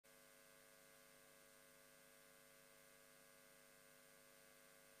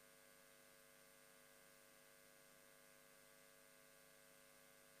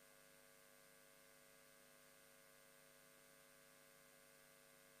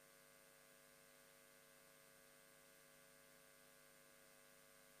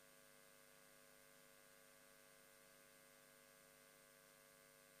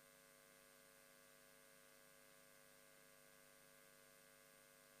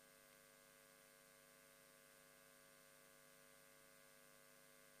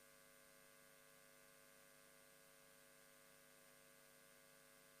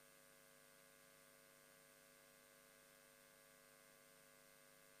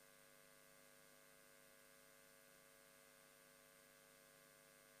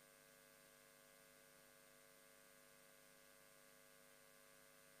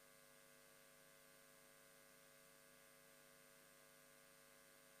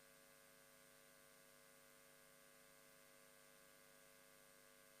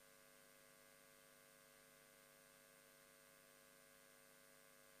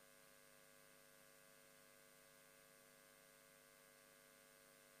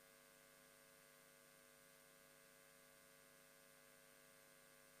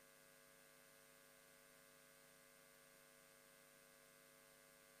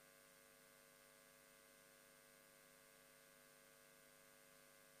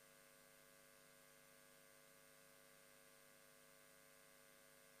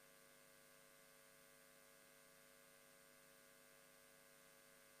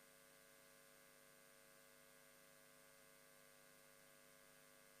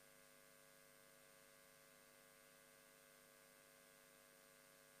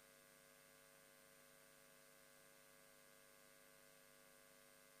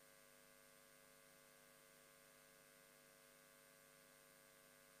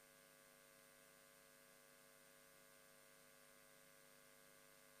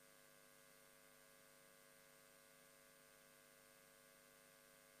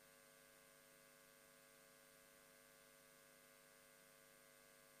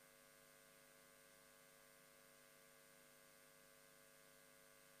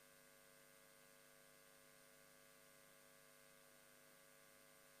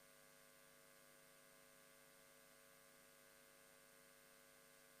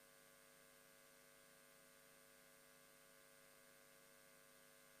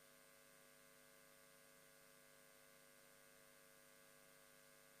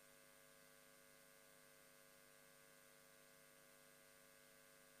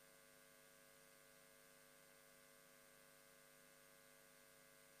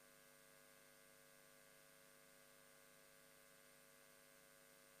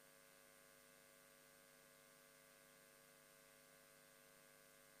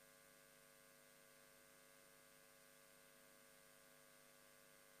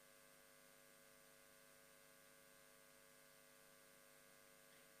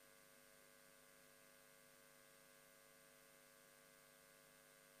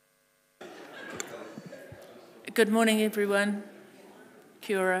Good morning, everyone.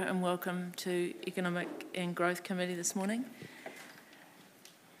 Kia ora and welcome to Economic and Growth Committee this morning.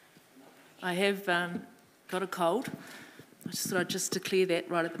 I have got a cold. I just thought I'd just declare that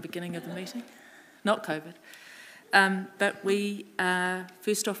right at the beginning of the meeting. Not COVID. But we are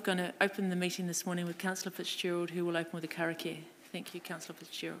first off going to open the meeting this morning with Councillor Fitzgerald, who will open with a karakia. Thank you, Councillor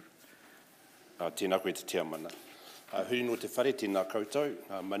Fitzgerald. Tēnā koe te tia mana. Huri no te whare, tēnā koutou,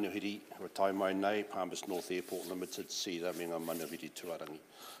 manuhiri, o tai mai nei, Palmerston North Airport Limited, sira me ngā manuhiri tuarangi.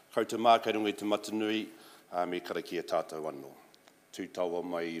 Koutou mā, kei runga I te matanui, me karakia tātou anō. Tūtaua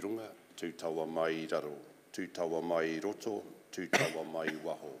mai I runga, tūtaua mai I raro, tūtaua mai I roto, tūtaua mai I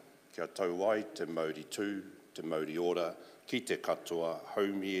waho. Kia tau ai te Māori tū, te Māori ora, ki te katoa,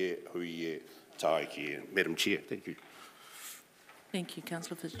 haumie, huie, tāiki. Madam Chair, thank you. Thank you,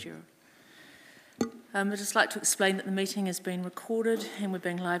 Councillor Fitzgerald. I'd just like to explain that the meeting has been recorded and we're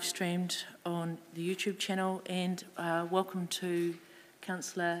being live streamed on the YouTube channel, and welcome to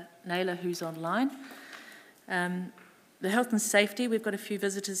Councillor Naylor, who's online. The health and safety, we've got a few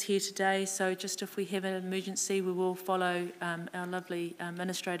visitors here today, so just if we have an emergency, we will follow our lovely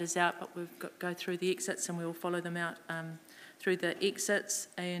administrators out, but we've got go through the exits and we will follow them out through the exits.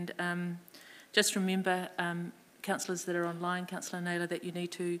 And just remember, councillors that are online, Councillor Naylor, that you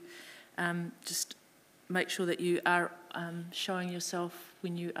need to just make sure that you are showing yourself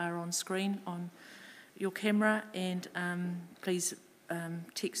when you are on screen on your camera, and please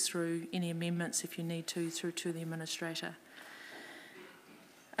text through any amendments if you need to through to the administrator.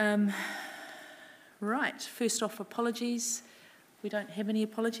 Right, first off, apologies. We don't have any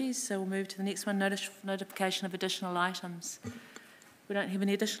apologies, so we'll move to the next one, notification of additional items. We don't have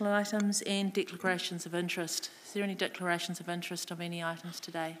any additional items, and declarations of interest. Is there any declarations of interest of any items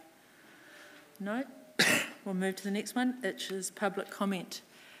today? No? We'll move to the next one, which is public comment.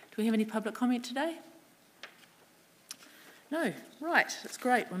 Do we have any public comment today? No. Right, that's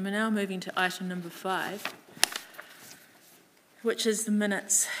great. Well, we're now moving to item number 5, which is the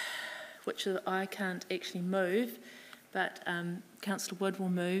minutes, which I can't actually move, but Councillor Wood will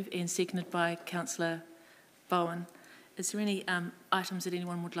move, and seconded by Councillor Bowen. Is there any items that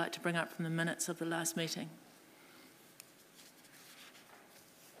anyone would like to bring up from the minutes of the last meeting?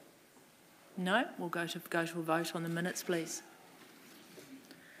 No? We'll go to a vote on the minutes, please.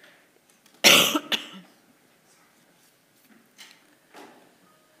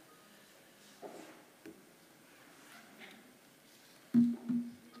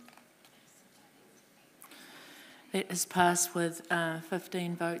 That is passed with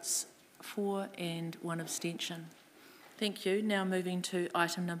 15 votes for and 1 abstention. Thank you. Now moving to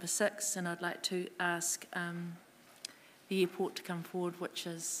item number 6, and I'd like to ask the airport to come forward, which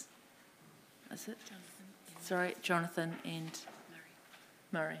is it? Jonathan. Sorry, Jonathan and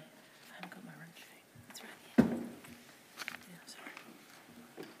Murray. I haven't got my run sheet. It's right here. Yeah, sorry.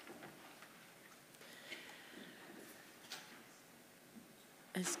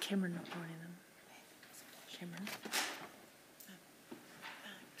 Is Cameron not joining them? Cameron?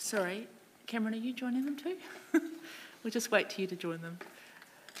 Sorry, Cameron, are you joining them too? We'll just wait till you to join them.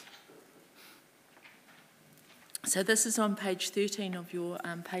 So this is on page 13 of your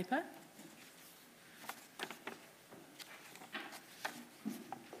paper.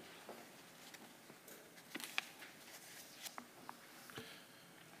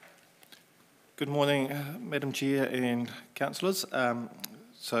 Good morning, Madam Chair and councillors.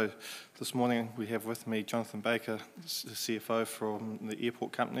 So this morning we have with me Jonathan Baker, the CFO from the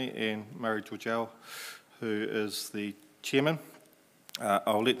airport company, and Murray Georgiou, who is the chairman.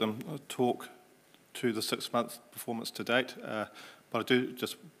 I'll let them talk to the 6-month performance to date, but I do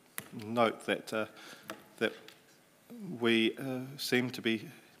just note that that we seem to be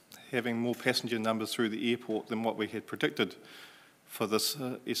having more passenger numbers through the airport than what we had predicted for this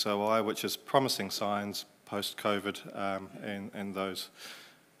SOI, which is promising signs post-COVID and those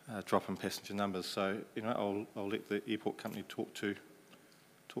drop in passenger numbers. So, you know, I'll let the airport company talk to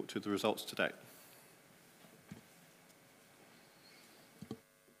the results to date. Is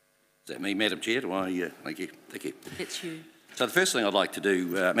that me, Madam Chair? Do I? Thank you. Thank you. It's you. So the first thing I'd like to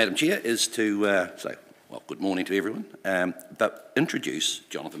do, Madam Chair, is to say, well, good morning to everyone, but introduce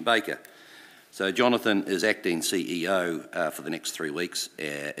Jonathan Baker. So Jonathan is acting CEO for the next 3 weeks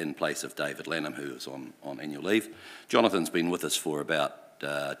in place of David Lanham, who is on annual leave. Jonathan's been with us for about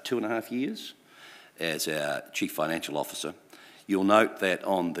 2.5 years as our Chief Financial Officer. You'll note that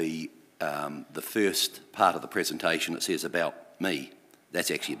on the first part of the presentation it says about me. That's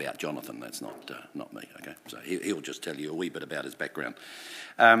actually about Jonathan, that's not me, okay? So he'll just tell you a wee bit about his background.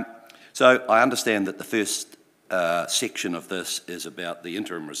 So I understand that the first section of this is about the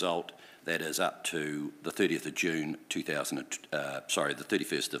interim result that is up to the 30th of June the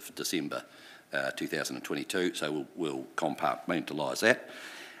 31st of December 2022, so we'll compartmentalise that.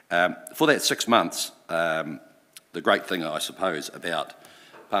 For that 6 months, the great thing, I suppose, about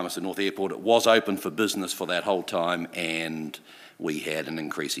Palmerston North Airport, it was open for business for that whole time, and we had an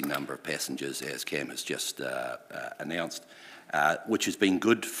increasing number of passengers, as Cam has just announced, which has been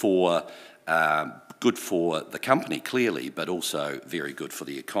good for the company, clearly, but also very good for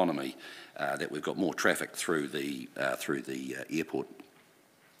the economy, that we've got more traffic through the airport.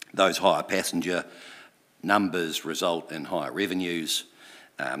 Those higher passenger numbers result in higher revenues,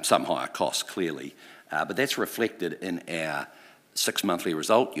 some higher costs, clearly, but that's reflected in our 6 monthly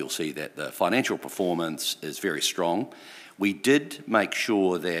result. You'll see that the financial performance is very strong. We did make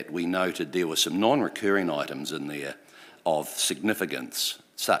sure that we noted there were some non-recurring items in there of significance,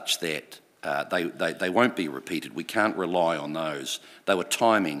 such that they won't be repeated. We can't rely on those. They were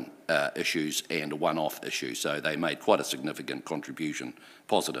timing issues and a one-off issue, so they made quite a significant contribution,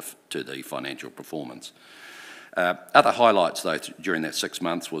 positive, to the financial performance. Other highlights, though, during that 6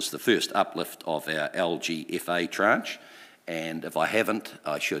 months was the first uplift of our LGFA tranche, and if I haven't,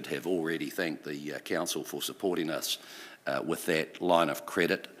 I should have already thanked the Council for supporting us with that line of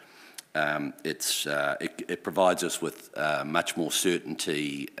credit. It provides us with much more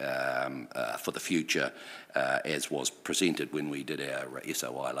certainty for the future, as was presented when we did our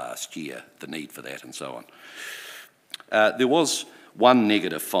SOI last year, the need for that and so on. There was one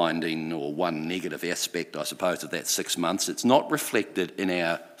negative finding, or one negative aspect, I suppose, of that 6 months. It's not reflected in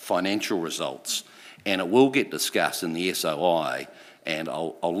our financial results, and it will get discussed in the SOI, and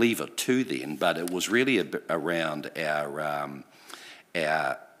I'll leave it to then, but it was really around our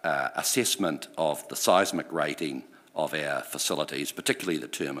assessment of the seismic rating of our facilities, particularly the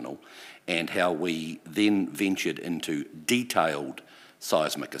terminal, and how we then ventured into detailed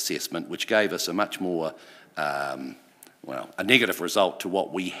seismic assessment, which gave us a much more, a negative result to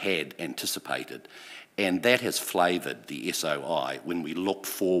what we had anticipated. And that has flavoured the SOI when we look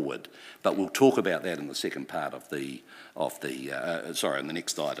forward. But we'll talk about that in the second part of in the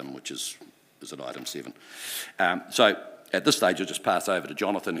next item, which is it item 7. So at this stage, I'll just pass over to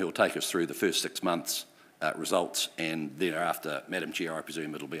Jonathan, who will take us through the first 6 months' results, and thereafter, Madam Chair, I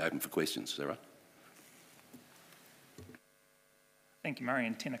presume it'll be open for questions. Is that right? Thank you, Murray,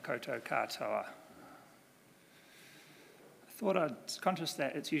 and tēnā koutou katoa. I'm conscious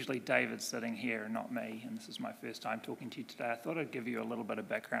that it's usually David sitting here and not me, and this is my first time talking to you today. I thought I'd give you a little bit of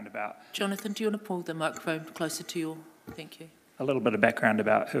background about... Jonathan, do you want to pull the microphone closer to your... Thank you. A little bit of background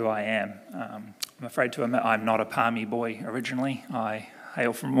about who I am. I'm afraid to admit I'm not a Palmy boy originally. I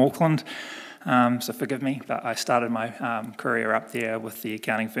hail from Auckland, so forgive me, but I started my career up there with the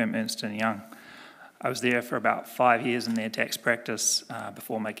accounting firm Ernst & Young. I was there for about 5 years in their tax practice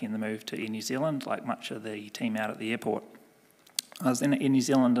before making the move to Air New Zealand, like much of the team out at the airport. I was in Air New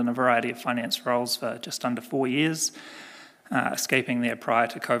Zealand in a variety of finance roles for just under 4 years, escaping there prior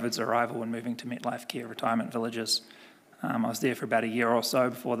to COVID's arrival and moving to MetLife Care Retirement Villages. I was there for about a year or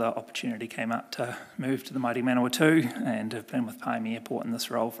so before the opportunity came up to move to the mighty Manawatu, and have been with Palmy Airport in this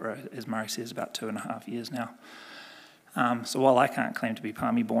role for, as Murray says, about 2.5 years now. So while I can't claim to be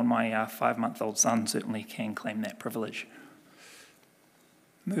Palmy born, my 5-month-old son certainly can claim that privilege.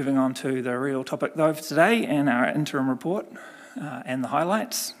 Moving on to the real topic though for today and our interim report. And the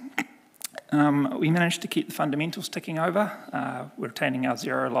highlights. We managed to keep the fundamentals ticking over. We're retaining our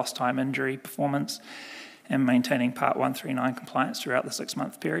 0 lost time injury performance and maintaining Part 139 compliance throughout the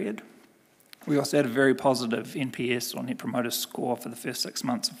 6-month period. We also had a very positive NPS, or Net Promoter Score, for the first 6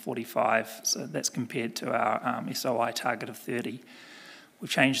 months of 45, so that's compared to our SOI target of 30. We've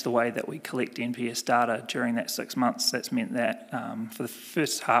changed the way that we collect NPS data during that 6 months. That's meant that for the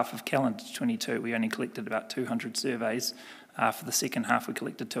first half of calendar 22, we only collected about 200 surveys. For the second half, we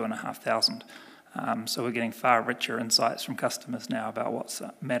collected 2,500. So we're getting far richer insights from customers now about what's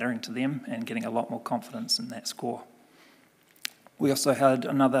mattering to them and getting a lot more confidence in that score. We also had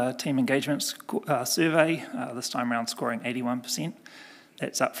another team engagement survey, this time around scoring 81%.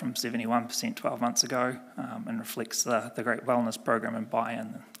 That's up from 71% 12 months ago, and reflects the great wellness program and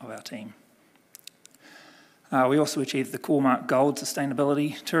buy-in of our team. We also achieved the Coolmark Gold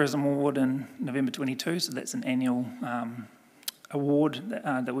Sustainability Tourism Award in November 22, so that's an annual award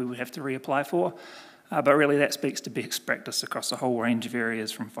that we would have to reapply for. But really that speaks to best practice across a whole range of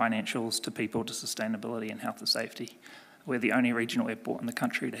areas, from financials to people to sustainability and health and safety. We're the only regional airport in the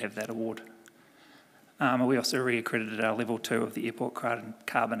country to have that award. We also re-accredited our level 2 of the Airport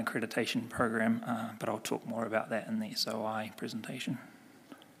Carbon Accreditation Program, but I'll talk more about that in the SOI presentation.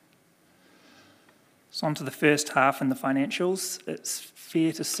 So on to the first half and the financials. It's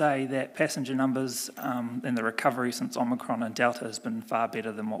fair to say that passenger numbers and the recovery since Omicron and Delta has been far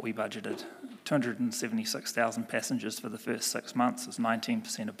better than what we budgeted. 276,000 passengers for the first 6 months is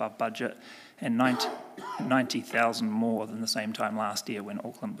 19% above budget and 90,000 more than the same time last year when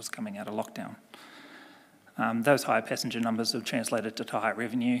Auckland was coming out of lockdown. Those higher passenger numbers have translated to higher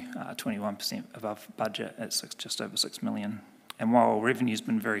revenue, 21% above budget at just over $6 million. And while revenue's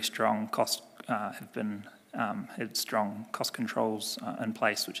been very strong, costs have been had strong cost controls in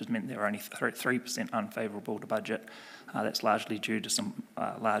place, which has meant they're only 3% unfavourable to budget. That's largely due to some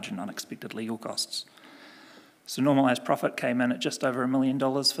large and unexpected legal costs. So normalised profit came in at just over $1 million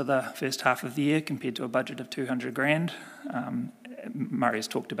for the first half of the year compared to a budget of $200,000. Murray has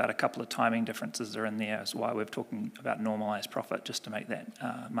talked about a couple of timing differences are in there, as why we're talking about normalised profit, just to make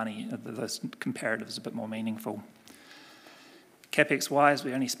that money, those comparatives a bit more meaningful. CapEx-wise,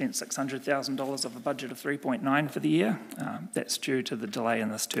 we only spent $600,000 of a budget of 3.9 for the year. That's due to the delay in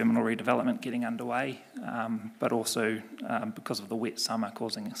this terminal redevelopment getting underway, but also because of the wet summer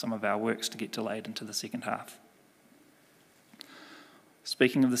causing some of our works to get delayed into the second half.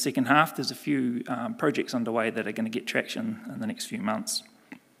 Speaking of the second half, there's a few projects underway that are going to get traction in the next few months.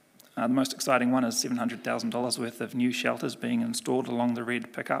 The most exciting one is $700,000 worth of new shelters being installed along the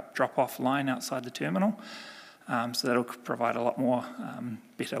red pickup drop-off line outside the terminal. So that'll provide a lot more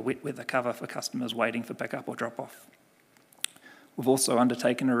better wet weather cover for customers waiting for pickup or drop-off. We've also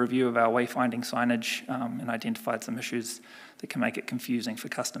undertaken a review of our wayfinding signage and identified some issues that can make it confusing for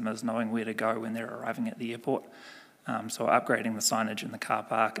customers knowing where to go when they're arriving at the airport. So we're upgrading the signage in the car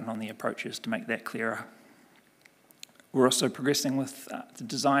park and on the approaches to make that clearer. We're also progressing with the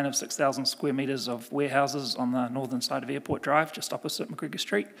design of 6,000 square metres of warehouses on the northern side of Airport Drive, just opposite McGregor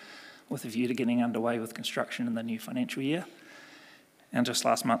Street, with a view to getting underway with construction in the new financial year. And just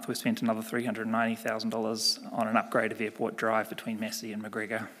last month, we spent another $390,000 on an upgrade of Airport Drive between Massey and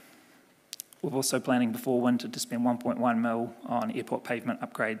McGregor. We're also planning before winter to spend $1.1 million on airport pavement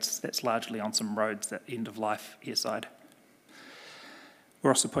upgrades. That's largely on some roads that end of life airside.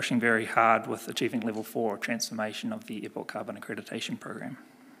 We're also pushing very hard with achieving level 4 transformation of the Airport Carbon Accreditation Program.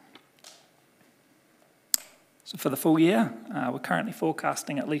 So for the full year, we're currently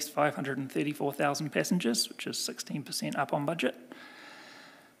forecasting at least 534,000 passengers, which is 16% up on budget.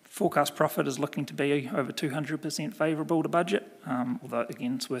 Forecast profit is looking to be over 200% favourable to budget, although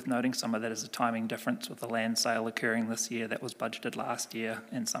again it's worth noting some of that is a timing difference with the land sale occurring this year that was budgeted last year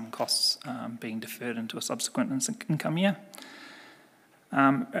and some costs being deferred into a subsequent income year.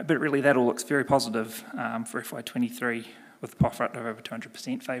 But really that all looks very positive for FY23 with profit of over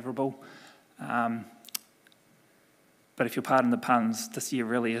 200% favourable. But if you'll pardon the puns, this year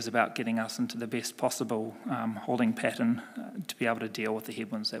really is about getting us into the best possible holding pattern to be able to deal with the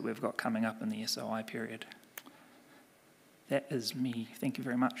headwinds that we've got coming up in the SOI period. That is me. Thank you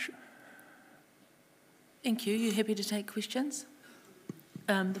very much. Thank you. You happy to take questions?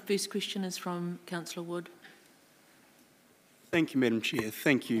 The first question is from Councillor Wood. Thank you, Madam Chair.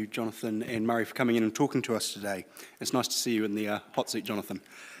 Thank you, Jonathan and Murray, for coming in and talking to us today. It's nice to see you in the hot seat, Jonathan.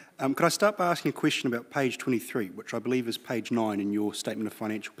 Could I start by asking a question about page 23, which I believe is page 9 in your Statement of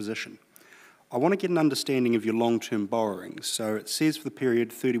Financial Position? I want to get an understanding of your long-term borrowings. So it says for the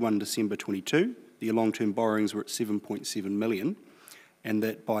period 31 December 22, that your long-term borrowings were at $7.7 million, and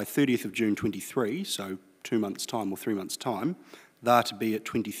that by 30th of June 23, so 2 months' time or 3 months' time, they're to be at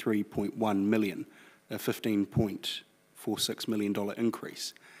 $23.1 million, a $15.46 million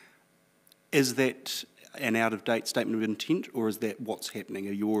increase. Is that an out-of-date statement of intent, or is that what's happening?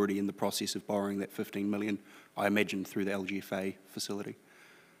 Are you already in the process of borrowing that $15 million, I imagine, through the LGFA facility?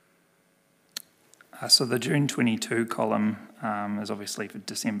 So the June 22 column is obviously for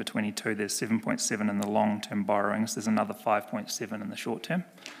December 22. There's 7.7 in the long-term borrowings. There's another 5.7 in the short-term.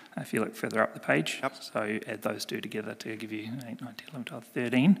 If you look further up the page, yep. So add those two together to give you 8, 9, 10, 11, 12,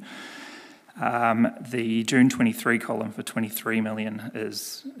 13. The June 23 column for $23 million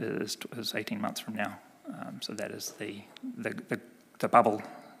is 18 months from now. So that is the bubble,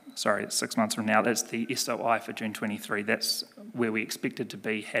 sorry, it's 6 months from now. That's the SOI for June 23. That's where we expected to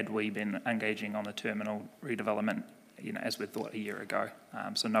be had we been engaging on the terminal redevelopment, as we thought a year ago.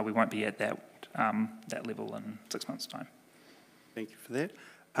 So no, we won't be at that level in 6 months' time. Thank you for that.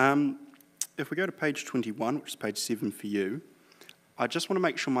 If we go to page 21, which is page 7 for you, I just want to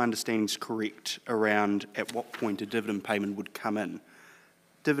make sure my understanding is correct around at what point a dividend payment would come in.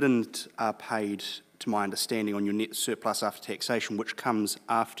 Dividends are paid, to my understanding, on your net surplus after taxation, which comes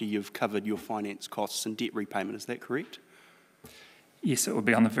after you've covered your finance costs and debt repayment. Is that correct? Yes, it will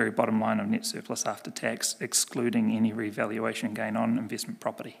be on the very bottom line of net surplus after tax, excluding any revaluation gain on investment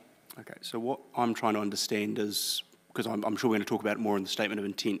property. Okay, so what I'm trying to understand is, because I'm sure we're going to talk about it more in the statement of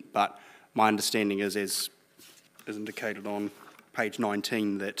intent, but my understanding is, as indicated on page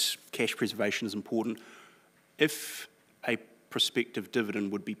 19, that cash preservation is important. If a prospective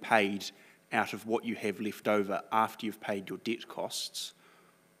dividend would be paid out of what you have left over after you've paid your debt costs,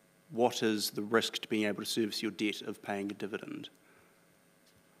 what is the risk to being able to service your debt of paying a dividend?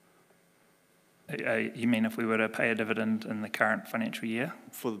 You mean if we were to pay a dividend in the current financial year?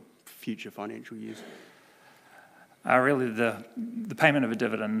 For future financial years? Really, the payment of a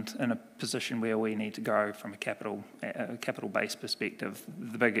dividend in a position where we need to grow from a capital-based perspective,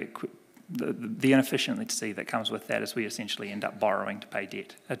 the inefficiency that comes with that is we essentially end up borrowing to pay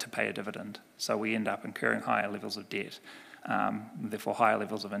debt, to pay a dividend. So we end up incurring higher levels of debt, therefore higher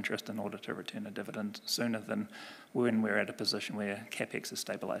levels of interest in order to return a dividend sooner than when we're at a position where CapEx is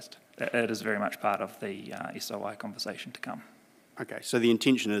stabilised. It is very much part of the SOI conversation to come. Okay, so the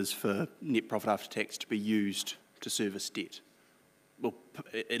intention is for net profit after tax to be used to service debt, well,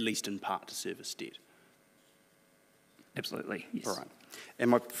 at least in part to service debt. Absolutely, yes. All right.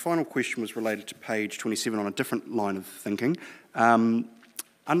 And my final question was related to page 27 on a different line of thinking.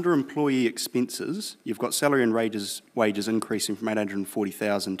 Under employee expenses, you've got salary and wages increasing from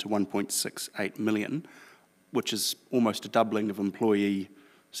 840,000 to 1.68 million, which is almost a doubling of employee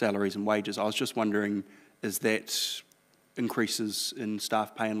salaries and wages. I was just wondering, is that increases in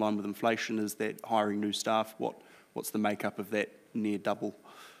staff pay in line with inflation? Is that hiring new staff? What's the makeup of that near double?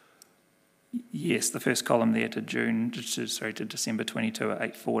 Yes, the first column there to December 22 at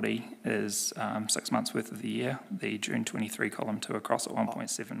 840 is 6 months worth of the year. The June 23 column to across at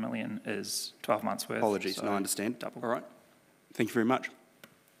 1.7 million is 12 months worth. Apologies, so no, I understand. Double. All right. Thank you very much.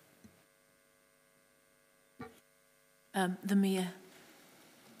 The Mayor.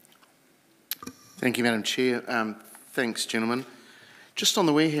 Thank you, Madam Chair. Thanks, gentlemen. Just on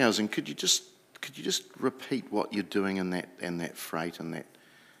the warehousing, could you just repeat what you're doing in that freight and that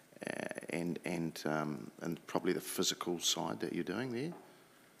and probably the physical side that you're doing there?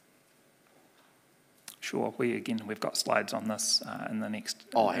 Sure. We've got slides on this in the next.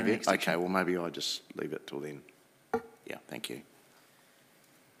 Oh, have you? Okay. Well, maybe I just leave it till then. Yeah. Thank you.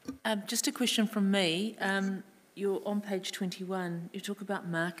 Just a question from me. You're on page 21. You talk about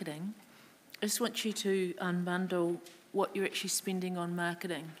marketing. I just want you to unbundle what you're actually spending on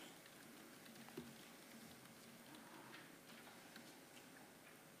marketing.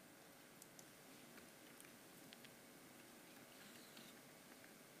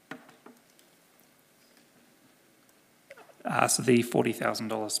 So the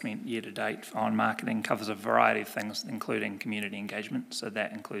 $40,000 spent year to date on marketing covers a variety of things, including community engagement. So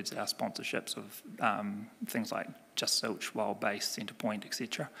that includes our sponsorships of things like Just Silch, Wild Base, Centrepoint,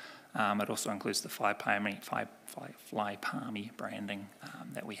 etc. It also includes the Fly Palmy branding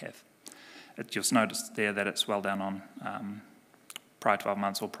that we have. You'll notice there that it's well down on prior 12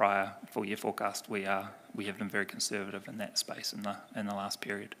 months or prior full year forecast. We have been very conservative in that space in the last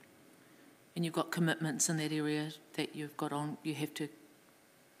period. And you've got commitments in that area that you've got on, you have to...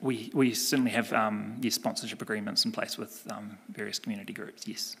 We certainly have sponsorship agreements in place with various community groups,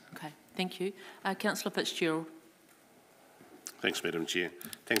 yes. Okay, thank you. Councillor Fitzgerald. Thanks, Madam Chair.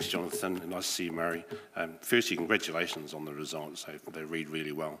 Thanks, Jonathan, and nice to see you, Murray. Firstly, congratulations on the results. They read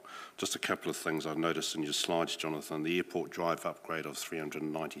really well. Just a couple of things I've noticed in your slides, Jonathan. The airport drive upgrade of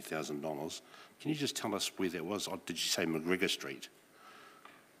 $390,000. Can you just tell us where that was? Or did you say McGregor Street?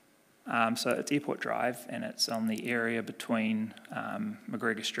 So it's Airport Drive, and it's on the area between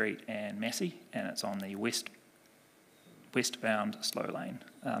McGregor Street and Massey, and it's on the westbound slow lane.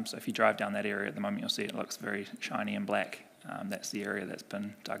 So if you drive down that area at the moment, you'll see it looks very shiny and black. That's the area that's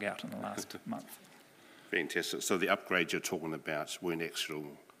been dug out in the last month. Fantastic. So the upgrades you're talking about weren't actual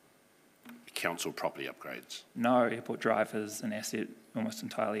council property upgrades? No, Airport Drive is an asset almost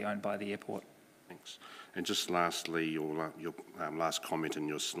entirely owned by the airport. Thanks. And just lastly, your last comment in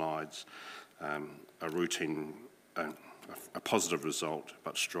your slides, a routine, a positive result,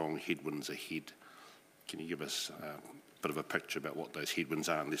 but strong headwinds ahead. Can you give us a bit of a picture about what those headwinds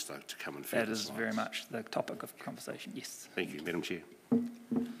are, unless they're to come in further That is slides? very much the topic of conversation, yes. Thank you, Madam Chair.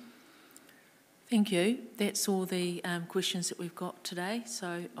 Thank you. That's all the questions that we've got today,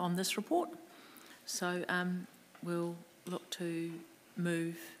 so on this report. So we'll look to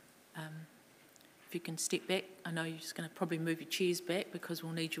move... if you can step back, I know you're just going to probably move your chairs back because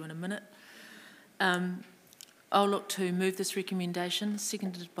we'll need you in a minute. I'll look to move this recommendation,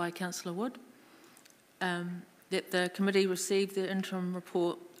 seconded by Councillor Wood, that the committee receive the interim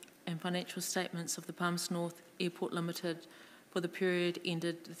report and financial statements of the Palms North Airport Limited for the period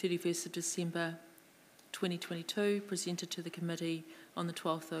ended the 31st of December 2022, presented to the committee on the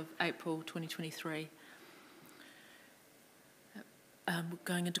 12th of April 2023. We're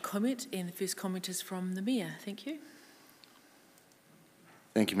going into comment, and the first comment is from the Mayor. Thank you.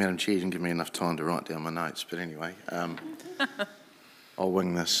 Thank you, Madam Chair. You didn't give me enough time to write down my notes, but anyway, I'll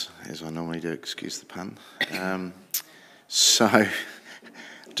wing this as I normally do, excuse the pun. So,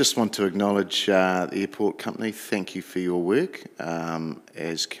 just want to acknowledge the Airport Company. Thank you for your work.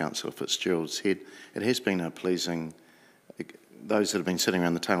 As Councillor Fitzgerald said, it has been a pleasing, those that have been sitting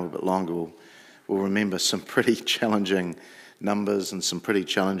around the table a bit longer will remember some pretty challenging numbers and some pretty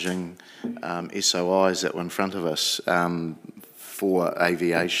challenging SOIs that were in front of us for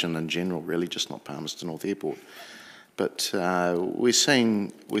aviation in general, really, just not Palmerston North Airport. But we're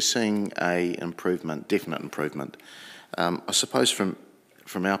seeing a improvement, definite improvement. I suppose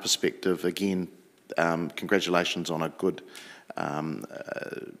from our perspective, again, congratulations on a good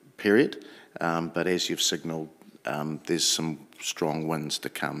period, but as you've signalled, there's some strong wins to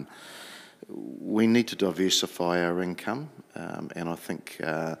come. We need to diversify our income, and I think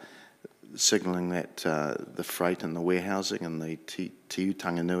signalling that the freight and the warehousing and the Te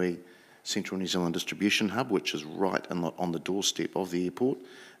Tanganui Central New Zealand Distribution Hub, which is right on the doorstep of the airport,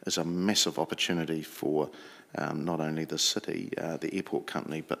 is a massive opportunity for not only the city, the Airport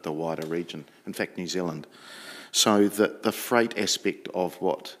Company, but the wider region, in fact New Zealand. So the freight aspect of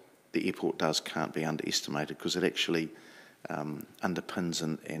what the airport does can't be underestimated, because it actually underpins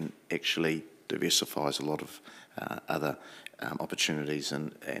and actually diversifies a lot of other opportunities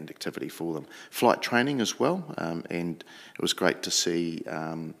and activity for them. Flight training as well, and it was great to see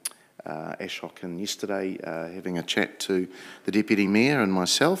Ash Hockin yesterday having a chat to the Deputy Mayor and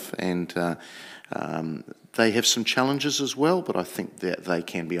myself, and they have some challenges as well, but I think that they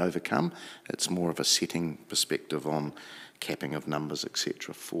can be overcome. It's more of a setting perspective on capping of numbers,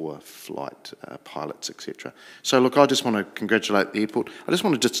 etc., for flight pilots, etc. So look, I just want to congratulate the airport. I just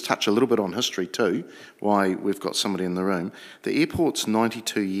want to just touch a little bit on history too, why we've got somebody in the room. The airport's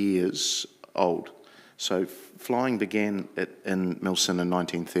 92 years old. So flying began in Milson in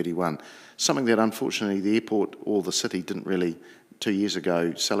 1931, something that unfortunately the airport or the city didn't really 2 years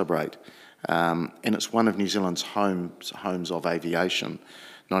ago celebrate. And it's one of New Zealand's homes of aviation.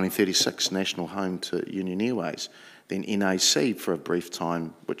 1936, national home to Union Airways. Then NAC for a brief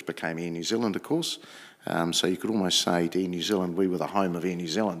time, which became Air New Zealand, of course. So you could almost say to Air New Zealand, we were the home of Air New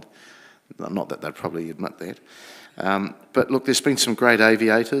Zealand. Not that they'd probably admit that. But look, there's been some great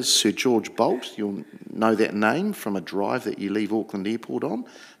aviators. Sir George Bolt, you'll know that name from a drive that you leave Auckland Airport on,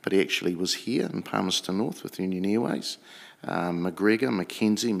 but he actually was here in Palmerston North with Union Airways. McGregor,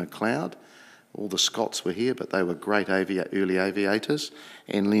 Mackenzie, McLeod, all the Scots were here, but they were great early aviators.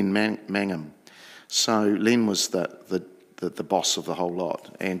 And Len Mangum. So Len was the boss of the whole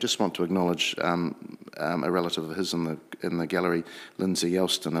lot, and just want to acknowledge a relative of his in the gallery, Lindsay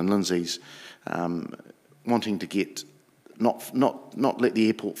Elston, and Lindsay's wanting to get not let the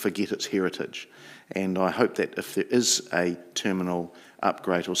airport forget its heritage, and I hope that if there is a terminal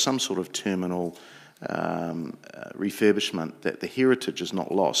upgrade or some sort of terminal refurbishment, that the heritage is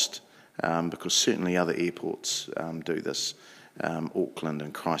not lost, because certainly other airports do this. Auckland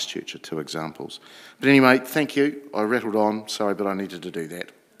and Christchurch are two examples. But anyway, thank you. I rattled on, sorry, but I needed to do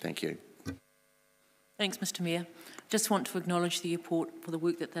that. Thank you. Thanks, Mr Mayor. Just want to acknowledge the airport for the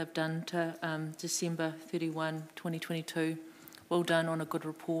work that they've done to December 31, 2022. Well done on a good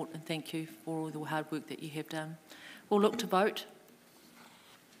report, and thank you for all the hard work that you have done. We'll look to vote.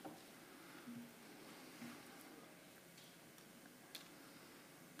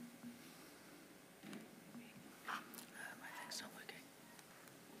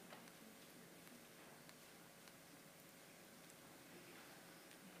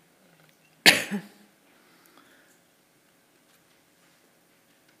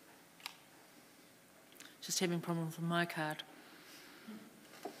 Just having problems with my card.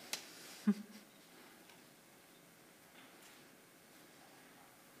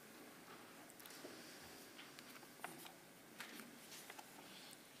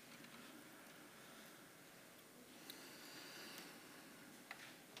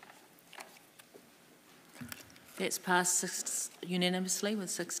 That's passed unanimously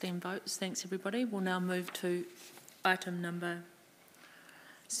with 16 votes. Thanks, everybody. We'll now move to item number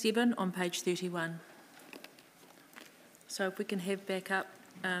 7 on page 31. So if we can have back up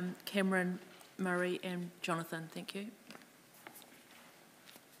Cameron, Murray and Jonathan, thank you.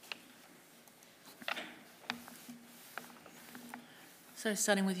 So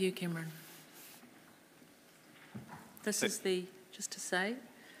starting with you, Cameron. This is the, just to say,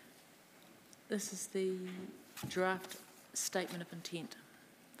 this is the draft statement of intent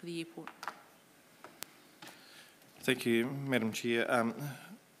for the airport. Thank you, Madam Chair.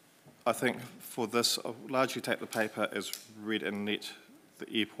 I think for this, I'll largely take the paper as read and let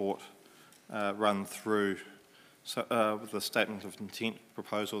the airport run through the statement of intent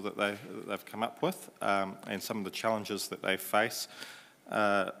proposal that they've come up with and some of the challenges that they face.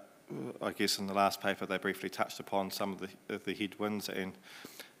 I guess in the last paper they briefly touched upon some of the headwinds,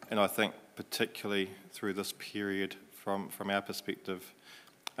 and I think particularly through this period from our perspective,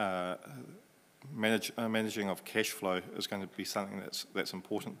 managing of cash flow is going to be something that's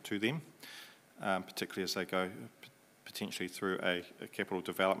important to them, particularly as they go potentially through a capital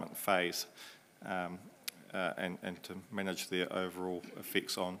development phase, and to manage their overall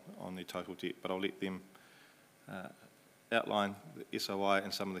effects on their total debt. But I'll let them outline the SOI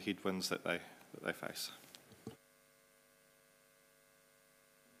and some of the headwinds that they face.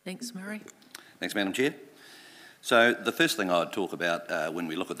 Thanks, Murray. Thanks, Madam Chair. So the first thing I'd talk about when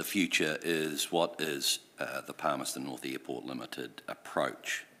we look at the future is what is the Palmerston North Airport Limited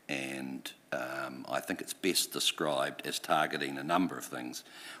approach, and I think it's best described as targeting a number of things.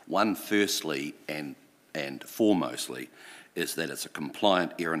 One, firstly and foremostly, is that it's a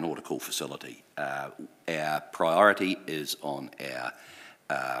compliant aeronautical facility. Our priority is on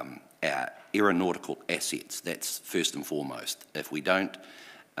our aeronautical assets. That's first and foremost. If we don't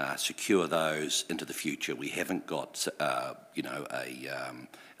secure those into the future, we haven't got an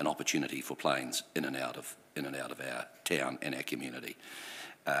opportunity for planes in and out of our town and our community.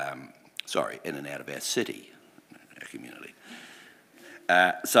 In and out of our city, our community.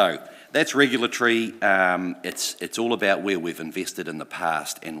 So that's regulatory. It's all about where we've invested in the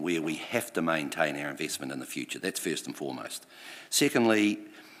past and where we have to maintain our investment in the future. That's first and foremost. Secondly,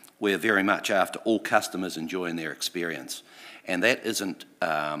 we're very much after all customers enjoying their experience. And that isn't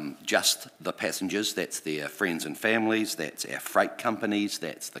just the passengers, that's their friends and families, that's our freight companies,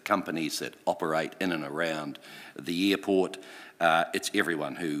 that's the companies that operate in and around the airport. It's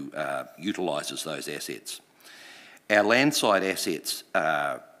everyone who utilises those assets. Our landside assets,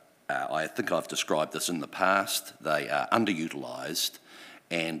 I think I've described this in the past, they are underutilised,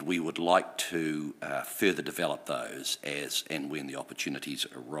 and we would like to further develop those as and when the opportunities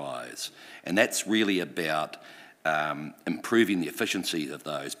arise. And that's really about improving the efficiency of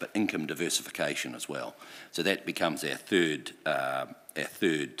those, but income diversification as well. So that becomes our third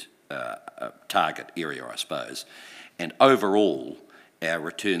target area, I suppose. And overall, our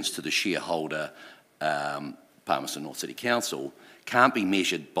returns to the shareholder, Palmerston North City Council, can't be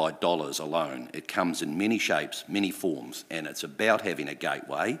measured by dollars alone. It comes in many shapes, many forms, and it's about having a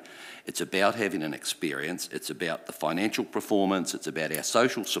gateway, it's about having an experience, it's about the financial performance, it's about our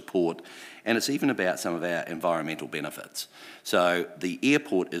social support, and it's even about some of our environmental benefits. So the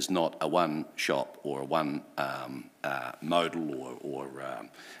airport is not a one shop or a one modal or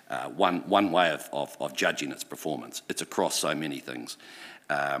one way of judging its performance. It's across so many things.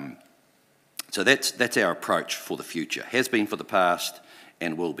 So that's our approach for the future. Has been for the past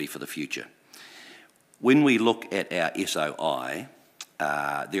and will be for the future. When we look at our SOI,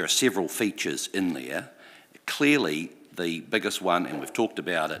 there are several features in there. Clearly, the biggest one, and we've talked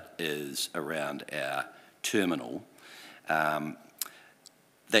about it, is around our terminal.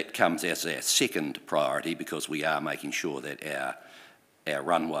 That comes as our second priority because we are making sure that our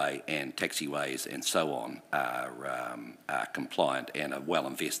runway and taxiways and so on are compliant and are well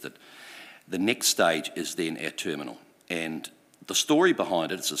invested. The next stage is then our terminal. And the story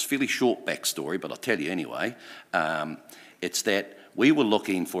behind it's this fairly short backstory, but I'll tell you anyway. It's that we were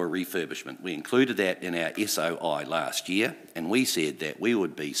looking for a refurbishment. We included that in our SOI last year, and we said that we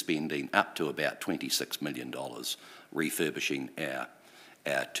would be spending up to about $26 million refurbishing our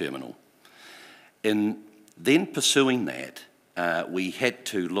terminal. In then pursuing that, we had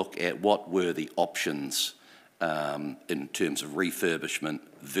to look at what were the options in terms of refurbishment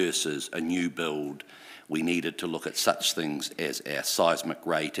versus a new build. We needed to look at such things as our seismic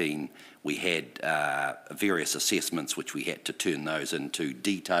rating. We had various assessments which we had to turn those into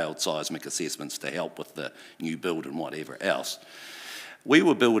detailed seismic assessments to help with the new build and whatever else. We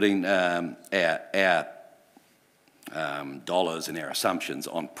were building our dollars and our assumptions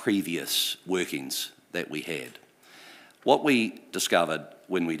on previous workings that we had. What we discovered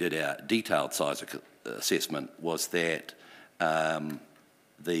when we did our detailed seismic assessment was that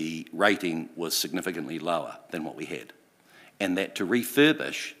the rating was significantly lower than what we had, and that to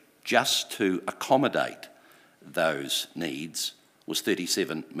refurbish just to accommodate those needs was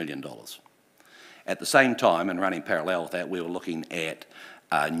 $37 million. At the same time, and running parallel with that, we were looking at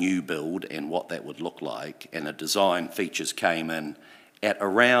a new build and what that would look like, and the design features came in at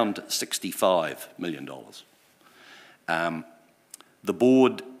around $65 million. The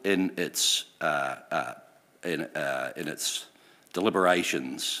board, in its in its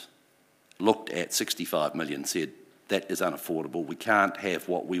deliberations, looked at 65 million, said that is unaffordable. We can't have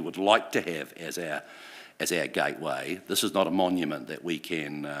what we would like to have as our gateway. This is not a monument that we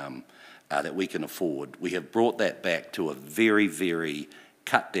can afford. We have brought that back to a very, very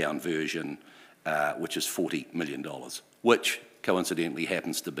cut down version, which is $40 million, which coincidentally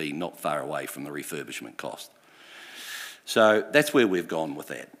happens to be not far away from the refurbishment cost. So that's where we've gone with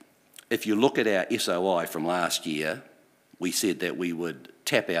that. If you look at our SOI from last year, we said that we would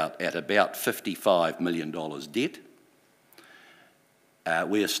tap out at about $55 million debt.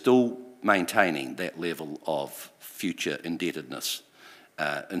 We are still maintaining that level of future indebtedness.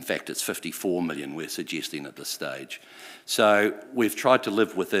 In fact, it's 54 million we're suggesting at this stage. So we've tried to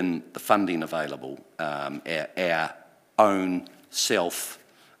live within the funding available, our own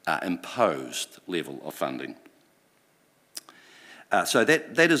self-imposed level of funding. So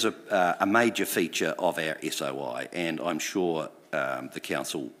that is a major feature of our SOI, and I'm sure the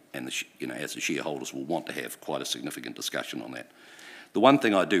council and as the shareholders will want to have quite a significant discussion on that. The one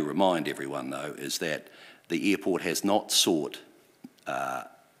thing I do remind everyone, though, is that the airport has not sought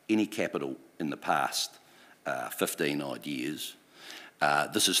any capital in the past 15 odd years.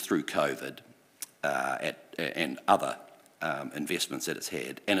 This is through COVID and other investments that it's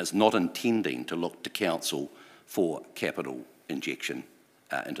had, and it's not intending to look to council for capital injection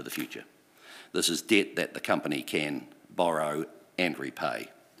into the future. This is debt that the company can borrow and repay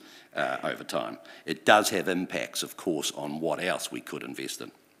over time. It does have impacts, of course, on what else we could invest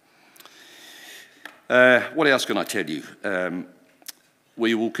in. What else can I tell you?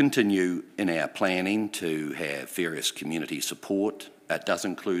 We will continue in our planning to have various community support. That does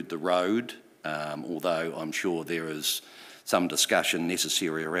include the road, although I'm sure there is some discussion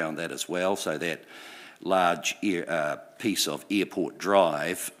necessary around that as well, so that large piece of Airport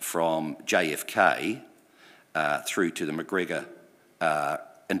Drive from JFK through to the McGregor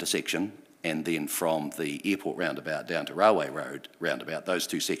intersection, and then from the airport roundabout down to Railway Road roundabout, those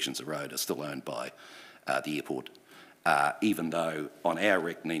two sections of road are still owned by the airport, even though on our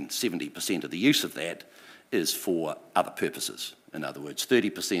reckoning 70% of the use of that is for other purposes. In other words,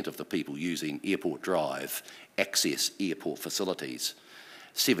 30% of the people using Airport Drive access airport facilities,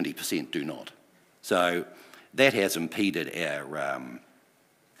 70% do not. So that has impeded our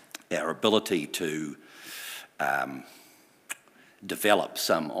ability to develop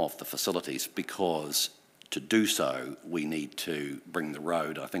some of the facilities, because to do so we need to bring the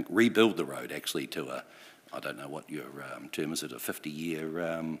road, I think rebuild the road actually to a, I don't know what your term is, it a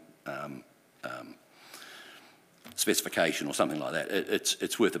 50-year specification or something like that.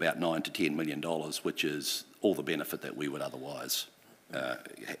 It's worth about $9 to $10 million, which is all the benefit that we would otherwise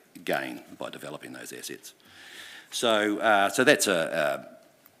gain by developing those assets. So that's a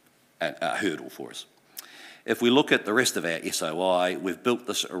hurdle for us. If we look at the rest of our SOI, we've built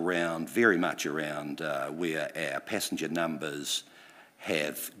this very much around where our passenger numbers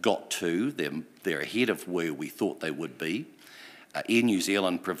have got to. They're ahead of where we thought they would be. Air New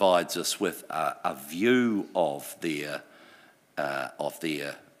Zealand provides us with a view of their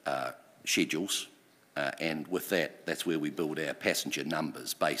schedules, and with that, that's where we build our passenger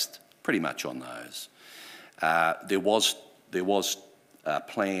numbers, based pretty much on those. There was a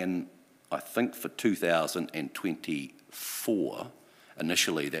plan, I think, for 2024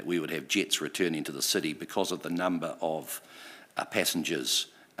 initially, that we would have jets returning to the city because of the number of passengers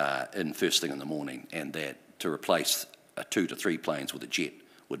in first thing in the morning, and that to replace 2 to 3 planes with a jet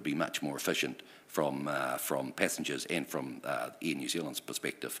would be much more efficient from passengers and from Air New Zealand's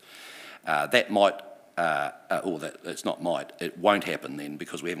perspective. That might, it won't happen then,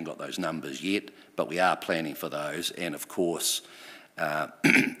 because we haven't got those numbers yet, but we are planning for those, and of course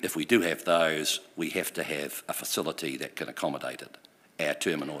if we do have those, we have to have a facility that can accommodate it. Our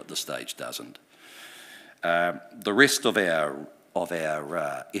terminal at this stage doesn't. The rest of our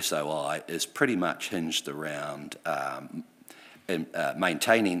SOI is pretty much hinged around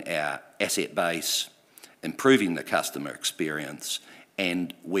maintaining our asset base, improving the customer experience,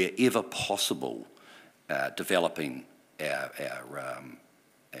 and wherever possible, developing our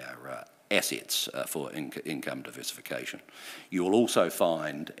assets for income diversification. You will also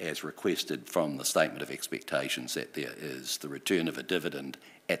find, as requested from the Statement of Expectations, that there is the return of a dividend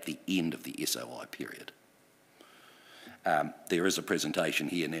at the end of the SOI period. There is a presentation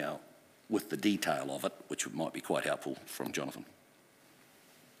here now with the detail of it, which might be quite helpful, from Jonathan.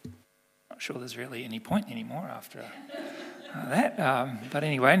 Not sure there's really any point anymore after that, but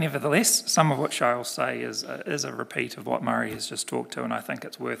anyway, nevertheless, some of which I will say is a repeat of what Murray has just talked to, and I think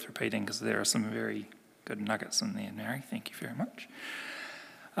it's worth repeating because there are some very good nuggets in there, Murray. Thank you very much.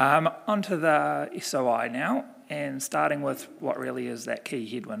 Onto the SOI now, and starting with what really is that key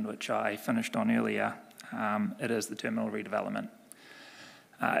headwind which I finished on earlier, it is the terminal redevelopment.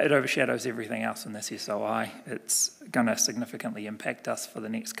 It overshadows everything else in this SOI. It's going to significantly impact us for the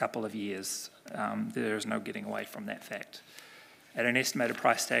next couple of years. There is no getting away from that fact. At an estimated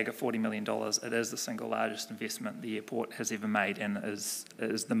price tag of $40 million, it is the single largest investment the airport has ever made and is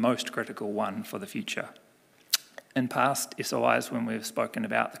the most critical one for the future. In past SOIs, when we've spoken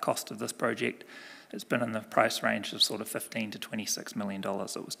about the cost of this project, it's been in the price range of sort of $15 to $26 million. It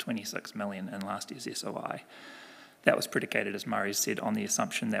was $26 million in last year's SOI. That was predicated, as Murray said, on the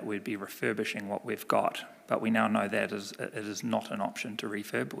assumption that we'd be refurbishing what we've got, but we now know that it is not an option to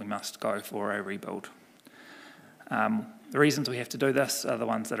refurb. We must go for a rebuild. The reasons we have to do this are the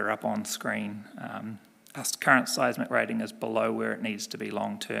ones that are up on screen. Our current seismic rating is below where it needs to be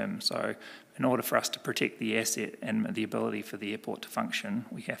long term, so in order for us to protect the asset and the ability for the airport to function,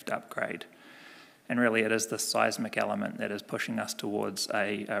 we have to upgrade. And really it is the seismic element that is pushing us towards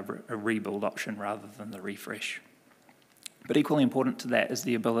a rebuild option rather than the refresh. But equally important to that is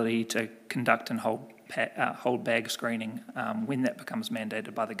the ability to conduct and hold bag screening when that becomes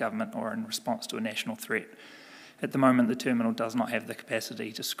mandated by the government or in response to a national threat. At the moment, the terminal does not have the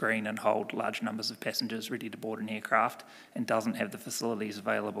capacity to screen and hold large numbers of passengers ready to board an aircraft and doesn't have the facilities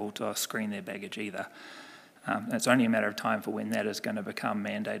available to screen their baggage either. It's only a matter of time for when that is going to become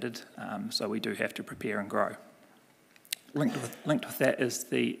mandated, so we do have to prepare and grow. Linked with that is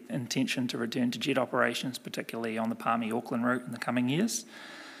the intention to return to jet operations, particularly on the Palmy-Auckland route in the coming years.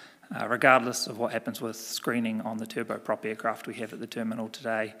 Regardless of what happens with screening on the turboprop aircraft we have at the terminal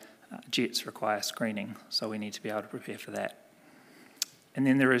today, jets require screening, so we need to be able to prepare for that. And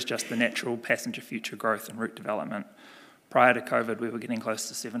then there is just the natural passenger future growth and route development. Prior to COVID, we were getting close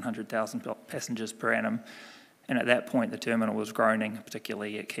to 700,000 passengers per annum, and at that point the terminal was groaning,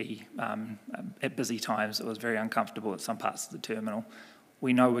 particularly at busy times. It was very uncomfortable at some parts of the terminal.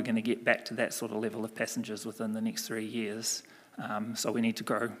 We know we're going to get back to that sort of level of passengers within the next 3 years, so we need to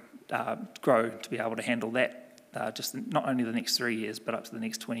grow to be able to handle that. Just not only the next 3 years, but up to the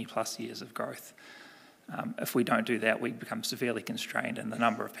next 20 plus years of growth. If we don't do that, we become severely constrained and the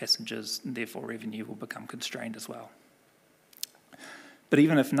number of passengers and therefore revenue will become constrained as well. But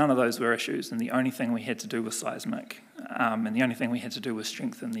even if none of those were issues and the only thing we had to do was seismic and the only thing we had to do was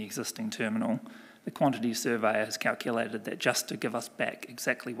strengthen the existing terminal, the quantity surveyor has calculated that just to give us back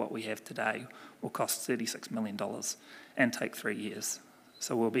exactly what we have today will cost $36 million and take 3 years.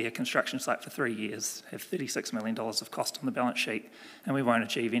 So we'll be a construction site for 3 years, have $36 million of cost on the balance sheet, and we won't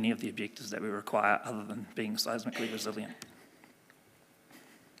achieve any of the objectives that we require other than being seismically resilient.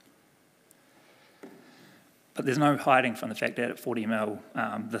 But there's no hiding from the fact that at 40 mil,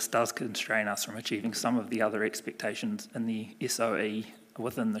 this does constrain us from achieving some of the other expectations in the SOE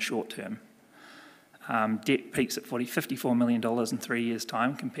within the short term. Debt peaks at $54 million in 3 years'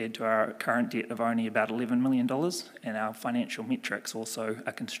 time compared to our current debt of only about $11 million, and our financial metrics also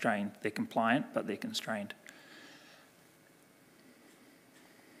are constrained. They're compliant, but they're constrained.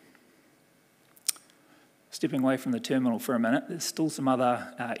 Stepping away from the terminal for a minute, there's still some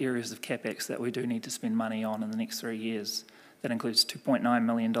other areas of CapEx that we do need to spend money on in the next 3 years. That includes $2.9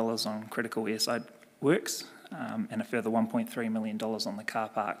 million on critical airside works, and a further $1.3 million on the car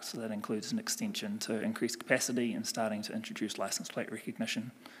park, so that includes an extension to increase capacity and starting to introduce licence plate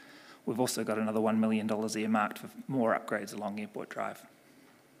recognition. We've also got another $1 million earmarked for more upgrades along Airport Drive.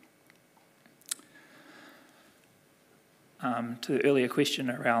 To the earlier question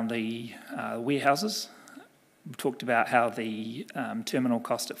around the warehouses, we talked about how the terminal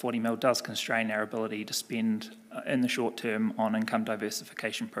cost at 40 mil does constrain our ability to spend in the short term on income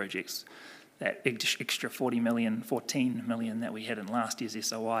diversification projects. That extra 14 million that we had in last year's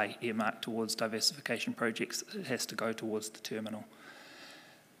SOI earmarked towards diversification projects, it has to go towards the terminal.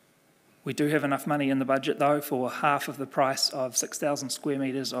 We do have enough money in the budget though for half of the price of 6,000 square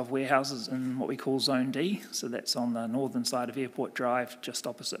metres of warehouses in what we call Zone D. So that's on the northern side of Airport Drive, just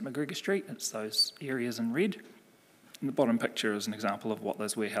opposite McGregor Street. It's those areas in red. And the bottom picture is an example of what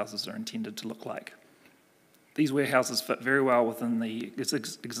those warehouses are intended to look like. These warehouses fit very well within the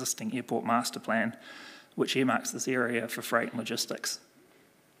existing airport master plan, which earmarks this area for freight and logistics.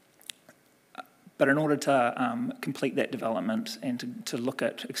 But in order to complete that development and to look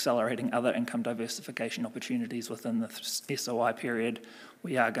at accelerating other income diversification opportunities within the SOI period,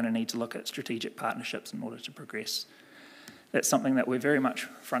 we are going to need to look at strategic partnerships in order to progress. That's something that we're very much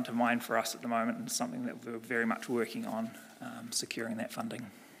front of mind for us at the moment and something that we're very much working on, securing that funding.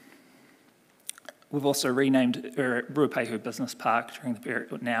 We've also renamed Ruapehu Business Park during the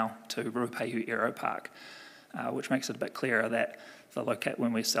period now to Ruapehu Aero Park. which makes it a bit clearer that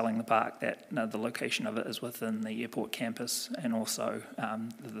when we're selling the park, that the location of it is within the airport campus, and also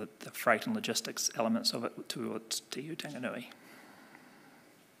the freight and logistics elements of it towards Te Iu Tanganui.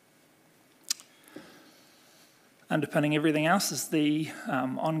 Underpinning everything else is the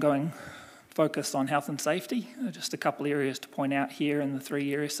ongoing focus on health and safety. Just a couple areas to point out here in the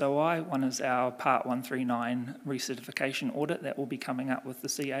 3-year SOI. One is our Part 139 recertification audit that will be coming up with the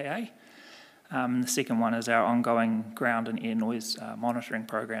CAA. The second one is our ongoing ground and air noise monitoring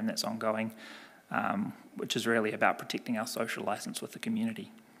program that's ongoing, which is really about protecting our social licence with the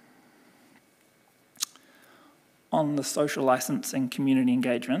community. On the social licence and community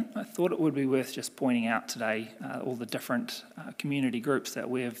engagement, I thought it would be worth just pointing out today all the different community groups that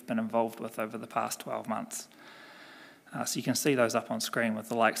we've been involved with over the past 12 months. So you can see those up on screen with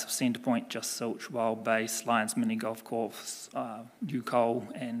the likes of Centrepoint, Just Silch, Wild Base, Lions Mini Golf Course, UCOL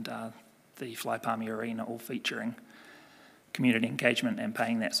and the Fly Palmy Arena, all featuring community engagement, and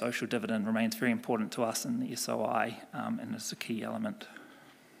paying that social dividend remains very important to us in the SOI and is a key element.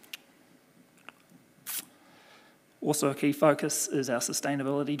 Also a key focus is our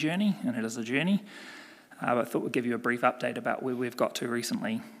sustainability journey, and it is a journey. I thought we'd give you a brief update about where we've got to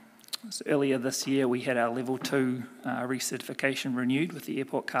recently. So earlier this year we had our Level 2 recertification renewed with the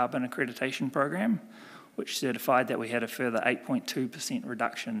Airport Carbon Accreditation Program, which certified that we had a further 8.2%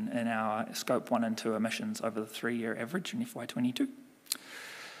 reduction in our Scope 1 and 2 emissions over the 3-year average in FY22.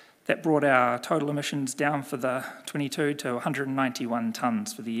 That brought our total emissions down for the 22 to 191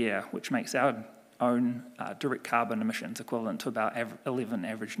 tonnes for the year, which makes our own direct carbon emissions equivalent to about 11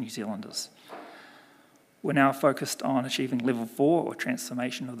 average New Zealanders. We're now focused on achieving Level 4, or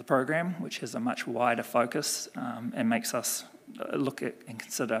transformation of the program, which has a much wider focus and makes us look at and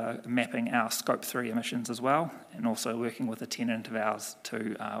consider mapping our Scope 3 emissions as well, and also working with a tenant of ours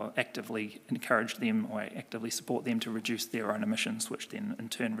to actively encourage them or actively support them to reduce their own emissions, which then in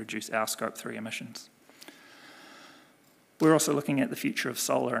turn reduce our Scope 3 emissions. We're also looking at the future of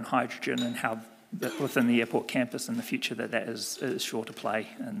solar and hydrogen and how within the airport campus in the future that is sure to play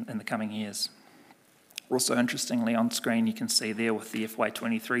in the coming years. Also, interestingly, on screen you can see there with the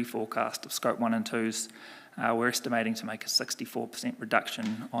FY23 forecast of Scope 1 and 2s, we're estimating to make a 64%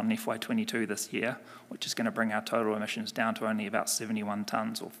 reduction on FY22 this year, which is going to bring our total emissions down to only about 71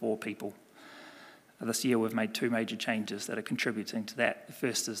 tonnes or 4 people. This year we've made 2 major changes that are contributing to that. The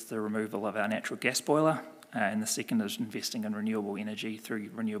first is the removal of our natural gas boiler, and the second is investing in renewable energy through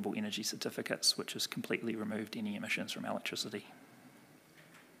renewable energy certificates, which has completely removed any emissions from electricity.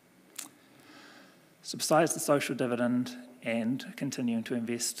 So besides the social dividend and continuing to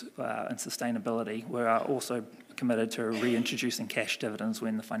invest in sustainability, we are also committed to reintroducing cash dividends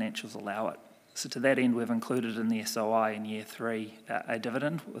when the financials allow it. So to that end, we've included in the SOI in Year 3 a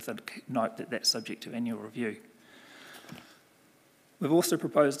dividend, with a note that that's subject to annual review. We've also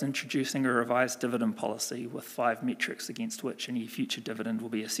proposed introducing a revised dividend policy with 5 metrics against which any future dividend will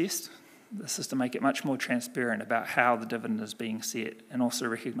be assessed. This is to make it much more transparent about how the dividend is being set, and also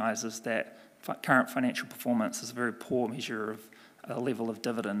recognises that current financial performance is a very poor measure of a level of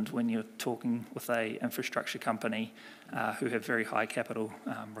dividend when you're talking with an infrastructure company who have very high capital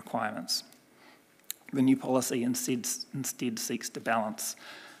requirements. The new policy instead seeks to balance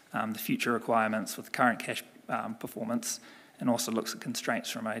the future requirements with current cash performance, and also looks at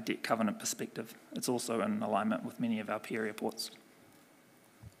constraints from a debt covenant perspective. It's also in alignment with many of our peer airports.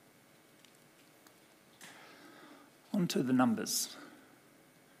 On to the numbers.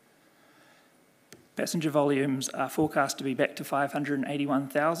 Passenger volumes are forecast to be back to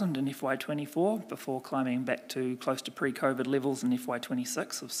 581,000 in FY24, before climbing back to close to pre-COVID levels in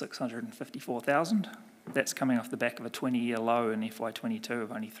FY26 of 654,000. That's coming off the back of a 20-year low in FY22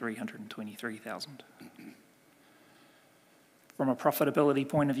 of only 323,000. From a profitability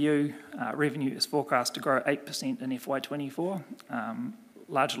point of view, revenue is forecast to grow 8% in FY24,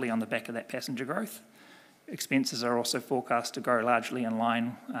 largely on the back of that passenger growth. Expenses are also forecast to grow largely in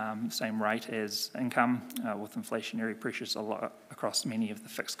line, same rate as income, with inflationary pressures a lot across many of the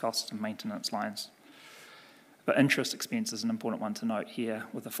fixed costs and maintenance lines. But interest expense is an important one to note here,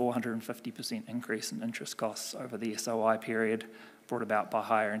 with a 450% increase in interest costs over the SOI period, brought about by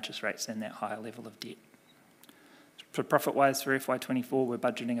higher interest rates and that higher level of debt. For profit-wise for FY24, we're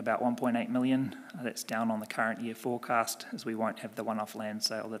budgeting about 1.8 million. That's down on the current year forecast, as we won't have the one-off land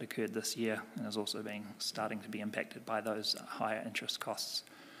sale that occurred this year, and is also starting to be impacted by those higher interest costs.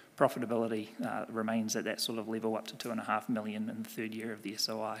 Profitability remains at that sort of level, up to 2.5 million in the 3rd year of the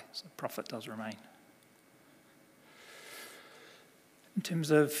SOI, so profit does remain. In terms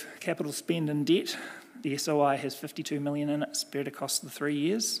of capital spend and debt, the SOI has 52 million in it, spread across the 3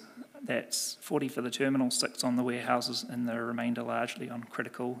 years. That's 40 for the terminal, 6 on the warehouses, and the remainder largely on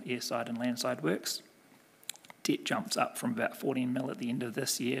critical airside and landside works. Debt jumps up from about 14 mil at the end of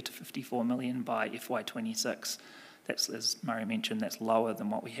this year to 54 million by FY26. That's, as Murray mentioned, that's lower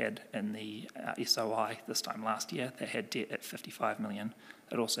than what we had in the SOI this time last year. That had debt at 55 million.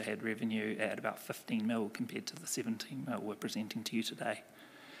 It also had revenue at about 15 mil compared to the 17 mil we're presenting to you today.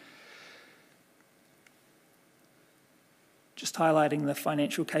 Just highlighting the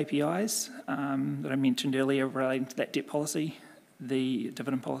financial KPIs that I mentioned earlier relating to that debt policy, the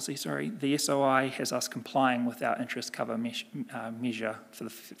dividend policy, sorry. The SOI has us complying with our interest cover measure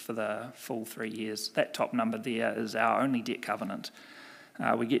for the full 3 years. That top number there is our only debt covenant.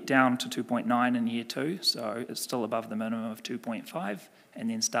 We get down to 2.9 in year 2, so it's still above the minimum of 2.5,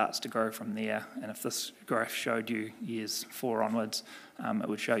 and then starts to grow from there. And if this graph showed you years 4 onwards, it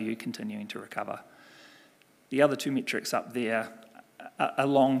would show you continuing to recover. The other 2 metrics up there are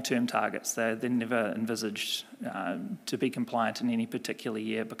long-term targets. They're never envisaged to be compliant in any particular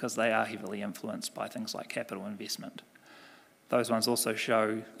year because they are heavily influenced by things like capital investment. Those ones also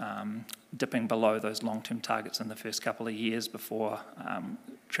show dipping below those long-term targets in the first couple of years before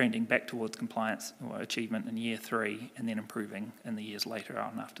trending back towards compliance or achievement in year 3 and then improving in the years later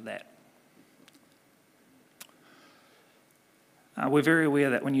on after that. We're very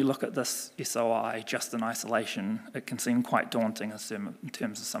aware that when you look at this SOI just in isolation, it can seem quite daunting in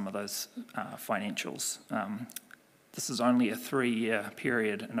terms of some of those financials. This is only a 3-year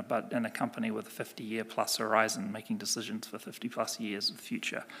period in a company with a 50-year plus horizon making decisions for 50 plus years of the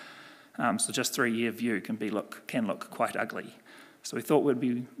future. So just 3-year view can look quite ugly. So we thought it would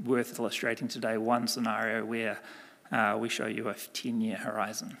be worth illustrating today one scenario where we show you a 10-year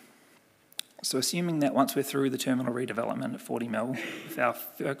horizon. So assuming that once we're through the terminal redevelopment at 40 mil, if our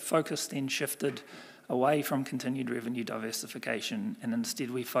focus then shifted away from continued revenue diversification and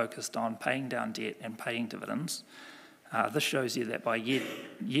instead we focused on paying down debt and paying dividends, this shows you that by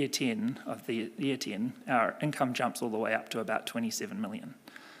year 10, our income jumps all the way up to about 27 million.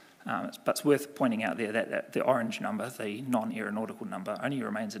 But it's worth pointing out there that the orange number, the non-aeronautical number, only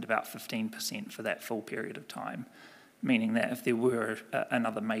remains at about 15% for that full period of time, meaning that if there were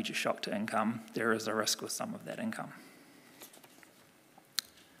another major shock to income, there is a risk with some of that income.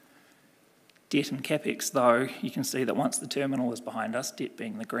 Debt and CapEx, though, you can see that once the terminal is behind us, debt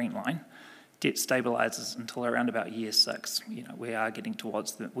being the green line, debt stabilises until around about year 6. We are getting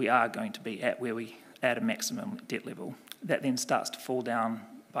towards we are going to be at a maximum debt level. That then starts to fall down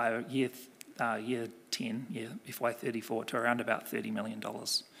by year 10, FY34, to around about $30 million.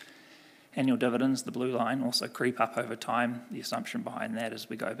 Annual dividends, the blue line, also creep up over time. The assumption behind that is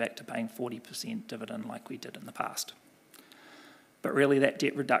we go back to paying 40% dividend like we did in the past. But really that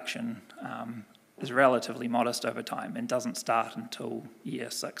debt reduction is relatively modest over time and doesn't start until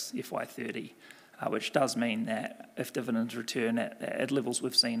year 6, FY30, which does mean that if dividends return at levels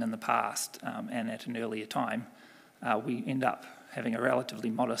we've seen in the past and at an earlier time, we end up having a relatively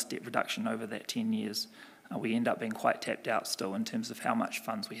modest debt reduction over that 10 years. We end up being quite tapped out still in terms of how much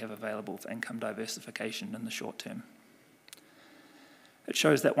funds we have available for income diversification in the short term. It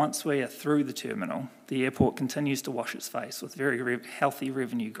shows that once we are through the terminal, the airport continues to wash its face with very healthy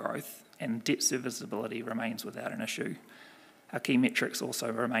revenue growth and debt serviceability remains without an issue. Our key metrics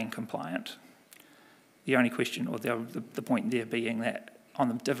also remain compliant. The only question, or the point there being that on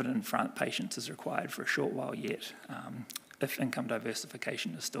the dividend front, patience is required for a short while yet, if income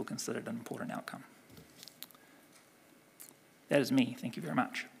diversification is still considered an important outcome. That is me. Thank you very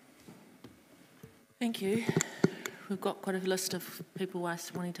much. Thank you. We've got quite a list of people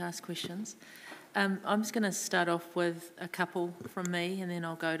wanting to ask questions. I'm just going to start off with a couple from me and then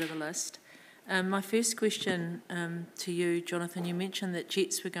I'll go to the list. My first question to you, Jonathan, you mentioned that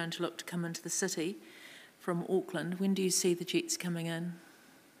jets were going to look to come into the city from Auckland. When do you see the jets coming in?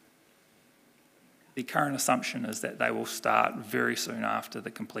 The current assumption is that they will start very soon after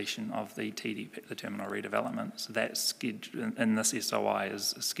the completion of the TDP, the terminal redevelopment. So that schedule in this SOI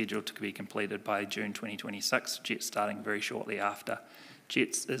is scheduled to be completed by June 2026, jets starting very shortly after.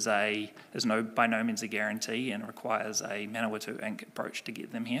 Jets is by no means a guarantee and requires a Manawatu Inc. approach to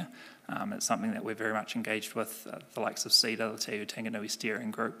get them here. It's something that we're very much engaged with the likes of CEDA, the Te Ao Tanganui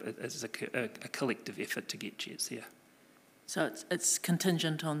Steering Group. It's a collective effort to get jets here. So it's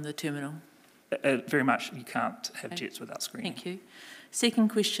contingent on the terminal? Very much, you can't have jets without screening. Thank you. Second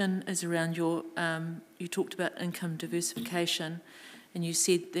question is around your, you talked about income diversification and you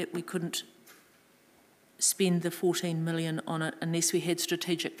said that we couldn't spend the 14 million on it unless we had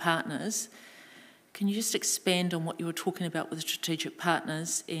strategic partners. Can you just expand on what you were talking about with the strategic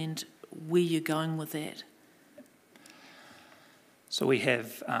partners and where you're going with that? So we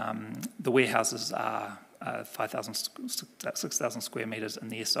have, the warehouses are 6,000 square metres in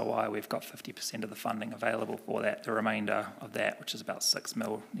the SOI. We've got 50% of the funding available for that. The remainder of that, which is about 6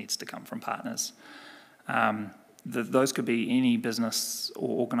 mil, needs to come from partners. Those could be any business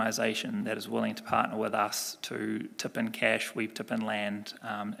or organisation that is willing to partner with us to tip in cash, we tip in land,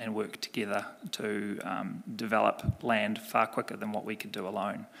 and work together to develop land far quicker than what we could do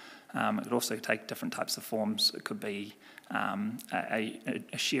alone. It could also take different types of forms. It could be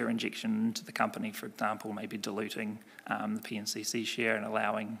a share injection into the company, for example, maybe diluting the PNCC share and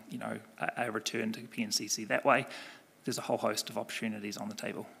allowing, you know, a return to PNCC that way. There's a whole host of opportunities on the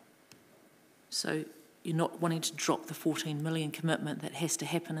table. So you're not wanting to drop the 14 million commitment that has to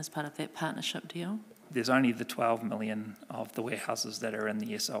happen as part of that partnership deal? There's only the 12 million of the warehouses that are in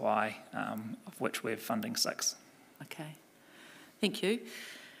the SOI, of which we're funding 6. Okay, thank you.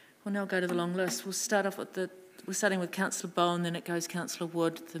 We'll now go to the long list. We'll start off with we're starting with Councillor Bowen, then it goes Councillor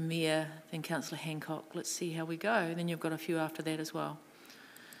Wood, the Mayor, then Councillor Hancock. Let's see how we go. And then you've got a few after that as well.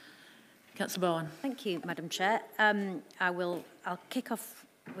 Councillor Bowen. Thank you, Madam Chair. I'll kick off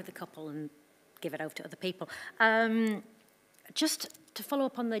with a couple and give it over to other people. Just to follow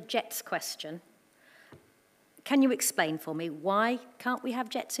up on the jets question, can you explain for me why can't we have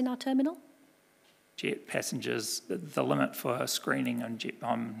jets in our terminal? Jet passengers, the limit for screening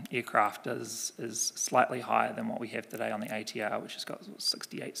on aircraft is slightly higher than what we have today on the ATR, which has got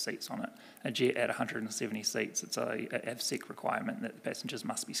 68 seats on it. A jet at 170 seats, it's a AVSEC requirement that the passengers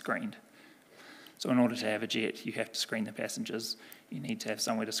must be screened. So in order to have a jet, you have to screen the passengers. You need to have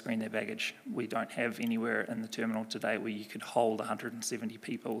somewhere to screen their baggage. We don't have anywhere in the terminal today where you could hold 170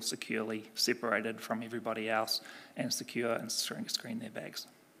 people securely separated from everybody else and secure and screen their bags.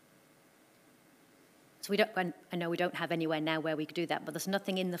 So I know we don't have anywhere now where we could do that, but there's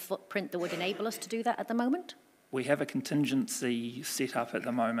nothing in the footprint that would enable us to do that at the moment? We have a contingency set up at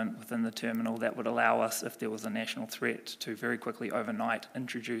the moment within the terminal that would allow us, if there was a national threat, to very quickly overnight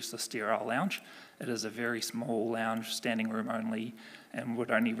introduce a sterile lounge. It is a very small lounge, standing room only, and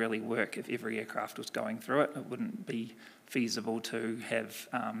would only really work if every aircraft was going through it. It wouldn't be feasible to have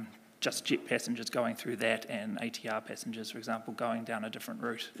just jet passengers going through that and ATR passengers, for example, going down a different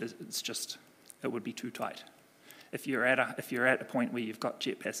route. It's just, it would be too tight. If you're at a point where you've got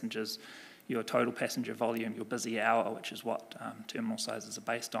jet passengers, your total passenger volume, your busy hour, which is what terminal sizes are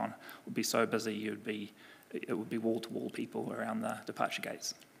based on, would be so busy it would be wall-to-wall people around the departure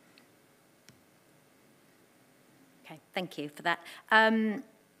gates. Okay, thank you for that.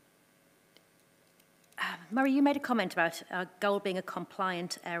 Murray, you made a comment about our goal being a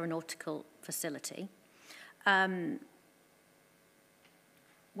compliant aeronautical facility. What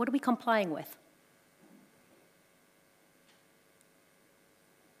are we complying with?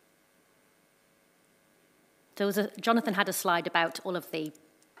 So Jonathan had a slide about all of the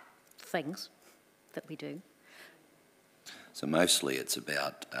things that we do. So mostly it's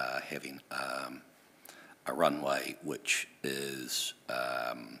about having a runway which is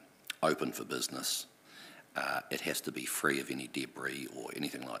open for business. It has to be free of any debris or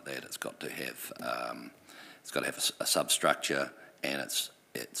anything like that. It's got to have a substructure, and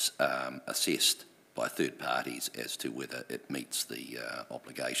it's assessed by third parties as to whether it meets the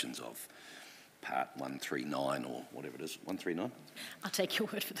obligations of Part 139 or whatever it is, 139? I'll take your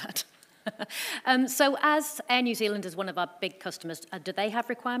word for that. So as Air New Zealand is one of our big customers, do they have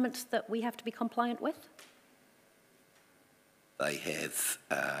requirements that we have to be compliant with? They have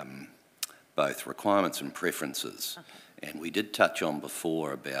both requirements and preferences. Okay. And we did touch on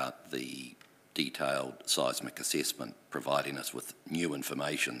before about the detailed seismic assessment providing us with new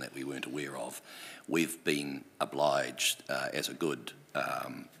information that we weren't aware of. We've been obliged as a good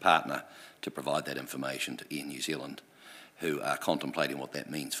partner to provide that information to Air New Zealand, who are contemplating what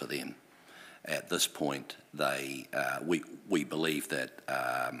that means for them. At this point, we believe that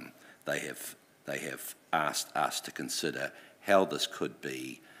they have asked us to consider how this could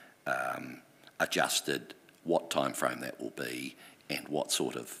be adjusted, what time frame that will be, and what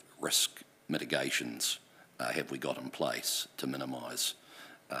sort of risk mitigations have we got in place to minimise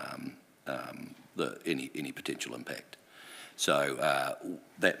any potential impact. So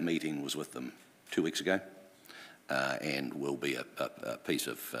that meeting was with them 2 weeks ago, and will be a piece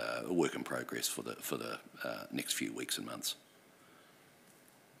of work in progress for the next few weeks and months.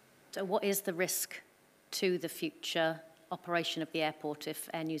 So what is the risk to the future operation of the airport if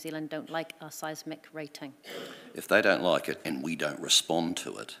Air New Zealand don't like our seismic rating? If they don't like it and we don't respond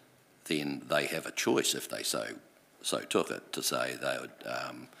to it, then they have a choice, if they so took it, to say they would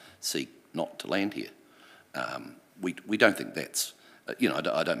seek not to land here. We don't think that's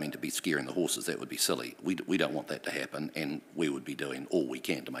I don't mean to be scaring the horses, that would be silly. We don't want that to happen, and we would be doing all we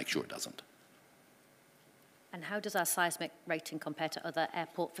can to make sure it doesn't. And how does our seismic rating compare to other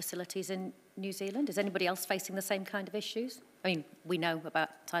airport facilities in New Zealand? Is anybody else facing the same kind of issues? I mean, we know about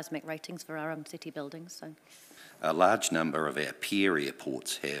seismic ratings for our own city buildings, so. A large number of our peer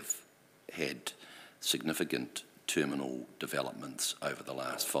airports have had significant terminal developments over the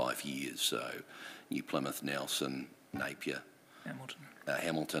last 5 years. So New Plymouth, Nelson, Napier,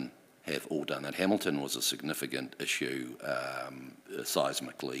 Hamilton have all done that. Hamilton was a significant issue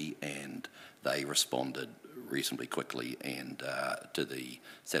seismically, and they responded reasonably quickly and to the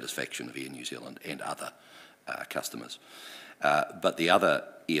satisfaction of Air New Zealand and other customers. But the other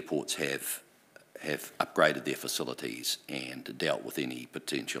airports have upgraded their facilities and dealt with any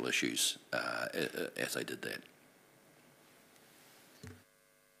potential issues as they did that.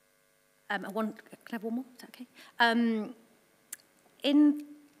 Can I have one more? Is that okay? In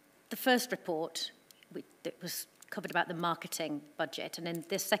the first report, it was covered about the marketing budget, and in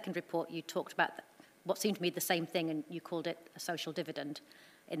this second report, you talked about what seemed to me the same thing, and you called it a social dividend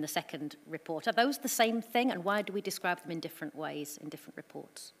in the second report. Are those the same thing, and why do we describe them in different ways in different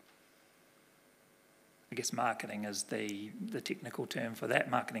reports? I guess marketing is the technical term for that,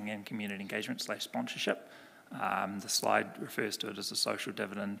 marketing and community engagement / sponsorship. The slide refers to it as a social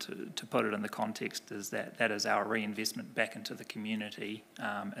dividend. To put it in the context is that is our reinvestment back into the community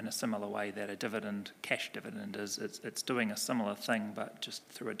in a similar way that a dividend, cash dividend is. It's doing a similar thing but just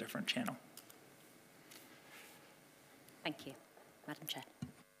through a different channel. Thank you, Madam Chair.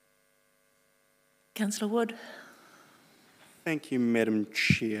 Councillor Wood. Thank you, Madam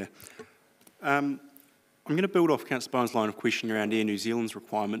Chair. I'm going to build off Councillor Bowen's line of questioning around Air New Zealand's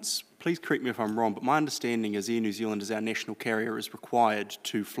requirements. Please correct me if I'm wrong, but my understanding is Air New Zealand, as our national carrier, is required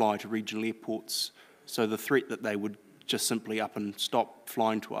to fly to regional airports. So the threat that they would just simply up and stop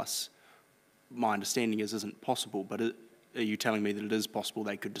flying to us, my understanding is isn't possible. But are you telling me that it is possible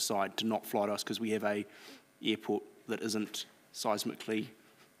they could decide to not fly to us because we have a airport that isn't seismically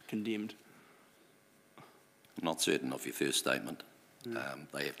condemned? I'm not certain of your first statement.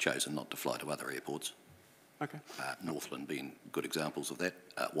 They have chosen not to fly to other airports. Okay. Northland being good examples of that,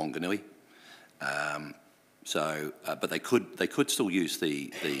 Wanganui. But they could still use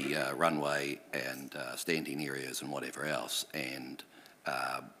the runway and standing areas and whatever else and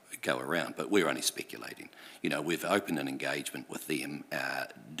go around. But we're only speculating. You know, we've opened an engagement with them,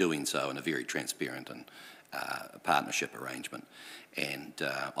 doing so in a very transparent and partnership arrangement. And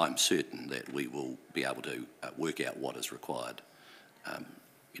I'm certain that we will be able to work out what is required.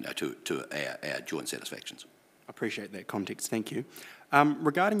 To our joint satisfactions. I appreciate that context, thank you.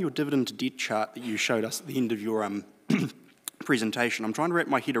 Regarding your dividend to debt chart that you showed us at the end of your presentation, I'm trying to wrap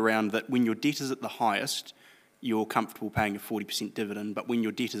my head around that when your debt is at the highest, you're comfortable paying a 40% dividend, but when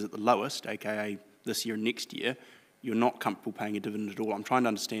your debt is at the lowest, aka this year and next year, you're not comfortable paying a dividend at all. I'm trying to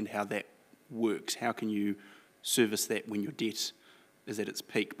understand how that works. How can you service that when your debt is at its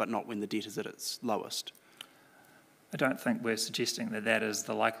peak, but not when the debt is at its lowest? I don't think we're suggesting that that is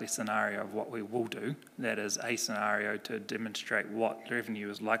the likely scenario of what we will do. That is a scenario to demonstrate what revenue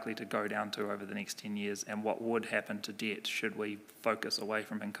is likely to go down to over the next 10 years and what would happen to debt should we focus away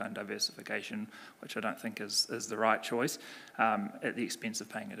from income diversification, which I don't think is the right choice, at the expense of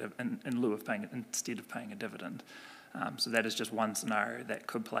paying it in lieu of paying it instead of paying a dividend. So that is just one scenario that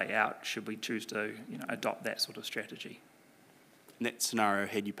could play out should we choose to adopt that sort of strategy. In that scenario,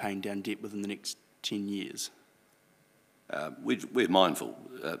 had you paying down debt within the next 10 years? We're mindful.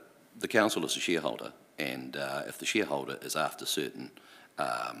 The council is a shareholder, and if the shareholder is after certain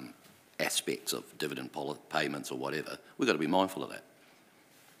aspects of dividend payments or whatever, we've got to be mindful of that.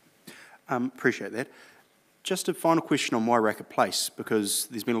 Appreciate that. Just a final question on Wairaka Place, because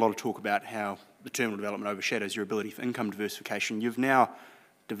there's been a lot of talk about how the terminal development overshadows your ability for income diversification. You've now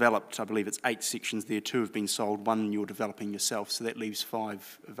developed, I believe it's 8 sections there, 2 have been sold, 1 you're developing yourself, so that leaves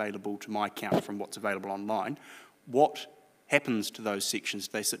 5 available to my count from what's available online. What happens to those sections?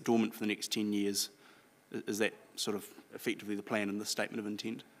 Do they sit dormant for the next 10 years? Is that sort of effectively the plan in the statement of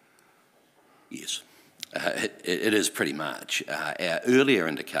intent? Yes, it is pretty much. Our earlier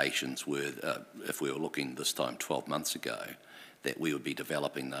indications were, if we were looking this time 12 months ago, that we would be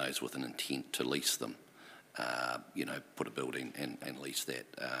developing those with an intent to lease them, put a building and lease that.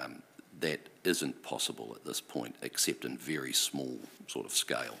 That isn't possible at this point, except in very small sort of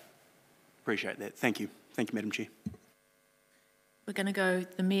scale. Appreciate that. Thank you. Thank you, Madam Chair. We're going to go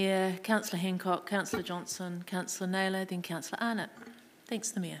the Mayor, Councillor Hancock, Councillor Johnson, Councillor Naylor, then Councillor Arnott.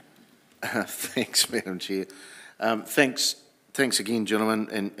 Thanks, the Mayor. Thanks, Madam Chair. Thanks again,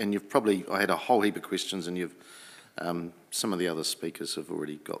 gentlemen. And you've probably, I had a whole heap of questions, and you've some of the other speakers have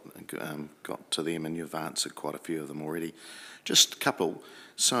already got to them, and you've answered quite a few of them already. Just a couple.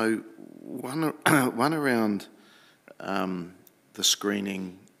 So one around the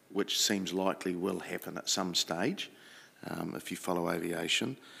screening, which seems likely will happen at some stage, if you follow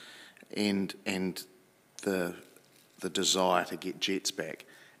aviation, and the desire to get jets back.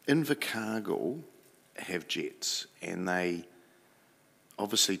 Invercargill have jets, and they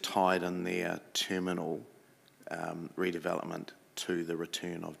obviously tied in their terminal redevelopment to the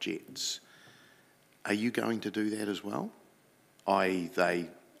return of jets. Are you going to do that as well? i.e. they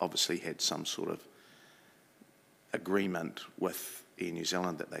obviously had some sort of agreement with Air New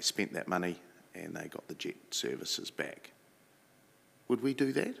Zealand that they spent that money and they got the jet services back. Would we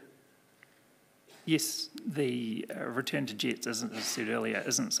do that? Yes, the return to jets, as I said earlier,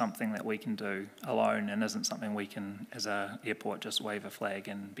 isn't something that we can do alone and isn't something we can, as an airport, just wave a flag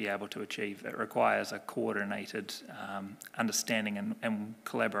and be able to achieve. It requires a coordinated understanding and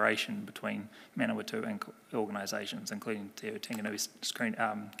collaboration between Manawatu and organisations, including Te Tinganui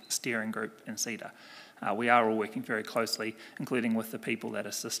Steering Group and CEDA. We are all working very closely, including with the people that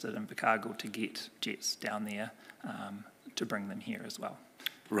assisted in Invercargill to get jets down there to bring them here as well.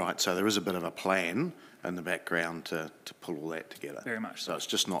 Right, so there is a bit of a plan in the background to pull all that together. Very much so. So it's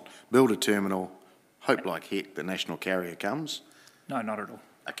just not build a terminal, hope like heck the national carrier comes. No, not at all.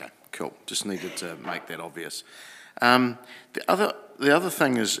 Okay, cool. Just needed to make that obvious. The other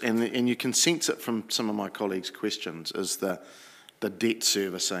thing is, and you can sense it from some of my colleagues' questions, is the debt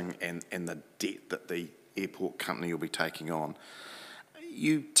servicing and the debt that the airport company will be taking on.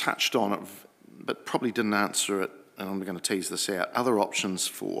 You touched on it, but probably didn't answer it, and I'm going to tease this out. Other options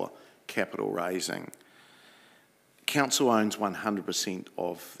for capital raising. Council owns 100%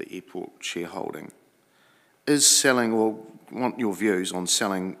 of the airport shareholding. Is selling, or want your views on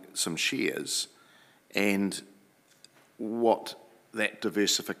selling some shares and what that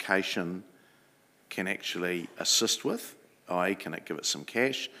diversification can actually assist with, i.e. can it give it some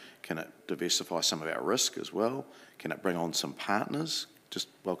cash, can it diversify some of our risk as well, can it bring on some partners? Just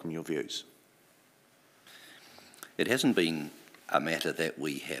welcome your views. It hasn't been a matter that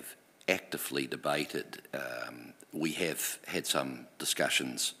we have actively debated. We have had some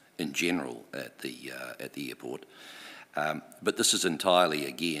discussions in general at the airport, but this is entirely,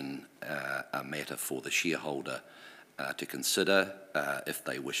 again, a matter for the shareholder to consider if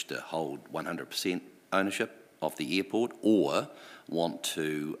they wish to hold 100% ownership of the airport or want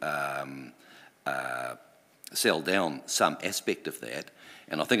to sell down some aspect of that.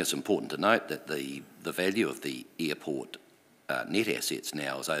 And I think it's important to note that the value of the airport net assets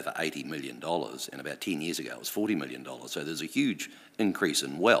now is over $80 million, and about 10 years ago it was $40 million. So there's a huge increase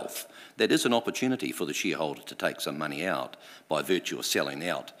in wealth. That is an opportunity for the shareholder to take some money out by virtue of selling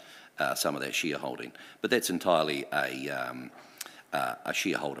out some of that shareholding. But that's entirely a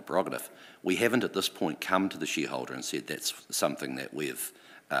shareholder prerogative. We haven't at this point come to the shareholder and said that's something that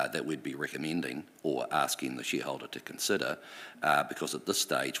we'd be recommending or asking the shareholder to consider, because at this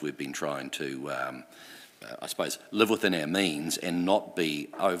stage we've been trying to, I suppose, live within our means and not be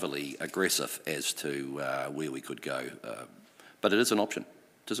overly aggressive as to where we could go. But it is an option.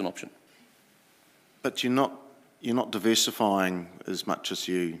 It is an option. But you're not diversifying as much as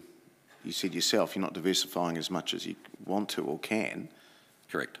you said yourself. You're not diversifying as much as you want to or can.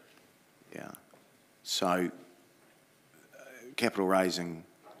 Correct. Yeah. So capital raising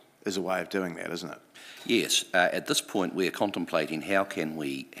is a way of doing that, isn't it? Yes. At this point, we're contemplating how can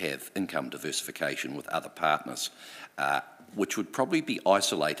we have income diversification with other partners, which would probably be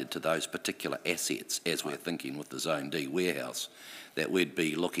isolated to those particular assets, as we're thinking with the Zone D warehouse, that we'd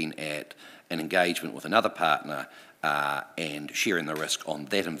be looking at an engagement with another partner and sharing the risk on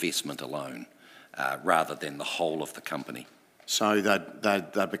that investment alone, rather than the whole of the company. So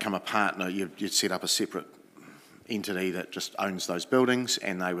they'd become a partner. You'd set up a separate entity that just owns those buildings,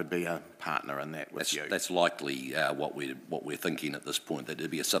 and they would be a partner in that with you. That's likely what we're thinking at this point. That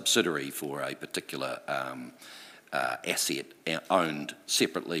it'd be a subsidiary for a particular asset owned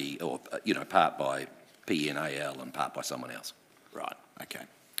separately, or part by PNAL and part by someone else. Right. Okay.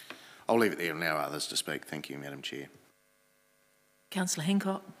 I'll leave it there and allow others to speak. Thank you, Madam Chair. Councillor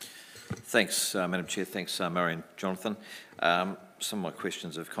Hancock. Thanks, Madam Chair. Thanks, Murray and Jonathan. Some of my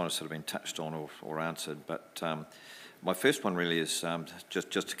questions have kind of sort of been touched on or answered, but my first one really is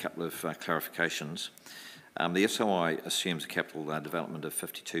just a couple of clarifications. The SOI assumes a capital development of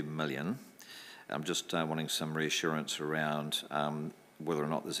 $52 million. I'm just wanting some reassurance around whether or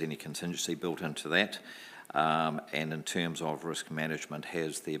not there's any contingency built into that. And in terms of risk management,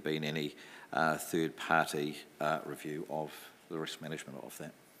 has there been any third-party review of the risk management of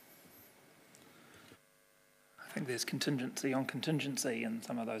that? I think there's contingency on contingency in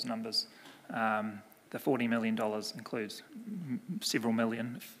some of those numbers. The $40 million includes several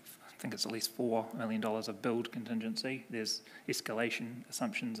million, I think it's at least $4 million of build contingency. There's escalation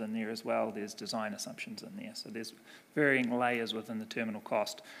assumptions in there as well. There's design assumptions in there. So there's varying layers within the terminal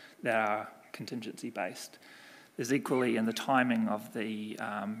cost that are contingency based. There's equally in the timing of the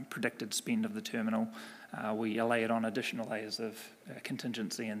predicted spend of the terminal, we layered on additional layers of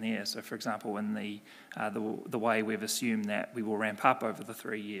contingency in there. So for example, in the way we've assumed that we will ramp up over the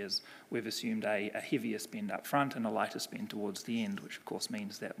 3 years, we've assumed a heavier spend up front and a lighter spend towards the end, which of course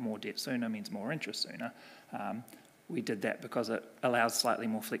means that more debt sooner means more interest sooner. We did that because it allows slightly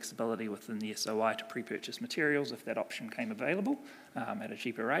more flexibility within the SOI to pre-purchase materials if that option came available at a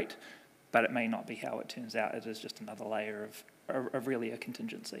cheaper rate. But it may not be how it turns out. It is just another layer of really a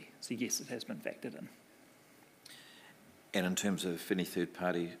contingency. So yes, it has been factored in. And in terms of any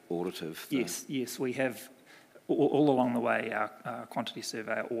third-party audit of the... Yes, we have. All along the way, our quantity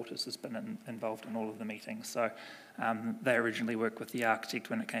surveyor, Ortis, has been involved in all of the meetings. So they originally worked with the architect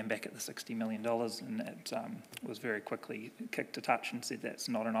when it came back at the $60 million, and it was very quickly kicked to touch and said that's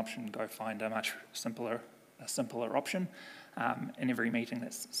not an option, go find a much simpler option. In every meeting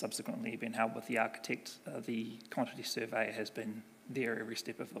that's subsequently been held with the architect, the quantity surveyor has been there every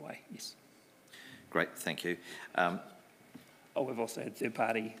step of the way, yes. Great, thank you. We've also had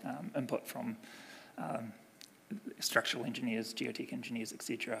third-party input from structural engineers, geotech engineers,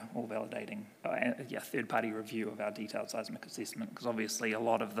 etc., all validating, third-party review of our detailed seismic assessment, because obviously a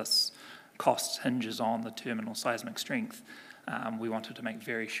lot of this cost hinges on the terminal seismic strength. We wanted to make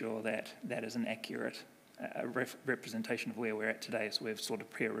very sure that that is an accurate representation of where we're at today, so we've sort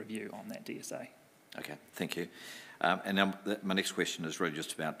of peer review on that DSA. Okay, thank you. And now my next question is really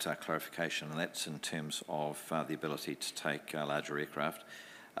just about clarification, and that's in terms of the ability to take larger aircraft.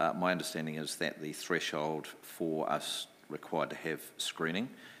 My understanding is that the threshold for us required to have screening,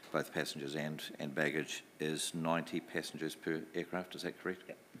 both passengers and baggage, is 90 passengers per aircraft. Is that correct?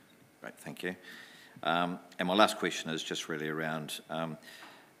 Yep. Great, thank you. And my last question is just really around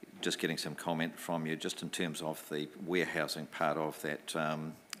just getting some comment from you just in terms of the warehousing part of that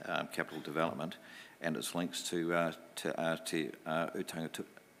capital development and its links to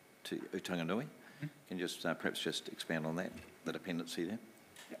Utanganui. Can you just perhaps just expand on that, the dependency there?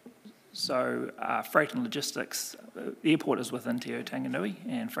 So freight and logistics, the airport is within Te Utanganui,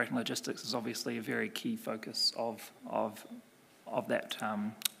 and freight and logistics is obviously a very key focus of that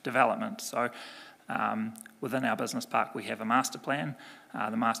development. So within our business park, we have a master plan.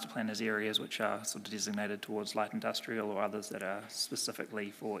 The master plan has areas which are sort of designated towards light industrial or others that are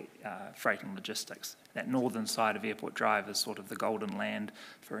specifically for freight and logistics. That northern side of Airport Drive is sort of the golden land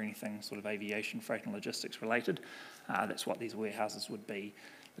for anything sort of aviation, freight and logistics related. That's what these warehouses would be.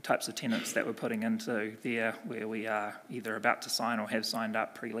 The types of tenants that we're putting into there, where we are either about to sign or have signed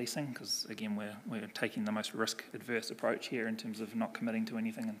up pre-leasing, because again we're taking the most risk-adverse approach here in terms of not committing to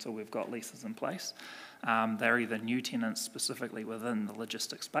anything until we've got leases in place. They're either new tenants specifically within the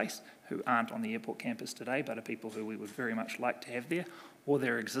logistics space who aren't on the airport campus today but are people who we would very much like to have there, or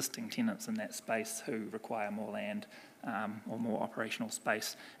they're existing tenants in that space who require more land or more operational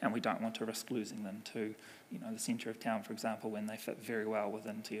space, and we don't want to risk losing them to the centre of town, for example, when they fit very well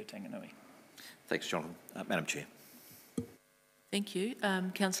within Te Utanganui. Thanks, Jonathan. Madam Chair. Thank you.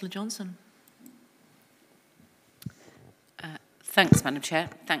 Councillor Johnson. Thanks, Madam Chair.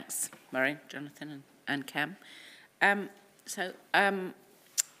 Thanks, Murray, Jonathan and Cam. My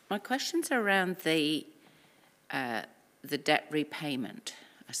questions are around the debt repayment,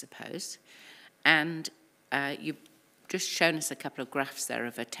 I suppose. And you've just shown us a couple of graphs there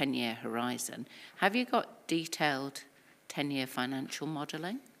of a 10-year horizon. Have you got detailed 10-year financial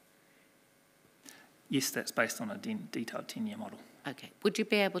modelling? Yes, that's based on a detailed 10-year model. Okay. Would you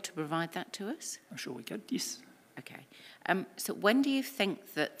be able to provide that to us? I'm sure we could, yes. Okay. So when do you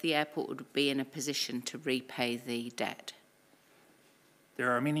think that the airport would be in a position to repay the debt?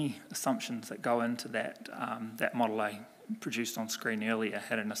 There are many assumptions that go into that. That model I produced on screen earlier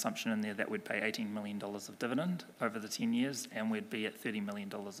had an assumption in there that we'd pay $18 million of dividend over the 10 years and we'd be at $30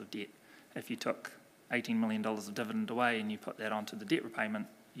 million of debt. If you took $18 million of dividend away and you put that onto the debt repayment,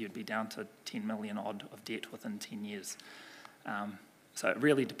 you'd be down to 10 million odd of debt within 10 years. So it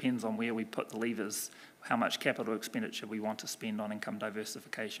really depends on where we put the levers, how much capital expenditure we want to spend on income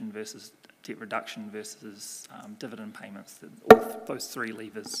diversification versus debt reduction versus dividend payments. Those three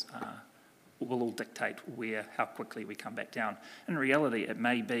levers will all dictate how quickly we come back down. In reality, it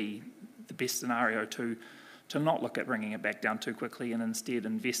may be the best scenario to not look at bringing it back down too quickly and instead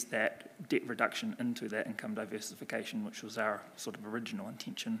invest that debt reduction into that income diversification, which was our sort of original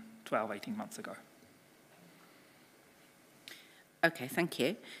intention 12, 18 months ago. Okay, thank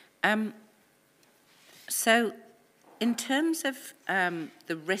you. So in terms of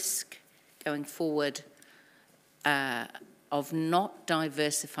the risk going forward of not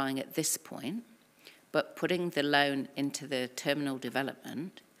diversifying at this point, but putting the loan into the terminal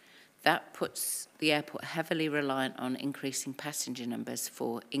development, that puts the airport heavily reliant on increasing passenger numbers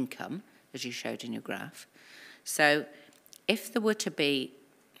for income, as you showed in your graph. So if there were to be,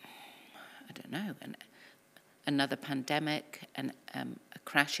 I don't know, another pandemic and a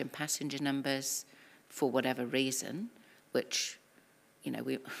crash in passenger numbers for whatever reason, which, you know,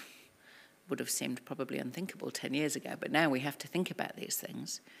 we would have seemed probably unthinkable 10 years ago, but now we have to think about these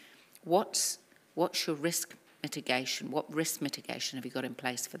things. What's your risk mitigation? What risk mitigation have you got in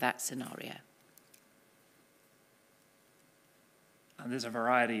place for that scenario? There's a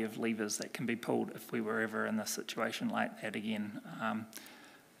variety of levers that can be pulled if we were ever in a situation like that again.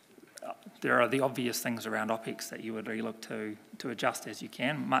 There are the obvious things around OPEX that you would really look to adjust as you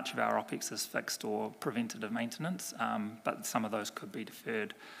can. Much of our OPEX is fixed or preventative maintenance, but some of those could be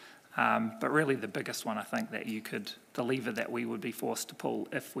deferred. But really the biggest one, I think, the lever that we would be forced to pull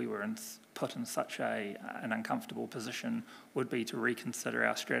if we were put in such an uncomfortable position would be to reconsider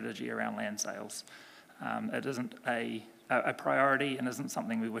our strategy around land sales. It isn't a priority and isn't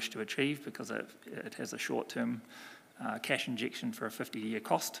something we wish to achieve because it has a short-term cash injection for a 50-year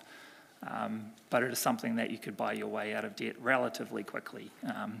cost, but it is something that you could buy your way out of debt relatively quickly.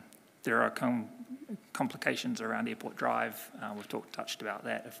 There are complications around Airport Drive. We've touched about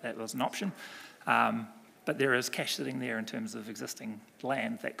that if that was an option. But there is cash sitting there in terms of existing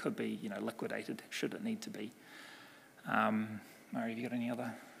land that could be, liquidated should it need to be. Murray, have you got any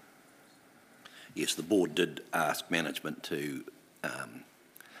other? Yes, the board did ask management to,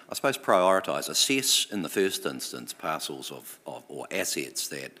 I suppose, prioritise, assess in the first instance parcels or assets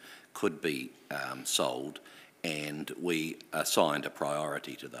that could be sold, and we assigned a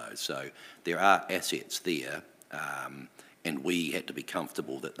priority to those. So there are assets there, and we had to be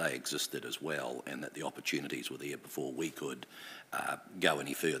comfortable that they existed as well and that the opportunities were there before we could go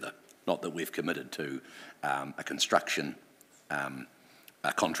any further. Not that we've committed to a construction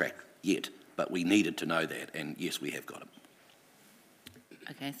contract yet, but we needed to know that, and yes, we have got it.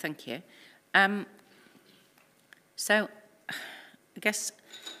 Okay, thank you. So, I guess,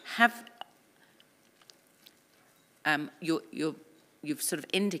 you've sort of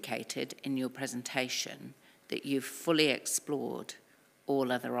indicated in your presentation that you've fully explored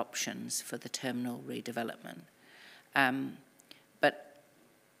all other options for the terminal redevelopment. But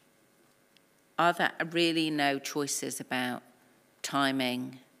are there really no choices about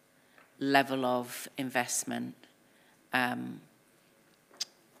timing, level of investment?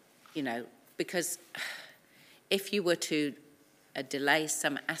 Because if you were to delay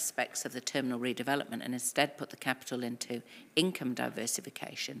some aspects of the terminal redevelopment and instead put the capital into income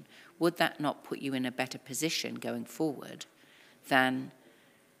diversification, would that not put you in a better position going forward than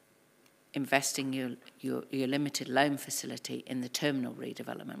investing your limited loan facility in the terminal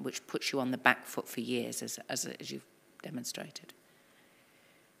redevelopment, which puts you on the back foot for years, as you've demonstrated?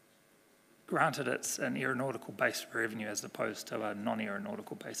 Granted, it's an aeronautical-based revenue as opposed to a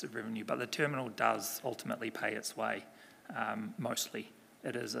non-aeronautical-based revenue, but the terminal does ultimately pay its way, mostly.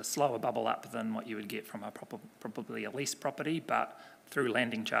 It is a slower bubble up than what you would get from probably a leased property, but through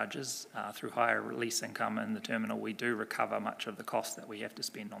landing charges, through higher lease income in the terminal, we do recover much of the cost that we have to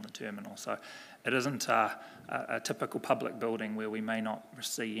spend on the terminal. So it isn't a typical public building where we may not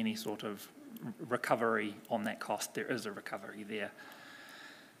see any sort of recovery on that cost. There is a recovery there.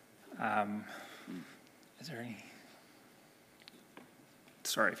 Is there any?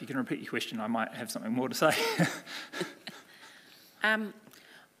 Sorry, if you can repeat your question, I might have something more to say.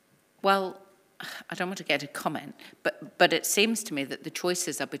 Well, I don't want to get a comment, but it seems to me that the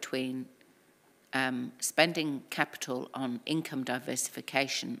choices are between spending capital on income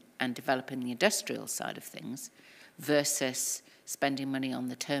diversification and developing the industrial side of things versus spending money on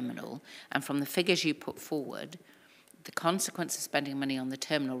the terminal. And from the figures you put forward, the consequence of spending money on the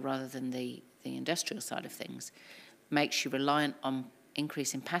terminal rather than the industrial side of things makes you reliant on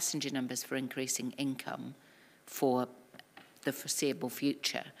increasing passenger numbers for increasing income for the foreseeable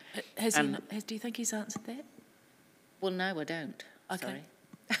future. Do you think he's answered that? Well, no, I don't. Okay.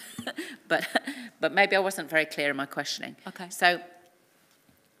 Sorry. but maybe I wasn't very clear in my questioning. Okay. So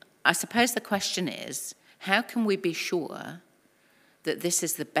I suppose the question is, how can we be sure that this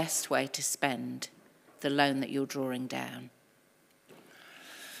is the best way to spend the loan that you're drawing down?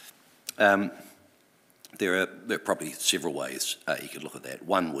 There are probably several ways you could look at that.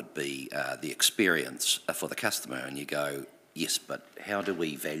 One would be the experience for the customer, and you go, yes, but how do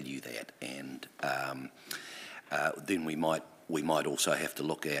we value that? And then we might we might also have to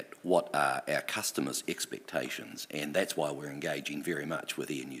look at what are our customers' expectations, and that's why we're engaging very much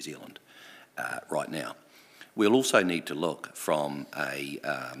with Air New Zealand right now. We'll also need to look from a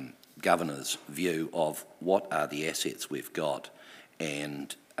governor's view of what are the assets we've got,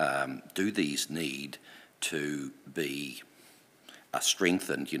 and do these need to be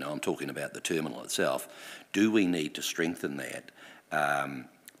strengthened. You know, I'm talking about the terminal itself. Do we need to strengthen that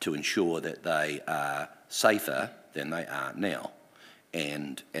to ensure that they are safer than they are now?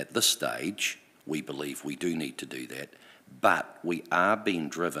 And at this stage, we believe we do need to do that, but we are being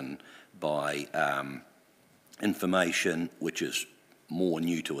driven by information which is more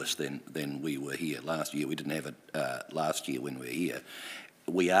new to us than we were here last year. We didn't have it last year when we were here.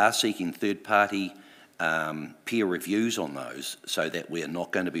 We are seeking third-party peer reviews on those so that we're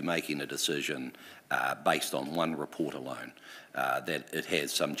not going to be making a decision based on one report alone, that it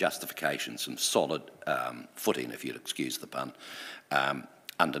has some justification, some solid footing, if you'll excuse the pun,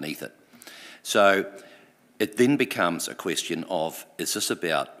 underneath it. So it then becomes a question of, is this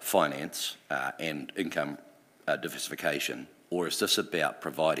about finance and income diversification, or is this about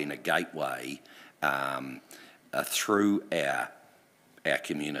providing a gateway through our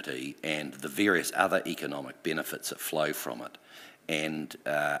community and the various other economic benefits that flow from it? And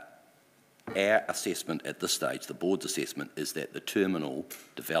our assessment at this stage, the board's assessment, is that the terminal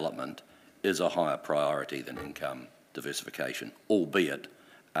development is a higher priority than income diversification, albeit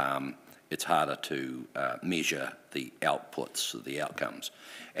it's harder to measure the outputs, the outcomes.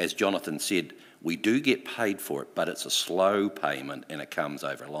 As Jonathan said, we do get paid for it, but it's a slow payment and it comes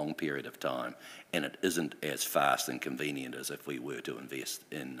over a long period of time, and it isn't as fast and convenient as if we were to invest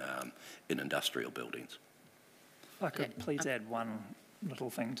in industrial buildings. If I could please add one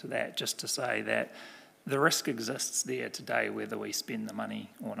little thing to that, just to say that the risk exists there today whether we spend the money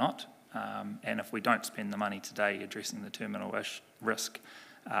or not, and if we don't spend the money today addressing the terminal risk,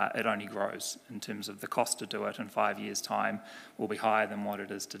 it only grows in terms of the cost to do it in 5 years' time will be higher than what it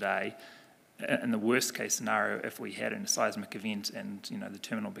is today. In the worst case scenario, if we had a seismic event and the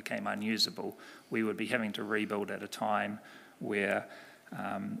terminal became unusable, we would be having to rebuild at a time where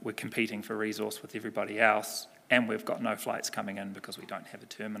we're competing for resource with everybody else, and we've got no flights coming in because we don't have a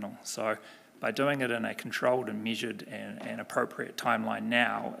terminal. So by doing it in a controlled and measured and appropriate timeline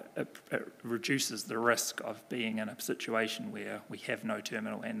now, it reduces the risk of being in a situation where we have no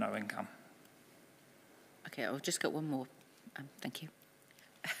terminal and no income. Okay, I've just got one more. Thank you.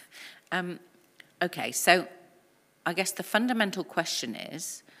 Okay, so I guess the fundamental question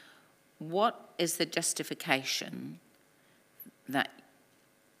is, what is the justification that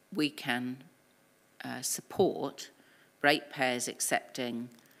we can support ratepayers accepting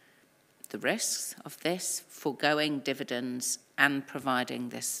the risks of this, foregoing dividends and providing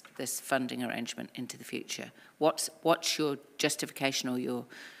this funding arrangement into the future? What's your justification or your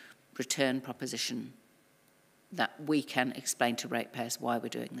return proposition that we can explain to ratepayers why we're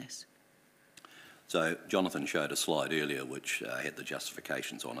doing this? So Jonathan showed a slide earlier which had the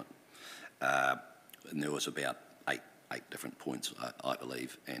justifications on it, and there was about eight different points, I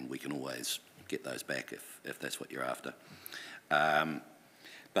believe, and we can always get those back if that's what you're after.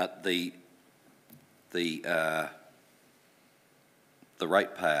 But the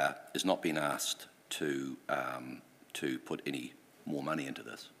ratepayer is not being asked to put any more money into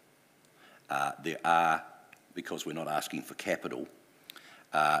this. There are, because we're not asking for capital,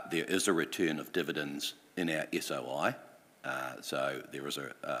 there is a return of dividends in our SOI, so there is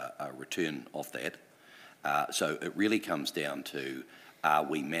a return of that. So it really comes down to, are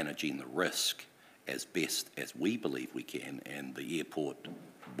we managing the risk as best as we believe we can, and the airport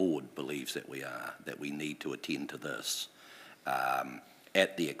board believes that we are, that we need to attend to this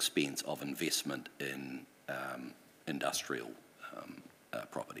at the expense of investment in industrial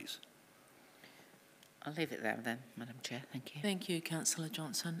properties. I'll leave it there then, Madam Chair. Thank you. Thank you, Councillor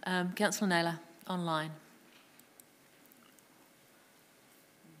Johnson. Councillor Naylor, online.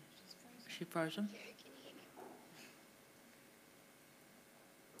 Is she frozen?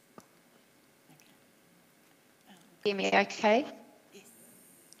 Hear me okay? Yes.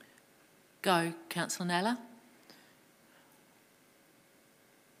 Go, Councillor Naylor.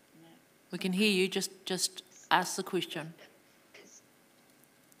 We can hear you, just ask the question.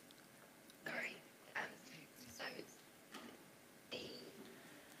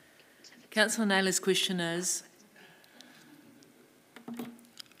 Councillor Naylor's question is,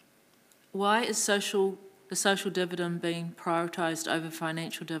 why is the social dividend being prioritised over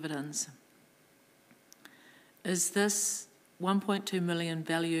financial dividends? Is this 1.2 million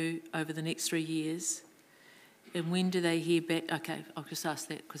value over the next 3 years? And when do they hear back? Okay, I'll just ask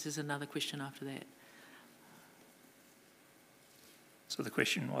that because there's another question after that. So the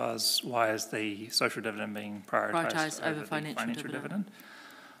question was, why is the social dividend being prioritised over the financial dividend?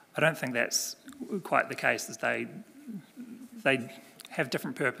 I don't think that's quite the case, as they have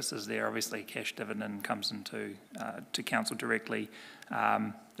different purposes there. Obviously, cash dividend comes into to council directly.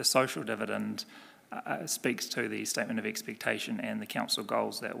 The social dividend speaks to the statement of expectation and the council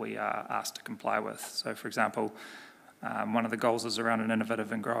goals that we are asked to comply with. So, for example, one of the goals is around an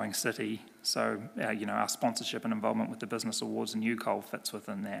innovative and growing city. So, our sponsorship and involvement with the Business Awards and UCOL fits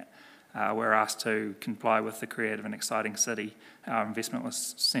within that. We're asked to comply with the creative and exciting city. Our investment with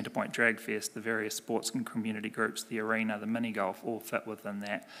Centrepoint Dragfest, the various sports and community groups, the arena, the mini golf, all fit within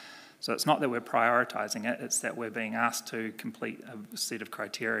that. So it's not that we're prioritising it, it's that we're being asked to complete a set of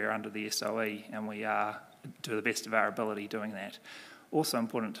criteria under the SOE, and we are, to the best of our ability, doing that. Also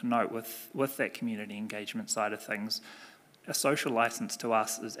important to note with that community engagement side of things, a social licence to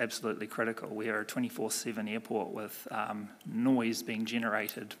us is absolutely critical. We are a 24/7 airport with noise being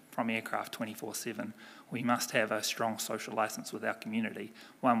generated from aircraft 24/7. We must have a strong social licence with our community.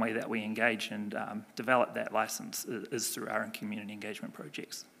 One way that we engage and develop that licence is through our community engagement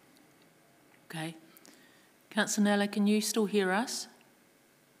projects. Okay. Councillor Naylor, can you still hear us?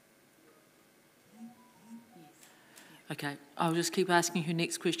 Okay, I'll just keep asking you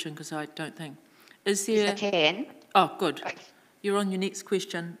next question because I don't think. Is there... Yes, I can. Oh, good. You're on your next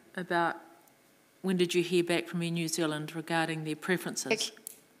question about when did you hear back from Air New Zealand regarding their preferences?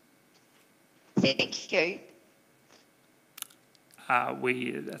 Thank you. I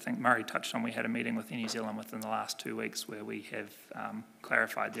think Murray touched on, we had a meeting with Air New Zealand within the last 2 weeks where we have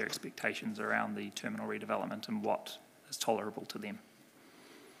clarified their expectations around the terminal redevelopment and what is tolerable to them.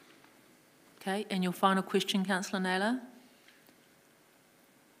 Okay, and your final question, Councillor Naylor?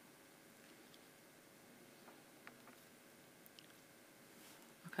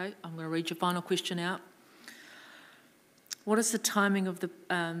 Okay, I'm going to read your final question out. What is the timing of the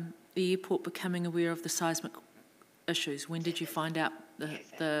airport becoming aware of the seismic issues? When did you find out the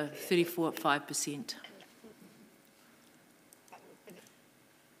 34.5%?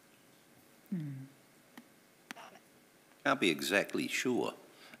 Can't be exactly sure.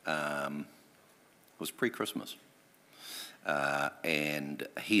 It was pre-Christmas. And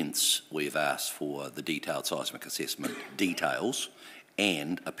hence we've asked for the detailed seismic assessment details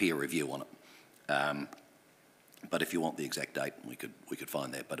and a peer review on it. But if you want the exact date, we could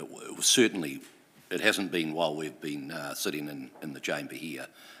find that. But it was certainly, it hasn't been while we've been sitting in the chamber here.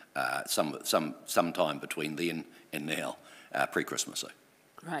 Some time between then and now, pre-Christmas. So.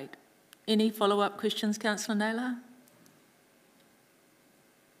 Great. Any follow-up questions, Councillor Naylor?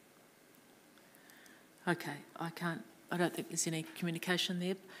 Okay, I don't think there's any communication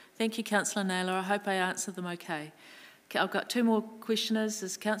there. Thank you, Councillor Naylor. I hope I answered them okay. I've got two more questioners.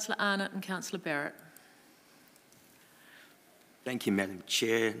 There's Councillor Arnott and Councillor Barrett. Thank you, Madam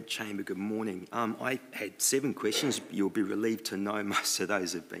Chair. Chamber, good morning. I had 7 questions. You'll be relieved to know most of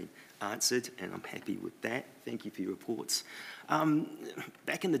those have been answered, and I'm happy with that. Thank you for your reports.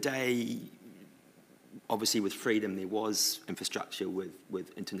 Back in the day, obviously with Freedom, there was infrastructure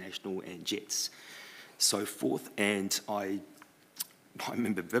with international and jets, so forth, and I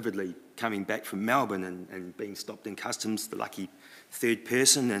remember vividly coming back from Melbourne and being stopped in customs, the lucky third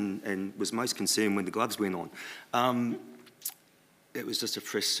person, and was most concerned when the gloves went on. It was just a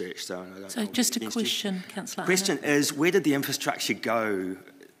fresh search, so I don't So just a question, Councillor. Question is, where did the infrastructure go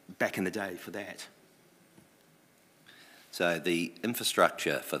back in the day for that? So the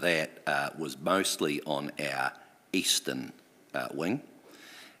infrastructure for that was mostly on our eastern wing,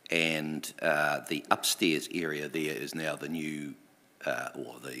 and the upstairs area there is now the new,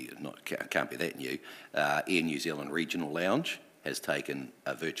 can't be that new, Air New Zealand Regional Lounge has taken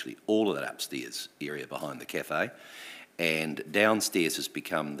virtually all of that upstairs area behind the cafe, and downstairs has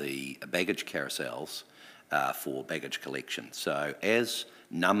become the baggage carousels for baggage collection. So as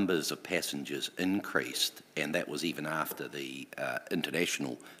numbers of passengers increased, and that was even after the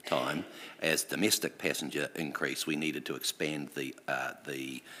international time, as domestic passenger increased, we needed to expand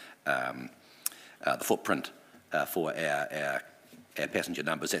the footprint for our passenger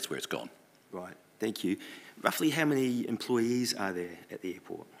numbers. That's where it's gone. Right, thank you. Roughly how many employees are there at the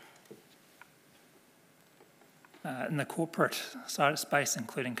airport? In the corporate side of space,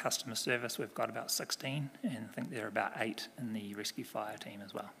 including customer service, we've got about 16, and I think there are about 8 in the rescue fire team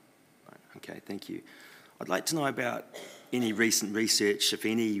as well. Right, okay, thank you. I'd like to know about any recent research, if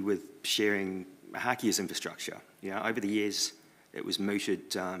any, with sharing Hakia's infrastructure. You know, over the years, it was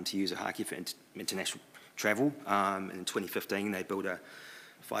mooted to use a Hakia for international travel. And in 2015, they built a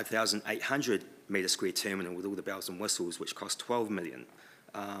 5,800 metre square terminal with all the bells and whistles, which cost $12 million.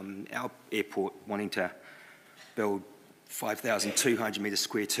 Our airport wanting to build 5,200 metre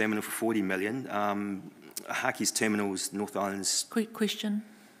square terminal for 40 million. Haki's Terminals, North Island's... Quick question.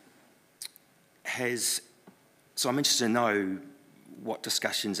 So I'm interested to know what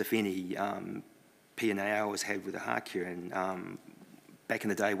discussions, if any, P&AL has had with the Haki, and back in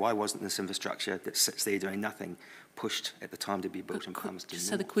the day, why wasn't this infrastructure that sits there doing nothing pushed at the time to be built in Palmerston North?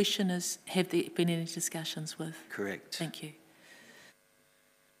 So the question is, have there been any discussions with? Correct. Thank you.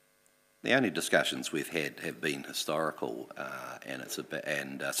 The only discussions we've had have been historical,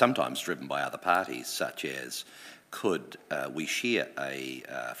 and sometimes driven by other parties, such as could we share a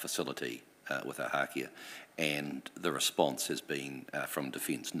facility with Ahakia, and the response has been from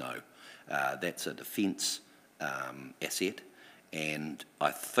Defence, no. That's a Defence asset, and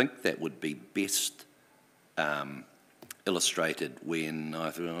I think that would be best illustrated when,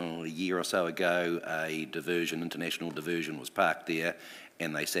 a year or so ago, a international diversion was parked there,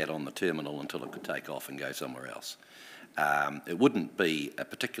 and they sat on the terminal until it could take off and go somewhere else. It wouldn't be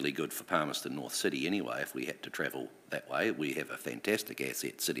particularly good for Palmerston North City anyway if we had to travel that way. We have a fantastic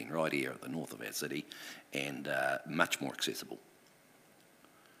asset sitting right here at the north of our city, and much more accessible.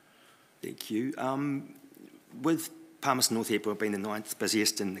 Thank you. With Palmerston North Airport being the 9th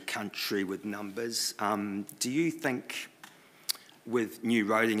busiest in the country with numbers, do you think with new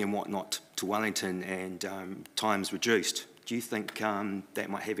roading and whatnot to Wellington and times reduced, do you think that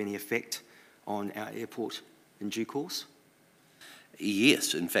might have any effect on our airport in due course?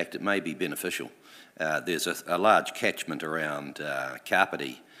 Yes, in fact it may be beneficial. There's a large catchment around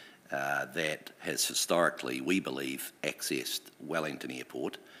Kapiti that has historically, we believe, accessed Wellington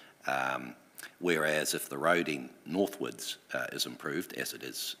Airport, whereas if the roading northwards is improved, as it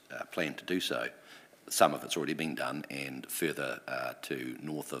is planned to do so, some of it's already been done, and further to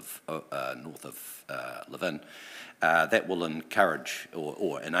north of Levin, that will encourage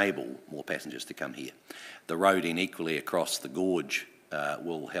or enable more passengers to come here. The roading equally across the gorge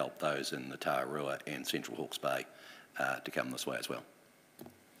will help those in the Tararua and Central Hawke's Bay to come this way as well.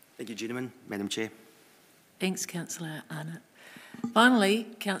 Thank you, gentlemen. Madam Chair. Thanks, Councillor Arnott. Finally,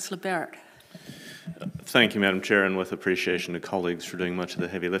 Councillor Barrett. Thank you, Madam Chair, and with appreciation to colleagues for doing much of the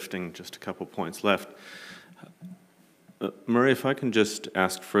heavy lifting, just a couple of points left. Murray, if I can just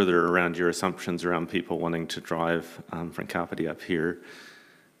ask further around your assumptions around people wanting to drive from Kapiti up here.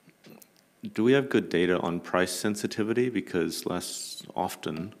 Do we have good data on price sensitivity? Because less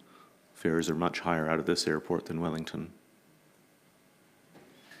often fares are much higher out of this airport than Wellington.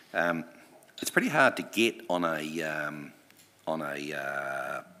 It's pretty hard to get on a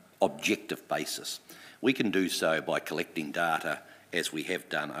objective basis. We can do so by collecting data, as we have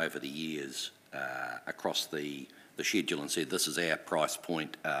done over the years, across the schedule, and said this is our price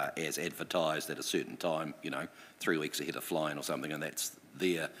point as advertised at a certain time, 3 weeks ahead of flying or something, and that's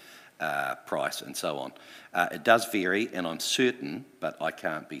their price and so on. It does vary, and I'm certain, but I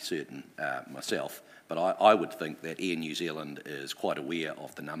can't be certain myself, but I would think that Air New Zealand is quite aware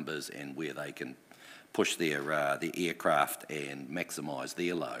of the numbers and where they can push their aircraft and maximise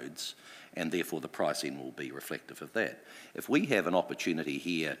their loads, and therefore the pricing will be reflective of that. If we have an opportunity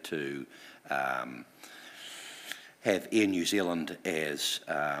here to have Air New Zealand as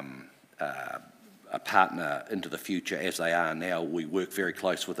a partner into the future, as they are now, we work very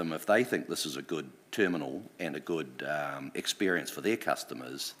close with them. If they think this is a good terminal and a good experience for their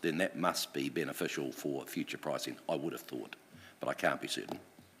customers, then that must be beneficial for future pricing, I would have thought, but I can't be certain.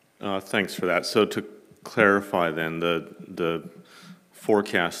 Thanks for that. So to clarify then, the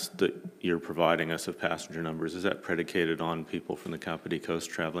forecast that you're providing us of passenger numbers, is that predicated on people from the Kapiti Coast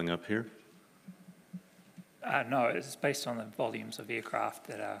travelling up here? No, it's based on the volumes of aircraft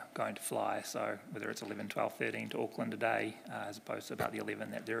that are going to fly, so whether it's 11, 12, 13 to Auckland a day, as opposed to about the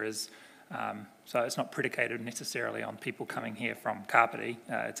 11 that there is. So it's not predicated necessarily on people coming here from Kapiti.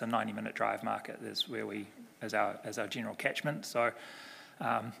 It's a 90-minute drive market is where as our general catchment. So,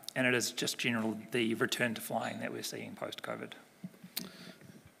 and it is just general the return to flying that we're seeing post-COVID.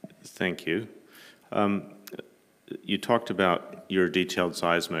 Thank you. You talked about your detailed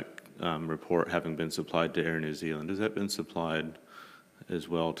seismic report having been supplied to Air New Zealand. Has that been supplied as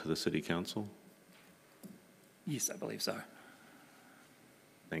well to the City Council? Yes, I believe so.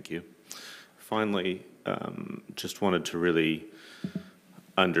 Thank you. Finally, just wanted to really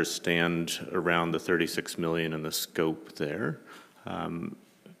understand around the 36 million and the scope there.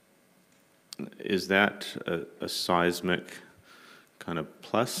 Is that a seismic kind of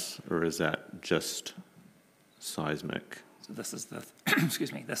plus, or is that just seismic? So this is the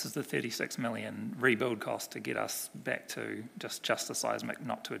excuse me. This is the 36 million rebuild cost to get us back to just the seismic,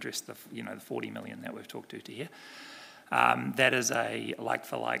 not to address the the 40 million that we've talked to here. That is a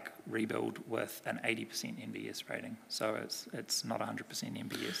like-for-like rebuild with an 80% NBS rating, so it's not 100%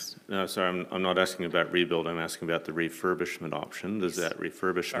 NBS. No, sorry, I'm not asking about rebuild, I'm asking about the refurbishment option. Does that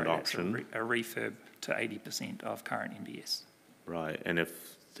refurbishment option... A refurb to 80% of current NBS. Right, and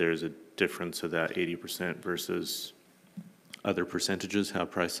if there's a difference of that 80% versus other percentages, how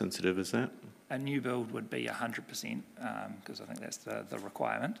price sensitive is that? A new build would be 100%, because I think that's the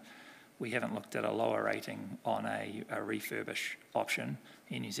requirement. We haven't looked at a lower rating on a refurbish option.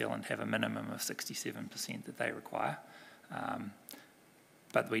 In New Zealand have a minimum of 67% that they require.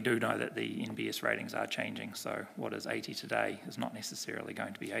 But we do know that the NBS ratings are changing, so what is 80 today is not necessarily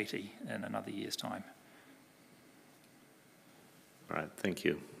going to be 80 in another year's time. All right, thank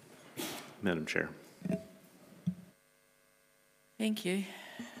you. Madam Chair. Thank you.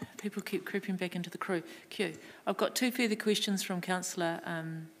 People keep creeping back into the queue. I've got two further questions from Councillor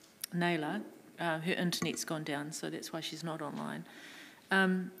Naylor. Her internet's gone down, so that's why she's not online.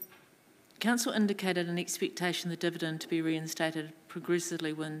 Council indicated an expectation the dividend to be reinstated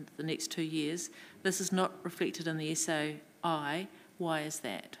progressively within the next 2 years. This is not reflected in the SOI. Why is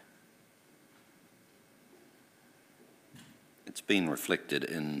that? It's been reflected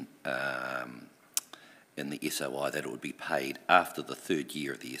in the SOI that it would be paid after the 3rd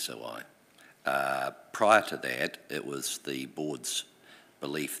year of the SOI. Prior to that, it was the board's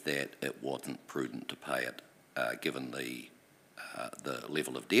belief that it wasn't prudent to pay it, given the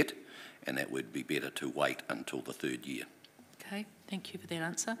level of debt, and that would be better to wait until the 3rd year. Okay, thank you for that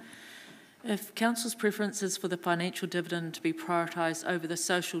answer. If Council's preference is for the financial dividend to be prioritised over the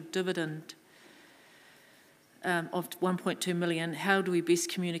social dividend of 1.2 million, how do we best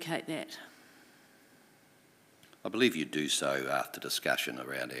communicate that? I believe you do so after discussion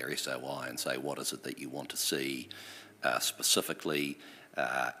around our SOI and say what is it that you want to see specifically,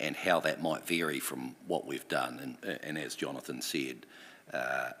 and how that might vary from what we've done. And as Jonathan said,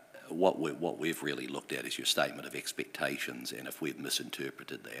 what we've really looked at is your statement of expectations, and if we've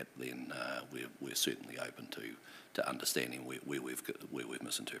misinterpreted that, then we're certainly open to understanding where we've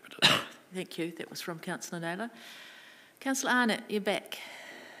misinterpreted it. Thank you. That was from Councillor Naylor. Councillor Arnott, you're back.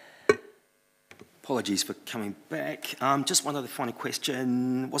 Apologies for coming back. Just one other final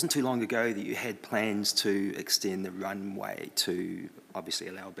question. It wasn't too long ago that you had plans to extend the runway to obviously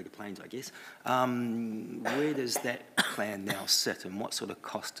allow bigger planes, I guess. Where does that plan now sit, and what sort of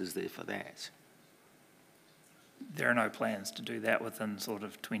cost is there for that? There are no plans to do that within sort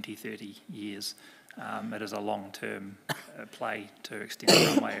of 20, 30 years. It is a long-term play to extend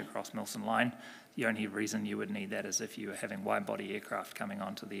the runway across Milson Line. The only reason you would need that is if you were having wide-body aircraft coming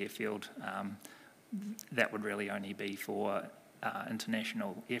onto the airfield. That would really only be for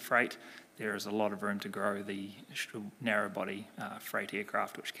international air freight. There is a lot of room to grow the narrow-body freight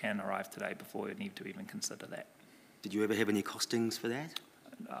aircraft, which can arrive today before you need to even consider that. Did you ever have any costings for that?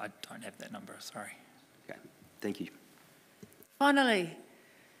 I don't have that number, sorry. Okay, thank you. Finally,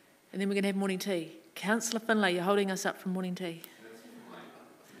 and then we're going to have morning tea. Councillor Finlay, you're holding us up from morning tea.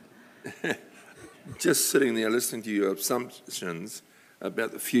 Just sitting there listening to your assumptions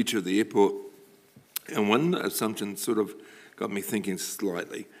about the future of the airport, and one assumption sort of got me thinking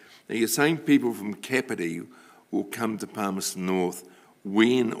slightly. Now, you're saying people from Kapiti will come to Palmerston North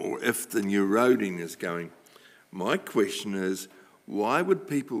when or if the new roading is going. My question is, why would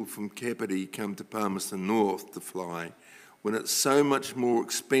people from Kapiti come to Palmerston North to fly when it's so much more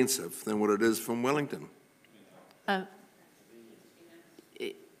expensive than what it is from Wellington?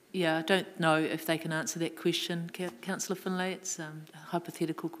 Yeah, I don't know if they can answer that question, Councillor Finlay. It's a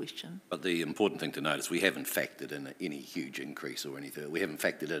hypothetical question. But the important thing to note is we haven't factored in any huge increase or anything. We haven't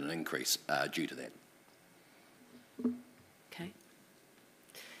factored in an increase due to that. Okay.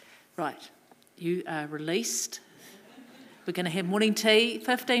 Right. You are released. We're going to have morning tea,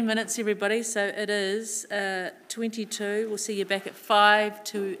 15 minutes, everybody. So it is 22. We'll see you back at 5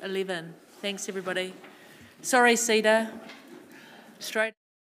 to 11. Thanks, everybody. Sorry, Cedar. Straight.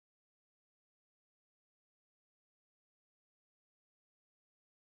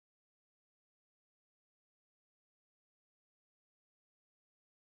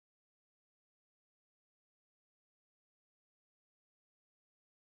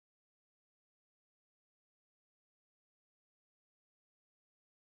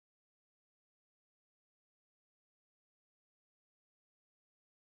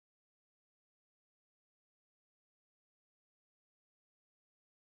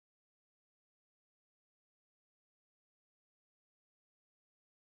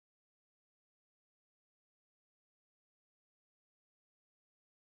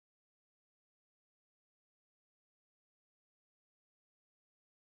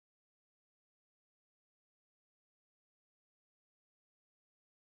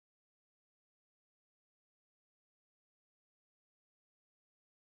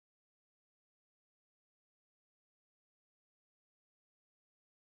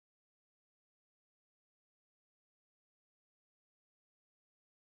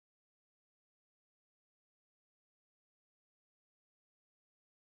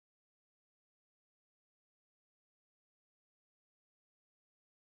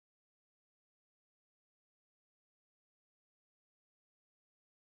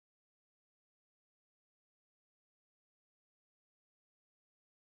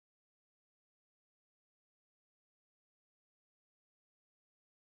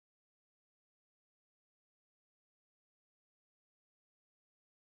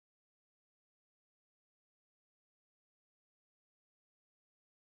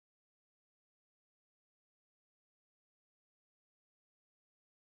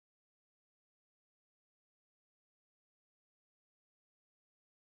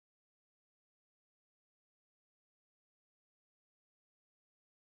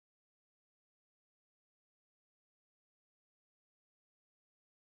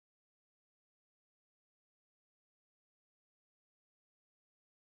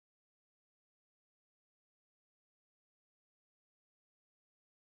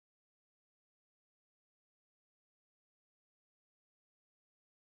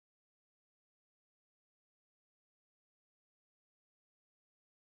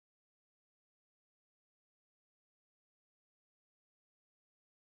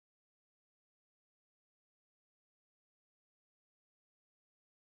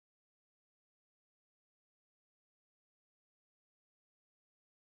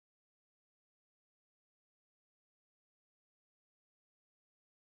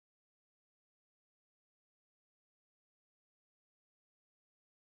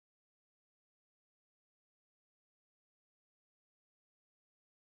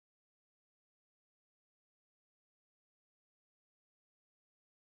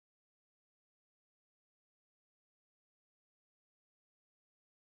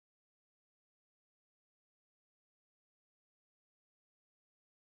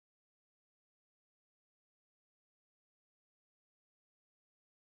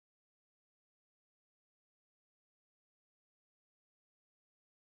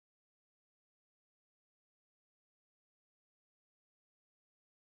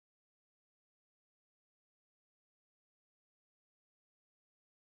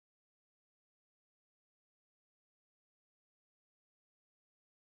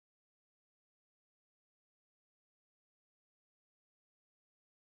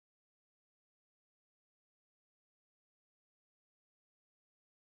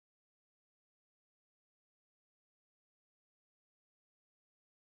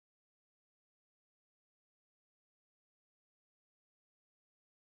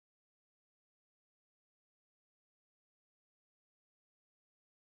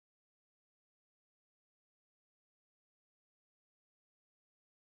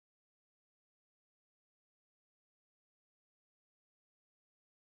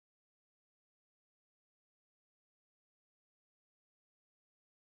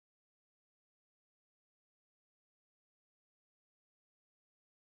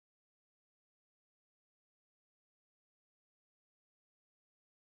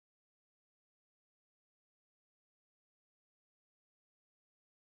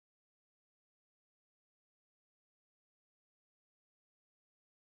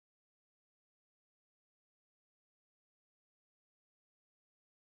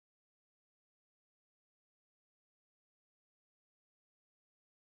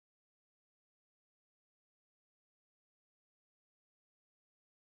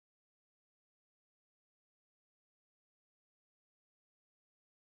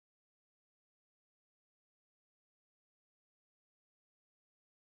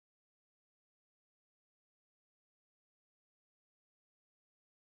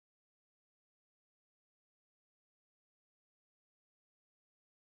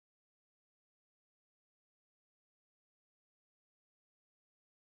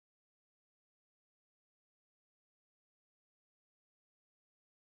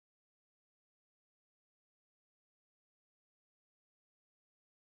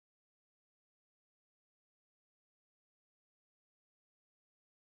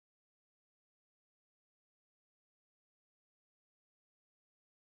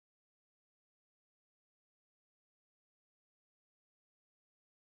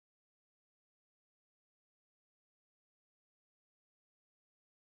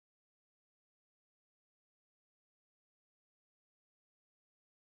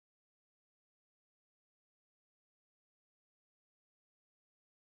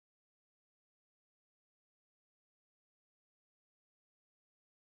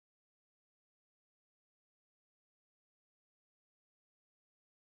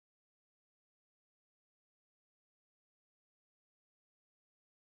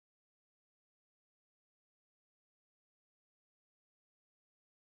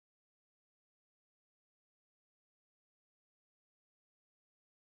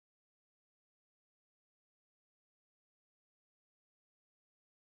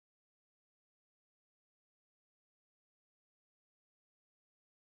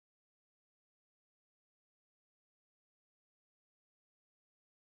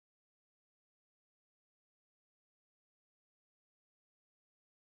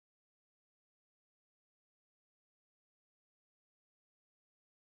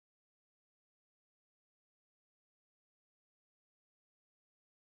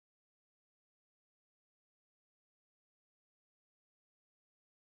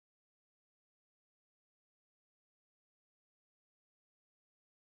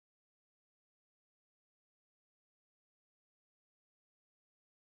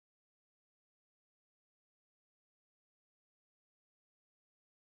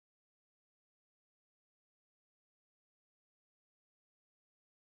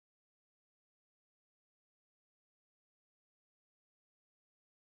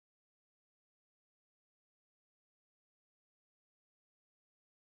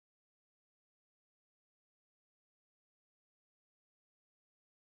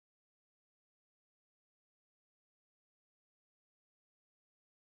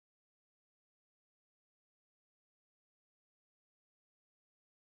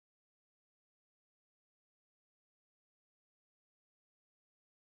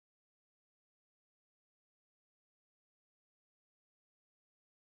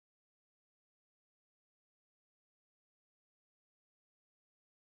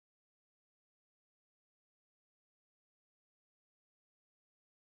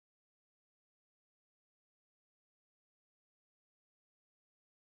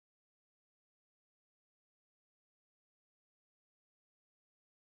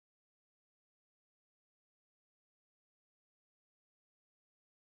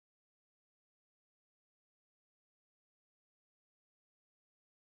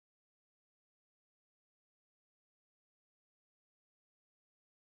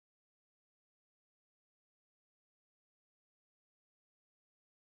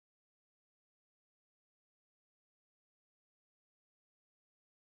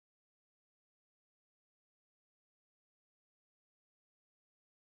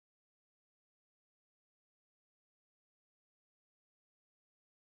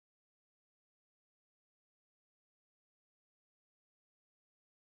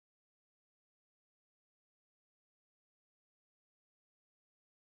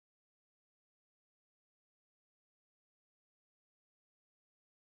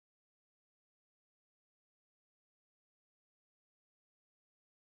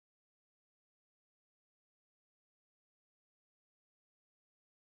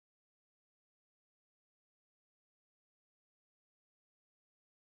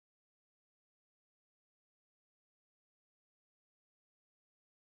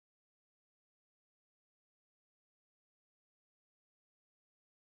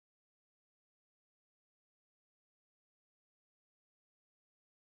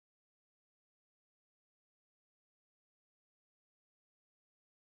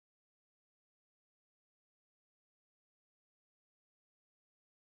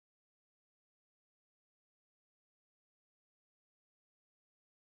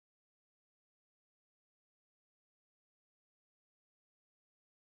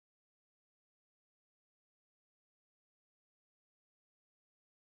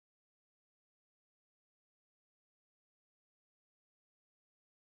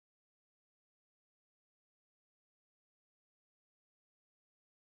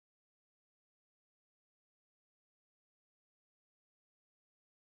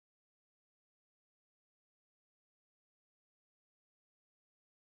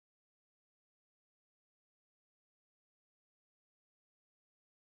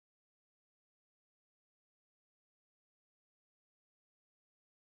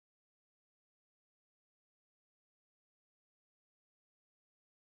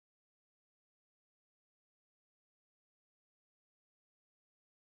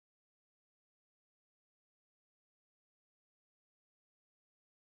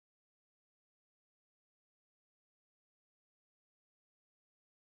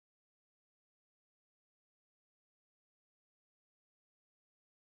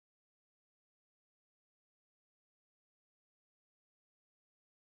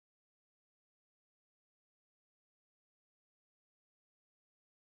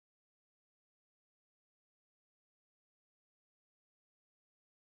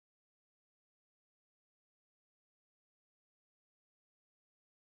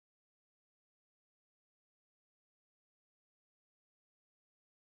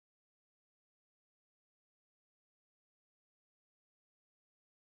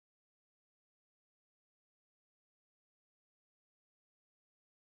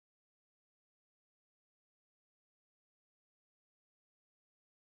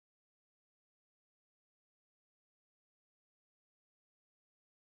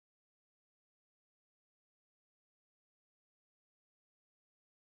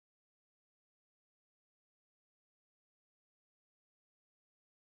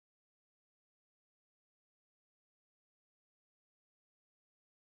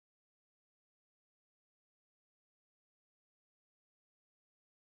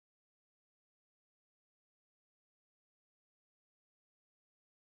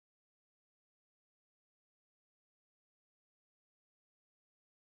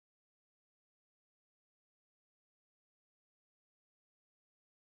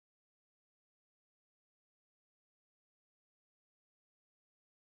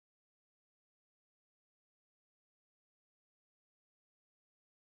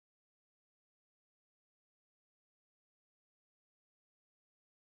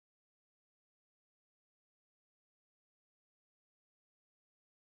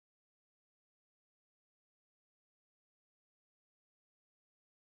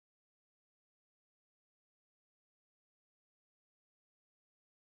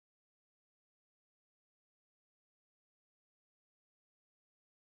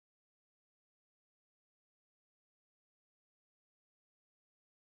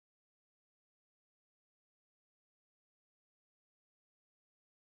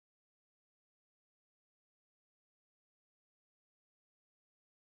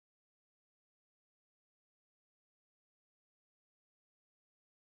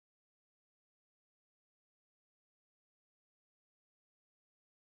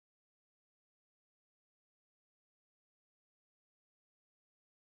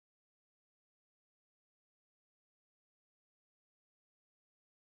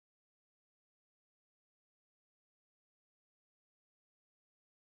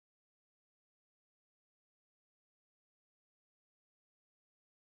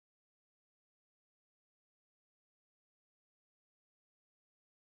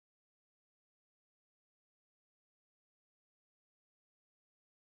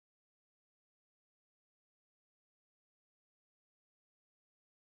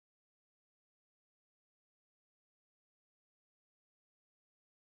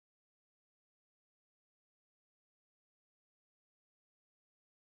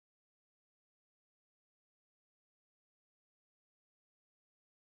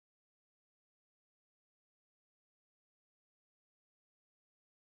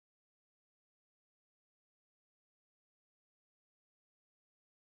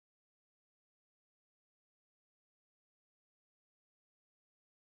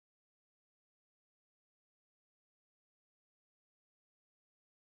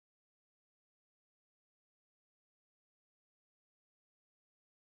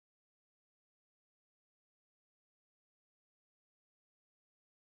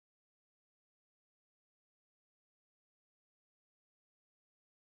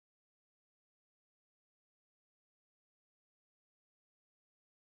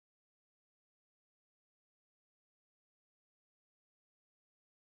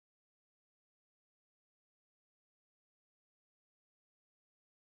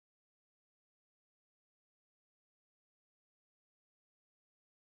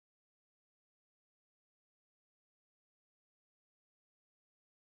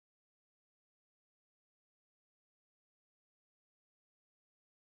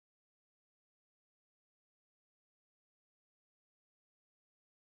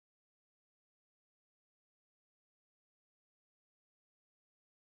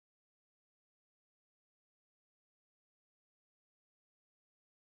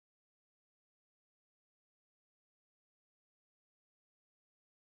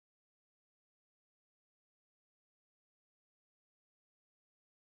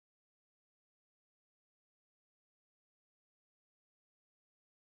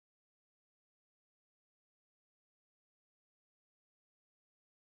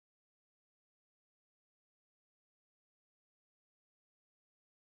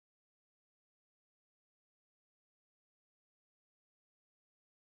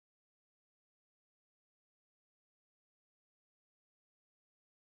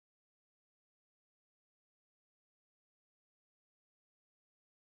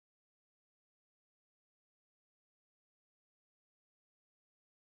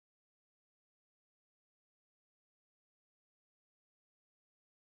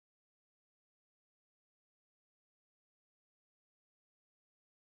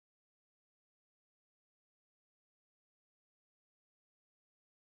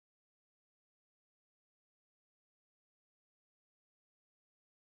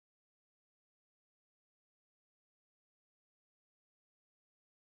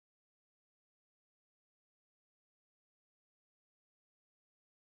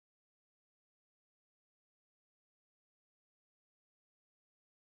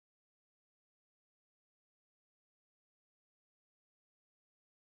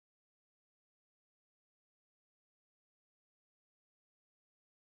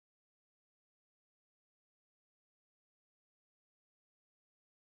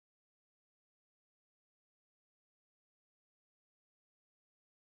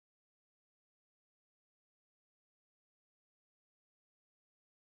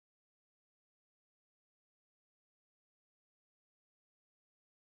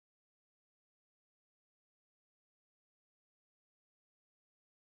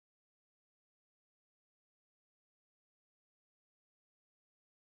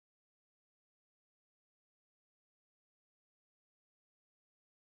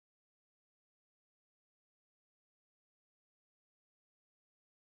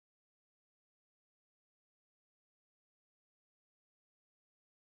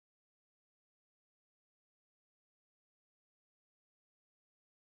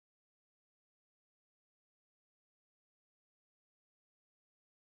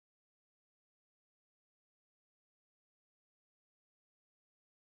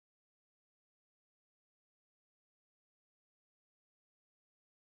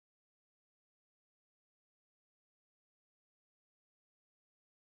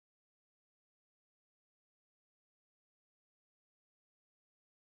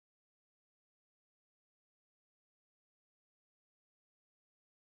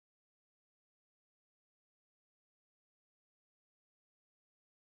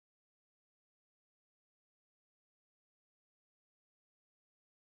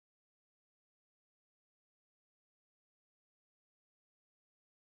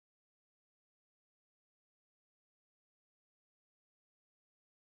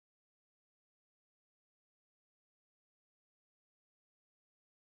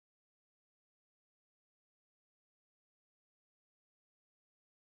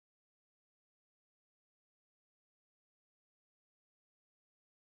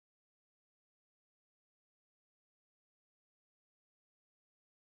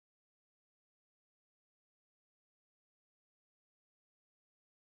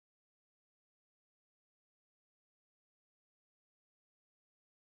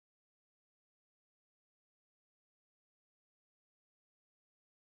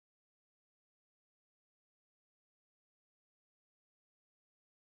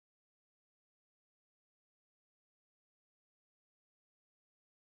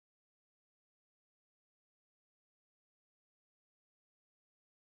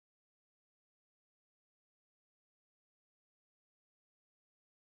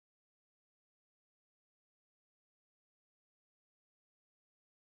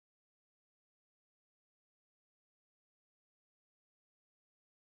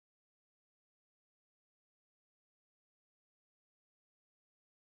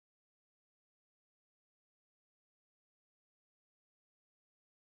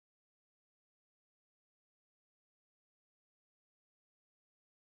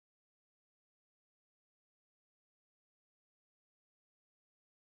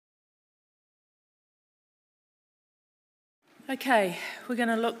 Okay, we're going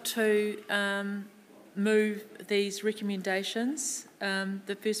to look to move these recommendations.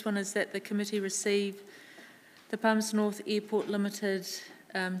 The first one is that the committee receive the Palmerston North Airport Limited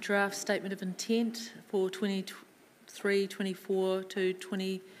draft statement of intent for 23-24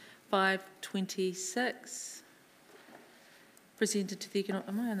 to 25-26, presented to the Economic...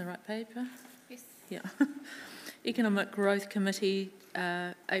 Am I on the right paper? Yes. Yeah. Economic Growth Committee,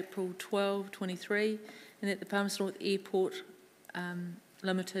 April 12, 23, and that the Palmerston North Airport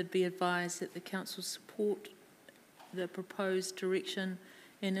Limited be advised that the Council support the proposed direction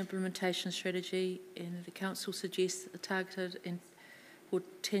and implementation strategy, and the Council suggests that the targeted and or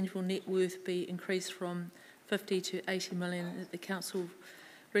tangible net worth be increased from 50 to 80 million, and that the Council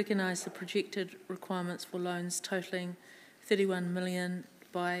recognise the projected requirements for loans totalling 31 million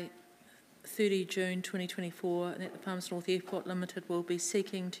by 30 June 2024, and that the Palmerston North Airport Limited will be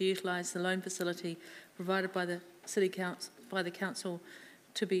seeking to utilise the loan facility provided by the Council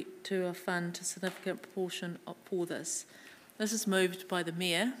to a fund a significant proportion for this. This is moved by the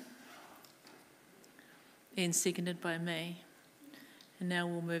Mayor and seconded by me. And now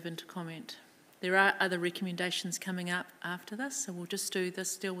we'll move into comment. There are other recommendations coming up after this, so we'll just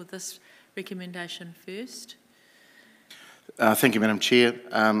deal with this recommendation first. Thank you, Madam Chair.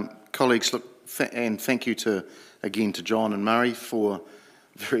 Colleagues, look, and thank you again to John and Murray for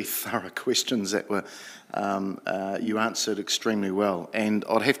very thorough questions that were you answered extremely well. And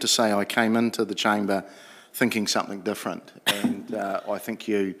I'd have to say I came into the chamber thinking something different, and I think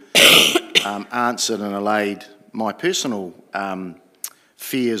you answered and allayed my personal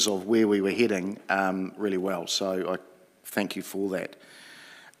fears of where we were heading really well. So I thank you for that.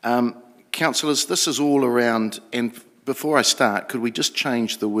 Councillors, this is all around, and before I start, could we just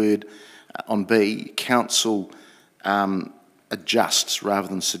change the word on B, Council adjusts rather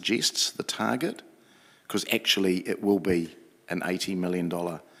than suggests the target, because actually it will be an $80 million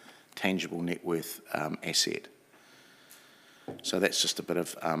tangible net worth asset. So that's just a bit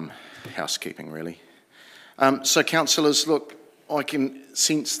of housekeeping, really. So, councillors, look, I can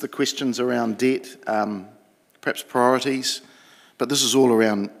sense the questions around debt, perhaps priorities, but this is all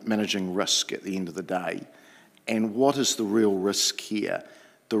around managing risk at the end of the day. And what is the real risk here?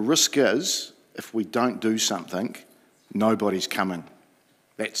 The risk is, if we don't do something, nobody's coming.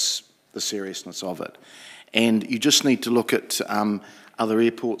 That's the seriousness of it. And you just need to look at other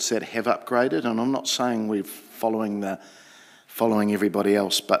airports that have upgraded, and I'm not saying we're following everybody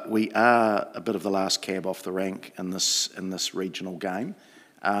else, but we are a bit of the last cab off the rank in this regional game.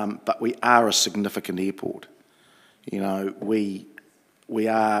 But we are a significant airport. You know, we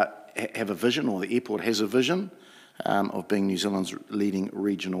have a vision, or the airport has a vision of being New Zealand's leading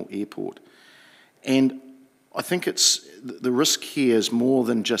regional airport. And I think the risk here is more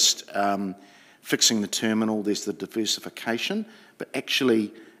than just fixing the terminal. There's the diversification, but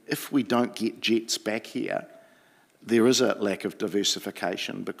actually, if we don't get jets back here, there is a lack of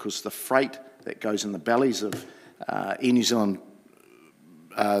diversification, because the freight that goes in the bellies of Air New Zealand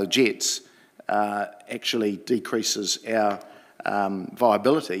jets actually decreases our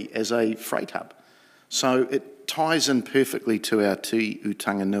viability as a freight hub. So it ties in perfectly to our Te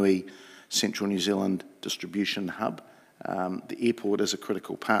Utanganui Central New Zealand distribution hub. The airport is a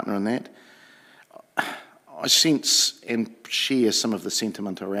critical partner in that. I sense and share some of the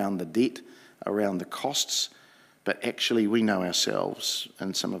sentiment around the debt, around the costs, but actually we know ourselves,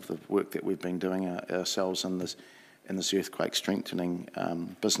 and some of the work that we've been doing ourselves in this earthquake strengthening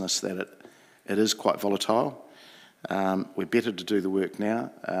business, that it is quite volatile. We're better to do the work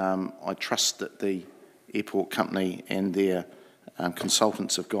now. I trust that the airport company and their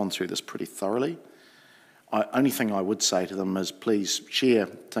consultants have gone through this pretty thoroughly. Only thing I would say to them is, please share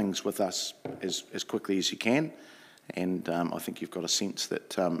things with us as quickly as you can. And I think you've got a sense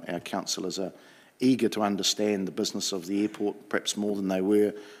that our councillors are eager to understand the business of the airport, perhaps more than they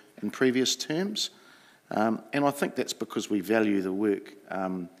were in previous terms. And I think that's because we value the work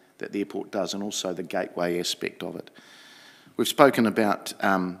that the airport does, and also the gateway aspect of it. We've spoken about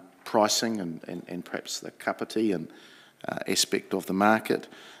pricing and perhaps the kapiti and aspect of the market,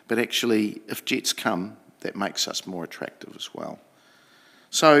 but actually, if jets come, that makes us more attractive as well.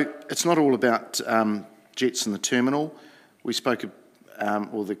 So it's not all about jets in the terminal. We spoke,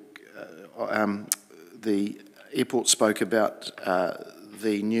 the airport spoke about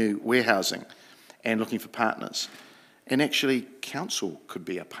the new warehousing and looking for partners. And actually, council could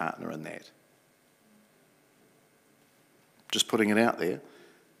be a partner in that. Just putting it out there.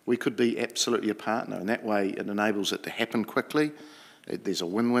 We could be absolutely a partner, and that way it enables it to happen quickly. There's a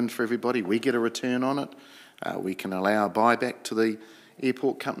win-win for everybody. We get a return on it. We can allow a buyback to the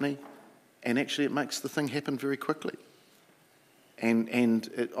airport company, and actually it makes the thing happen very quickly.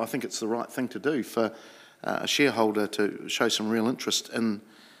 I think it's the right thing to do for a shareholder to show some real interest in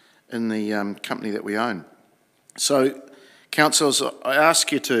the company that we own. So, councillors, I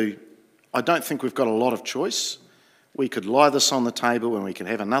ask you to, I don't think we've got a lot of choice. We could lie this on the table and we could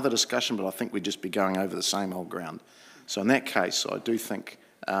have another discussion, but I think we'd just be going over the same old ground. So in that case, I do think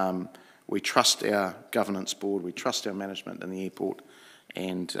we trust our governance board, we trust our management in the airport,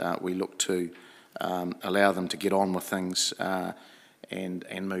 and we look to allow them to get on with things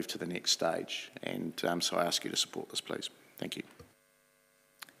and move to the next stage. And so I ask you to support this, please. Thank you.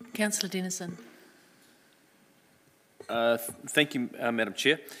 Councillor Dennison. Thank you, Madam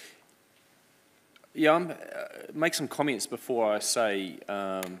Chair. Yeah, I'll make some comments before I say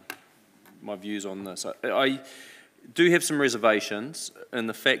my views on this. I do have some reservations in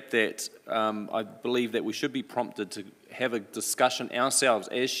the fact that I believe that we should be prompted to have a discussion ourselves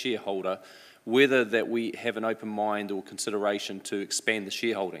as shareholder whether that we have an open mind or consideration to expand the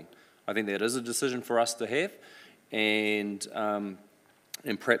shareholding. I think that is a decision for us to have, and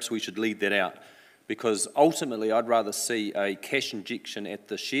perhaps we should lead that out, because ultimately I'd rather see a cash injection at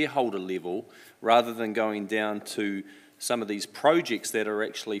the shareholder level rather than going down to some of these projects that are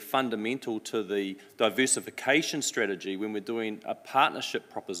actually fundamental to the diversification strategy when we're doing a partnership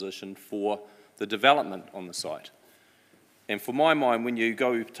proposition for the development on the site. And for my mind, when you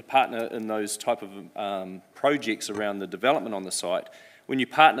go to partner in those type of projects around the development on the site, when you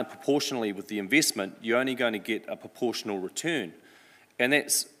partner proportionally with the investment, you're only going to get a proportional return. And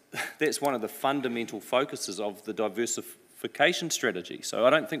that's one of the fundamental focuses of the diversification strategy. So I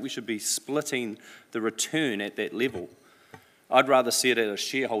don't think we should be splitting the return at that level. I'd rather see it at a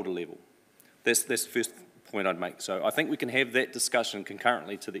shareholder level. That's the first point I'd make. So I think we can have that discussion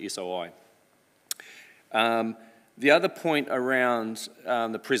concurrently to the SOI. The other point around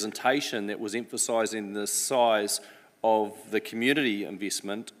the presentation that was emphasising the size of the community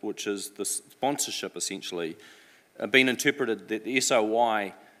investment, which is the sponsorship essentially, been interpreted that the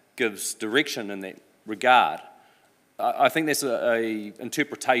SOI gives direction in that regard. I think that's an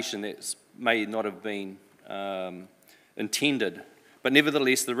interpretation that may not have been intended, but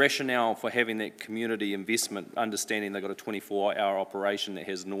nevertheless the rationale for having that community investment, understanding they've got a 24-hour operation that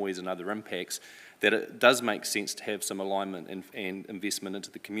has noise and other impacts, that it does make sense to have some alignment and investment into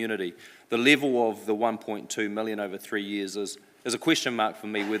the community. The level of the 1.2 million over 3 years is a question mark for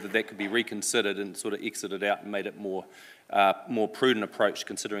me, whether that could be reconsidered and sort of exited out and made it more prudent approach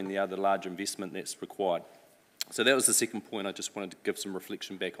considering the other large investment that's required. So that was the second point I just wanted to give some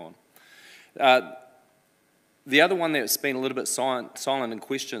reflection back on. The other one that's been a little bit silent in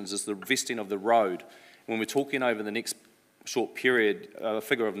questions is the vesting of the road. When we're talking over the next short period, a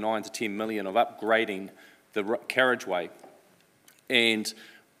figure of 9 to 10 million of upgrading the carriageway. And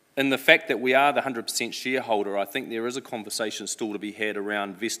in the fact that we are the 100% shareholder, I think there is a conversation still to be had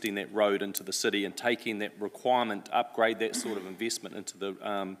around vesting that road into the city and taking that requirement to upgrade that sort of investment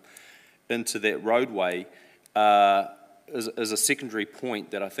into that roadway is a secondary point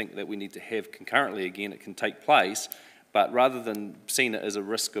that I think that we need to have concurrently. Again, it can take place, but rather than seeing it as a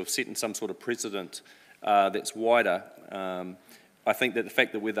risk of setting some sort of precedent that's wider, I think that the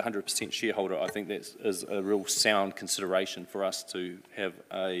fact that we're the 100% shareholder, I think that is a real sound consideration for us to have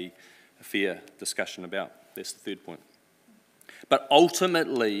a fair discussion about. That's the third point. But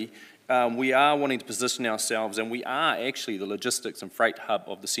ultimately, we are wanting to position ourselves, and we are actually the logistics and freight hub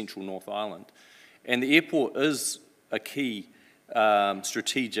of the Central North Island. And the airport is a key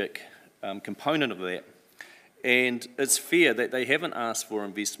strategic component of that. And it's fair that they haven't asked for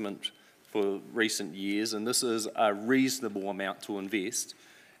investment for recent years, and this is a reasonable amount to invest.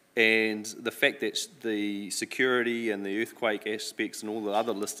 And the fact that the security and the earthquake aspects and all the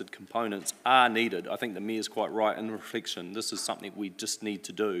other listed components are needed, I think the Mayor's quite right in reflection. This is something we just need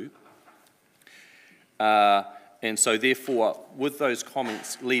to do. And so therefore, with those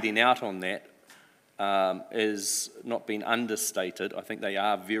comments leading out on that, is not being understated. I think they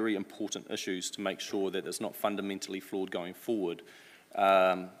are very important issues to make sure that it's not fundamentally flawed going forward.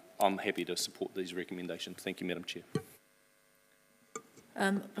 I'm happy to support these recommendations. Thank you, Madam Chair.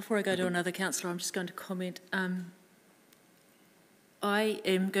 Before I go to another councillor, I'm just going to comment. I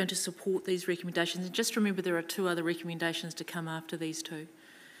am going to support these recommendations. And just remember there are 2 other recommendations to come after these 2.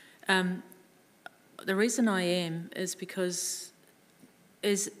 The reason I am is because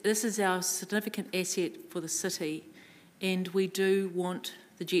this is our significant asset for the city, and we do want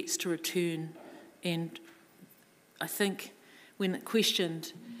the jets to return. And I think when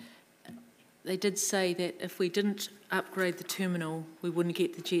questioned, they did say that if we didn't upgrade the terminal, we wouldn't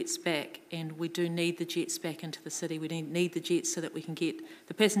get the jets back, and we do need the jets back into the city. We need the jets so that we can get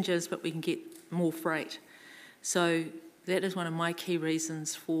the passengers, but we can get more freight. So that is one of my key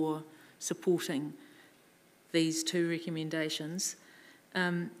reasons for supporting these two recommendations.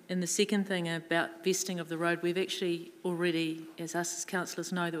 And the second thing about vesting of the road, we've actually already, as us as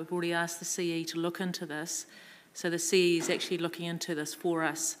councillors know, that we've already asked the CE to look into this. So the CE is actually looking into this for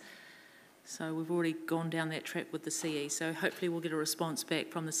us. So we've already gone down that track with the CE. So hopefully we'll get a response back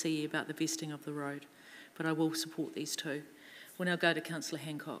from the CE about the vesting of the road. But I will support these two. We'll now go to Councillor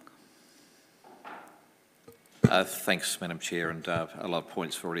Hancock. Thanks, Madam Chair, and a lot of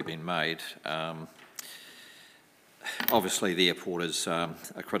points have already been made. Obviously, the airport is a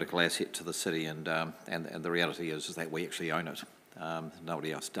critical asset to the city, and the reality is that we actually own it.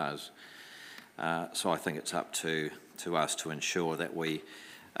 Nobody else does. So I think it's up to us to ensure that we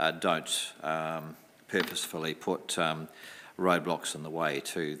don't purposefully put roadblocks in the way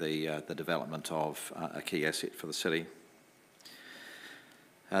to the development of a key asset for the city.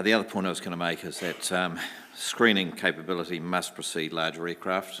 The other point I was going to make is that screening capability must precede larger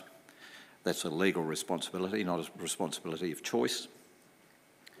aircraft. That's a legal responsibility, not a responsibility of choice.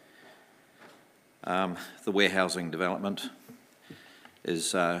 The warehousing development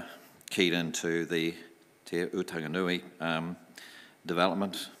is keyed into the Te Utanganui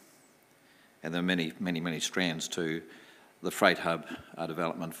development, and there are many strands to the freight hub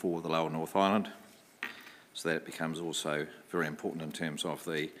development for the Lower North Island. So that becomes also very important in terms of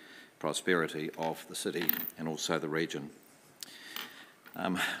the prosperity of the city and also the region.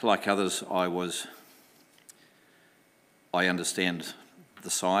 Like others, I understand the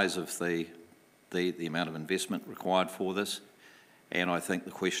size of the amount of investment required for this, and I think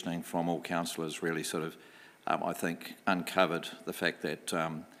the questioning from all councillors really sort of, I think, uncovered the fact that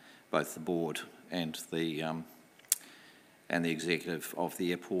both the board and the executive of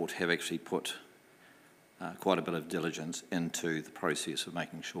the airport have actually put quite a bit of diligence into the process of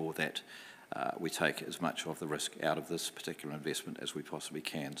making sure that we take as much of the risk out of this particular investment as we possibly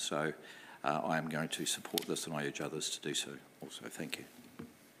can. So I am going to support this, and I urge others to do so also. Thank you.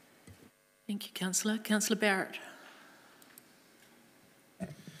 Thank you, Councillor. Councillor Barrett.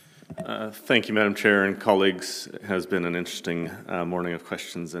 Thank you, Madam Chair and colleagues. It has been an interesting morning of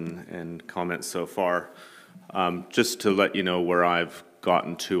questions and comments so far. Just to let you know where I've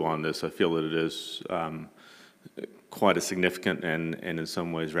gotten to on this, I feel that it is quite a significant and in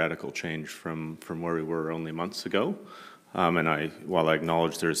some ways radical change from where we were only months ago. And while I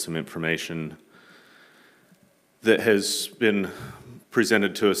acknowledge there's some information that has been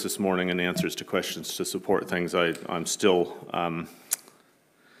presented to us this morning and answers to questions to support things, I'm still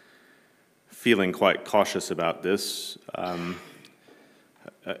feeling quite cautious about this.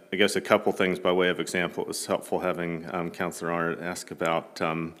 I guess a couple things by way of example. It was helpful having Councillor Arnott ask about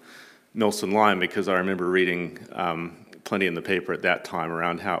Milson Line, because I remember reading plenty in the paper at that time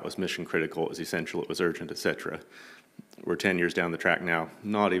around how it was mission critical, it was essential, it was urgent, etc. We're 10 years down the track now,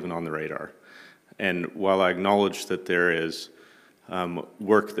 not even on the radar. And while I acknowledge that there is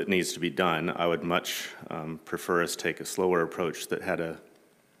work that needs to be done, I would much prefer us take a slower approach that had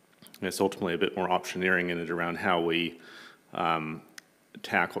it's ultimately a bit more optioneering in it around how we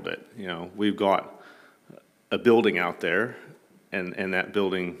tackled it. You know, we've got a building out there, and that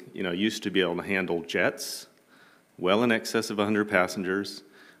building, you know, used to be able to handle jets well in excess of 100 passengers,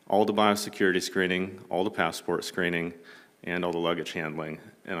 all the biosecurity screening, all the passport screening, and all the luggage handling.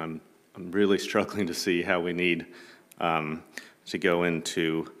 And I'm really struggling to see how we need to go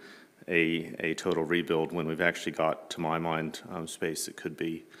into a total rebuild when we've actually got, to my mind, space that could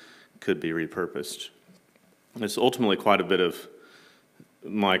be repurposed. It's ultimately quite a bit of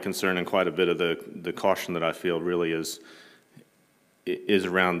my concern and quite a bit of the caution that I feel really is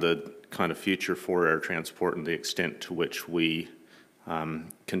around the kind of future for air transport and the extent to which we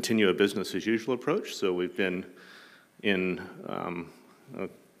continue a business as usual approach. So we've been in,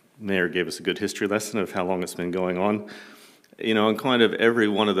 Mayor gave us a good history lesson of how long it's been going on. You know, and kind of every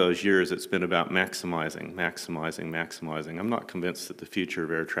one of those years it's been about maximizing. I'm not convinced that the future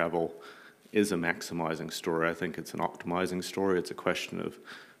of air travel is a maximizing story. I think it's an optimizing story. It's a question of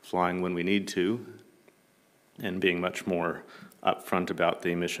flying when we need to and being much more upfront about the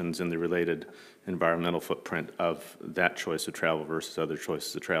emissions and the related environmental footprint of that choice of travel versus other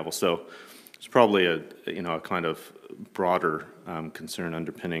choices of travel. So it's probably a kind of broader concern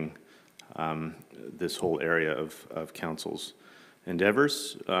underpinning this whole area of Council's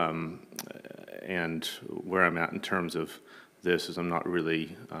endeavours. And where I'm at in terms of this is I'm not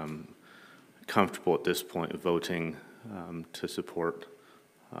really comfortable at this point of voting to support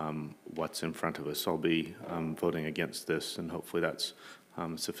what's in front of us. I'll be voting against this, and hopefully that's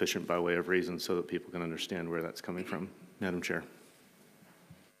sufficient by way of reason so that people can understand where that's coming from. Madam Chair.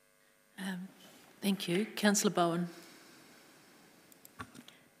 Thank you. Councillor Bowen.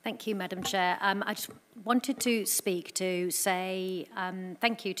 Thank you, Madam Chair. I just wanted to speak to say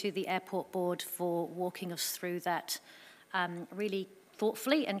thank you to the Airport Board for walking us through that really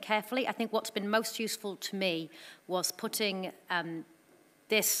thoughtfully and carefully. I think what's been most useful to me was putting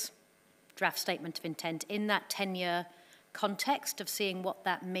this draft statement of intent in that 10-year context of seeing what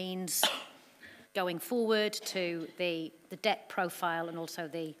that means going forward to the debt profile and also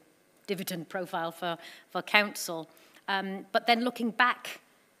the dividend profile for council. But then looking back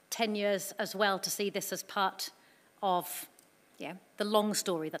 10 years as well to see this as part of the long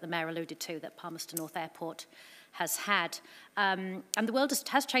story that the Mayor alluded to that Palmerston North Airport has had. And the world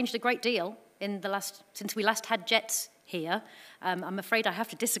has changed a great deal in since we last had jets here. I'm afraid I have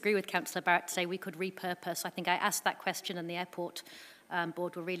to disagree with Councillor Barrett to say we could repurpose. I think I asked that question and the Airport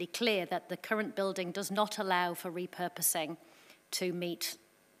Board were really clear that the current building does not allow for repurposing to meet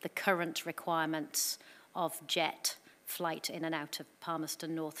the current requirements of jet flight in and out of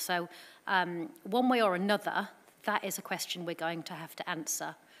Palmerston North. So one way or another, that is a question we're going to have to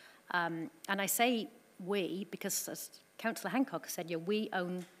answer. And I say we because, as Councillor Hancock said, we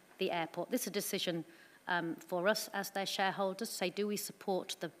own the airport. This is a decision for us as their shareholders to say, do we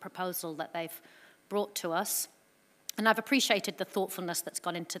support the proposal that they've brought to us? And I've appreciated the thoughtfulness that's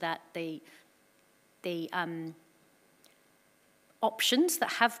gone into that, the options that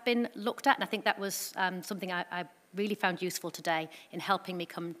have been looked at. And I think that was something I really found useful today in helping me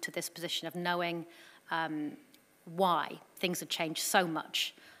come to this position of knowing why things have changed so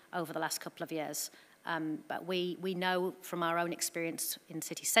much over the last couple of years. But we know from our own experience in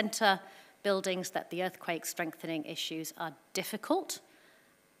city centre buildings that the earthquake strengthening issues are difficult.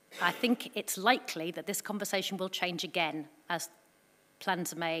 I think it's likely that this conversation will change again as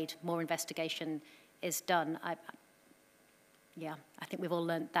plans are made, more investigation is done. I think we've all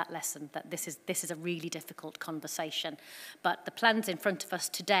learned that lesson, that this is a really difficult conversation. But the plans in front of us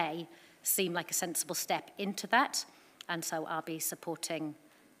today seem like a sensible step into that, and so I'll be supporting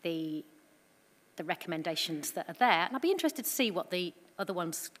the recommendations that are there. And I'll be interested to see what the other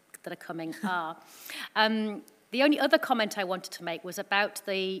ones that are coming are. The only other comment I wanted to make was about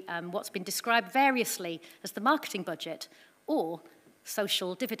the what's been described variously as the marketing budget or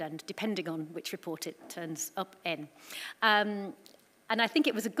social dividend, depending on which report it turns up in. And I think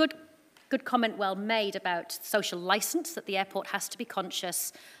it was a good comment well made about social licence, that the airport has to be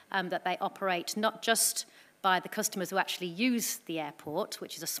conscious that they operate not just by the customers who actually use the airport,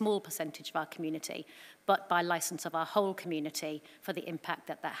 which is a small percentage of our community, but by licence of our whole community for the impact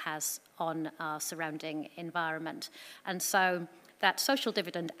that that has on our surrounding environment. And so that social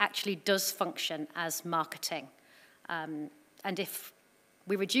dividend actually does function as marketing. And if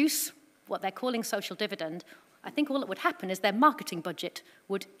we reduce what they're calling social dividend, I think all that would happen is their marketing budget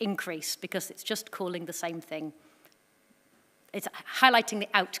would increase because it's just calling the same thing. It's highlighting the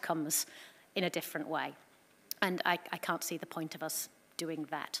outcomes in a different way. And I can't see the point of us doing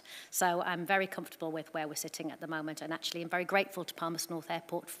that. So I'm very comfortable with where we're sitting at the moment, and actually I'm very grateful to Palmerston North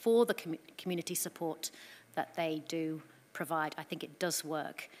Airport for the community support that they do provide. I think it does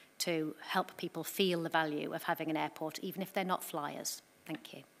work to help people feel the value of having an airport, even if they're not flyers.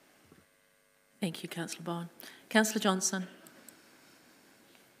 Thank you. Thank you, Councillor Bowen. Councillor Johnson.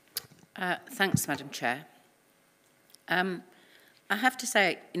 Thanks, Madam Chair. I have to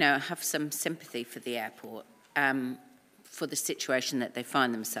say, I have some sympathy for the airport, for the situation that they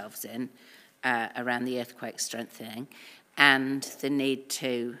find themselves in around the earthquake strengthening and the need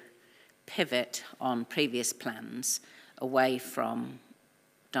to pivot on previous plans away from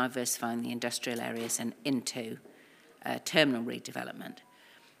diversifying the industrial areas and into terminal redevelopment.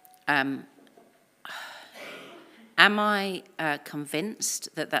 Am I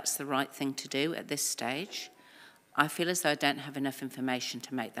convinced that that's the right thing to do at this stage? I feel as though I don't have enough information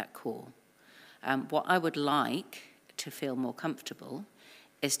to make that call. What I would like to feel more comfortable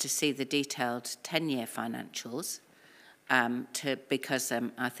is to see the detailed 10-year financials, because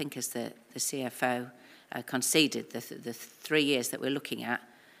I think as the CFO conceded, the 3 years that we're looking at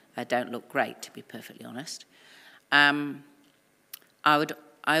don't look great, to be perfectly honest. I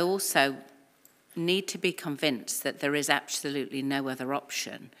also need to be convinced that there is absolutely no other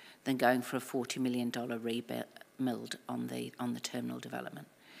option than going for a $40 million rebuild on the terminal development.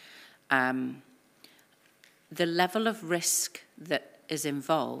 The level of risk that is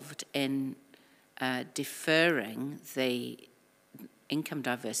involved in deferring the income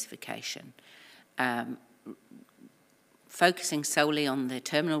diversification, focusing solely on the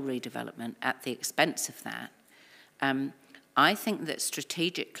terminal redevelopment at the expense of that, I think that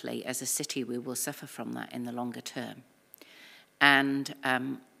strategically as a city we will suffer from that in the longer term. And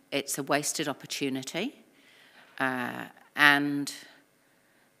it's a wasted opportunity. And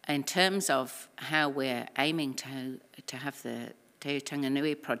in terms of how we're aiming to have the Te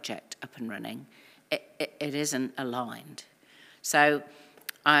Tanganui project up and running, it isn't aligned. So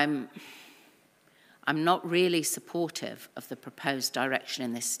I'm not really supportive of the proposed direction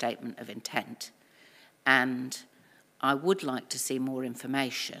in this statement of intent, and I would like to see more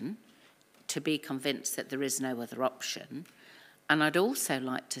information to be convinced that there is no other option. And I'd also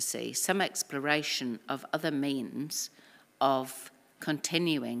like to see some exploration of other means of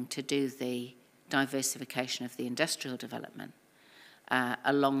continuing to do the diversification of the industrial development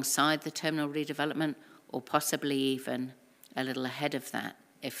alongside the terminal redevelopment, or possibly even a little ahead of that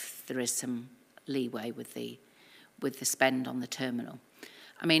if there is some leeway with the spend on the terminal.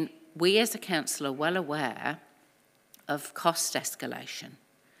 I mean, we as a council are well aware of cost escalation.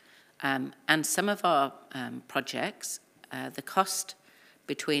 And some of our projects, the cost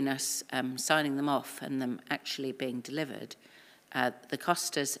between us signing them off and them actually being delivered, the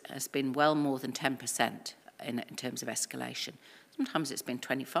cost has been well more than 10% in terms of escalation. Sometimes it's been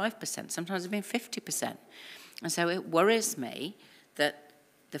 25%, sometimes it's been 50%. And so it worries me that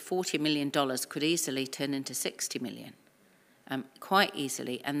the $40 million could easily turn into 60 million, quite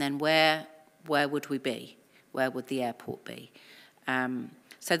easily. And then where would we be? Where would the airport be?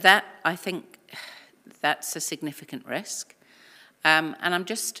 So that, I think, that's a significant risk. And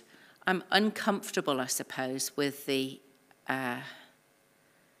I'm uncomfortable, I suppose, with the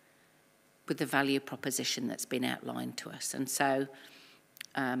value proposition that's been outlined to us. And so,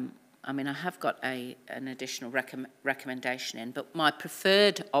 I mean, I have got an additional recommendation in, but my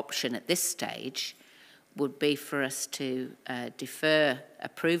preferred option at this stage would be for us to defer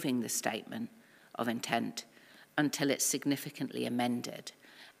approving the statement of intent until it's significantly amended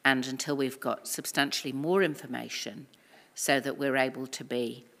and until we've got substantially more information so that we're able to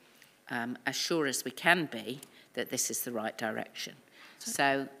be as sure as we can be that this is the right direction.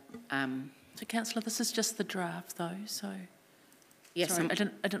 So, Councillor, this is just the draft, though. So, yes, sorry, I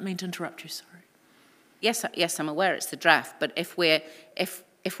didn't mean to interrupt you. Sorry. Yes, I'm aware it's the draft. But if we're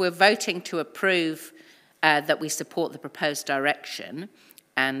voting to approve that we support the proposed direction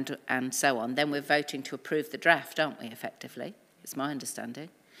and so on, then we're voting to approve the draft, aren't we? Effectively, it's my understanding.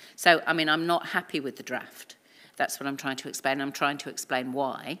 So, I mean, I'm not happy with the draft. That's what I'm trying to explain. I'm trying to explain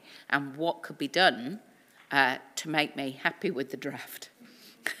why and what could be done to make me happy with the draft,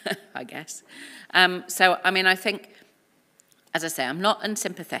 I guess. So, I mean, I think, as I say, I'm not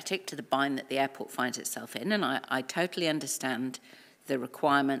unsympathetic to the bind that the airport finds itself in, and I totally understand the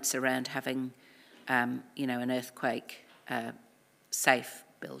requirements around having, you know, an earthquake-safe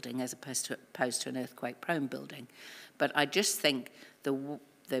building as opposed to an earthquake-prone building. But I just think the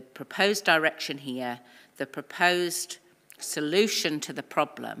proposed direction here, the proposed solution to the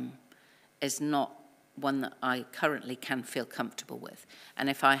problem is not one that I currently can feel comfortable with. And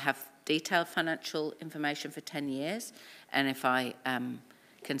if I have detailed financial information for 10 years, and if I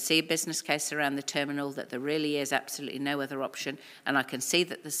can see a business case around the terminal that there really is absolutely no other option, and I can see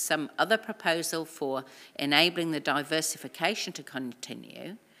that there's some other proposal for enabling the diversification to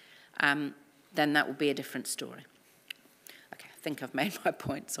continue, then that will be a different story. Okay, I think I've made my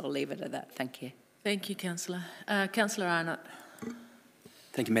point, so I'll leave it at that. Thank you. Thank you, Councillor. Councillor Arnott.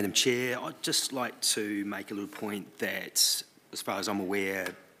 Thank you, Madam Chair. I'd just like to make a little point that, as far as I'm aware,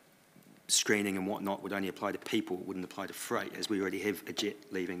 screening and whatnot would only apply to people, it wouldn't apply to freight, as we already have a jet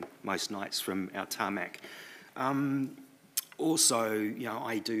leaving most nights from our tarmac. Also, you know,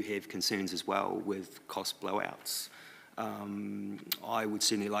 I do have concerns as well with cost blowouts. I would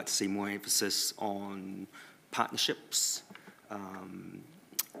certainly like to see more emphasis on partnerships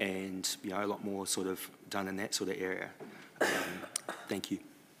and, you know, a lot more sort of done in that sort of area. Thank you.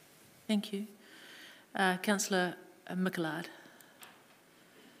 Thank you. Councillor Mickelard.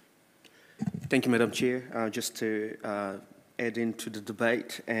 Thank you, Madam Chair. Just to add into the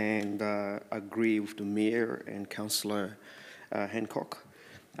debate and agree with the Mayor and Councillor Hancock.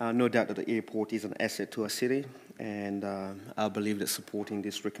 No doubt that the airport is an asset to our city, and I believe that supporting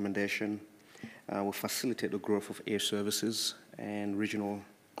this recommendation will facilitate the growth of air services and regional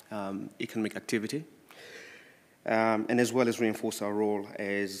economic activity, and as well as reinforce our role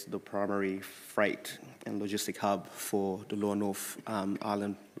as the primary freight and logistic hub for the Lower North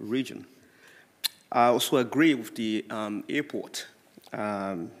Island region. I also agree with the airport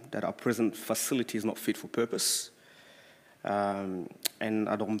that our present facility is not fit for purpose, and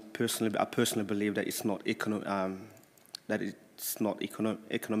I personally believe that it's not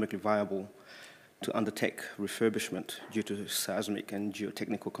economically viable to undertake refurbishment due to seismic and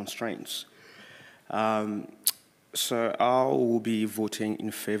geotechnical constraints. So I will be voting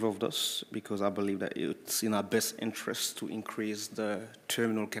in favour of this because I believe that it's in our best interest to increase the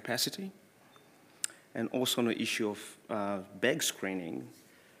terminal capacity. And also on the issue of bag screening,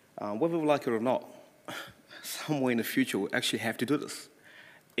 whether we like it or not, somewhere in the future we'll actually have to do this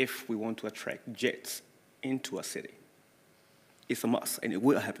if we want to attract jets into a city. It's a must, and it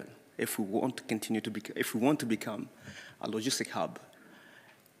will happen if we want to continue to if we want to become a logistic hub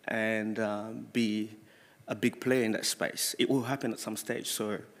and be a big player in that space. It will happen at some stage,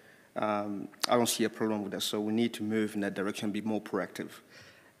 so I don't see a problem with that. So we need to move in that direction, be more proactive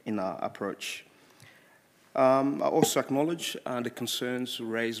in our approach. I also acknowledge the concerns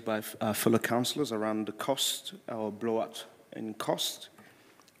raised by fellow councillors around the cost or blowout in cost,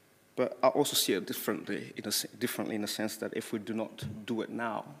 but I also see it differently in the sense that if we do not do it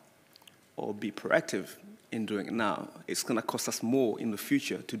now or be proactive in doing it now, it's going to cost us more in the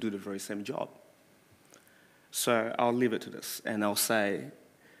future to do the very same job. So I'll leave it to this, and I'll say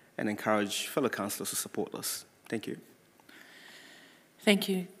and encourage fellow councillors to support this. Thank you. Thank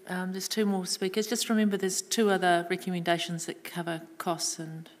you. There's two more speakers. Just remember there's two other recommendations that cover costs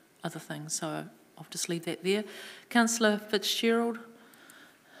and other things, so I'll just leave that there. Councillor Fitzgerald.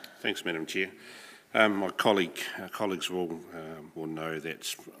 Thanks, Madam Chair. My colleagues will know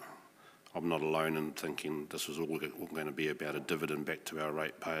that I'm not alone in thinking this was all going to be about a dividend back to our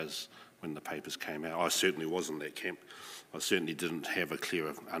ratepayers when the papers came out. I certainly was in that camp. I certainly didn't have a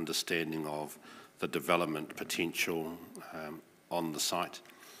clear understanding of the development potential on the site,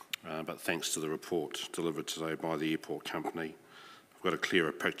 but thanks to the report delivered today by the airport company, I've got a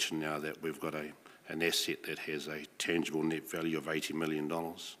clearer picture now that we've got an asset that has a tangible net value of $80 million.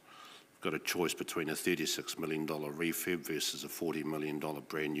 We've got a choice between a $36 million refurb versus a $40 million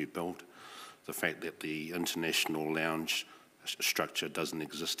brand new build. The fact that the international lounge structure doesn't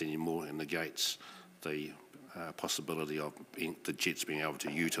exist anymore and negates the possibility of the jets being able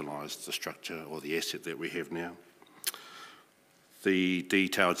to utilise the structure or the asset that we have now. The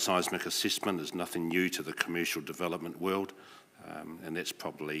detailed seismic assessment is nothing new to the commercial development world, and that's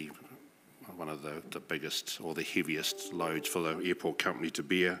probably one of the biggest or the heaviest loads for the airport company to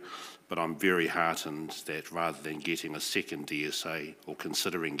bear. But I'm very heartened that rather than getting a second DSA or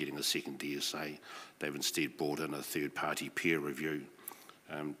considering getting a second DSA, they've instead brought in a third-party peer review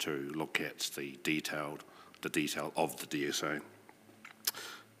to look at the detail of the DSA.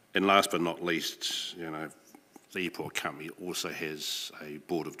 And last but not least, the airport company also has a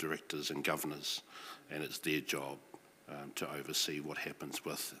board of directors and governors, and it's their job to oversee what happens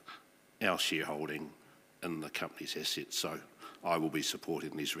with our shareholding in the company's assets. So I will be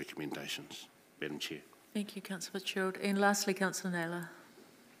supporting these recommendations, Madam Chair. Thank you, Councillor Fitzgerald. And lastly, Councillor Naylor.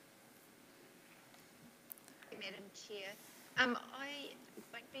 Madam Chair, I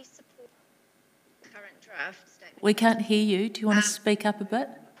won't be supporting the current draft statement. We can't hear you. Do you want to speak up a bit?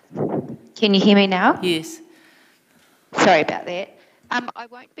 Can you hear me now? Yes. Sorry about that. I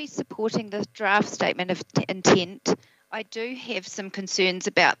won't be supporting the draft statement of intent. I do have some concerns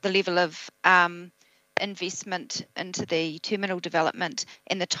about the level of investment into the terminal development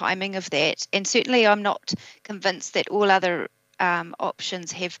and the timing of that. And certainly I'm not convinced that all other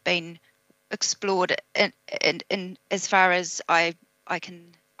options have been explored in as far as I've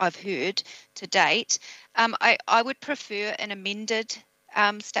heard to date. I would prefer an amended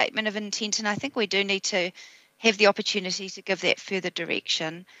statement of intent, and I think we do need to have the opportunity to give that further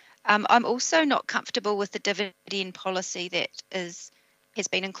direction. I'm also not comfortable with the dividend policy that has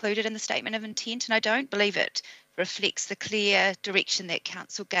been included in the statement of intent, and I don't believe it reflects the clear direction that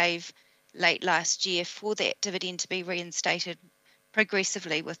Council gave late last year for that dividend to be reinstated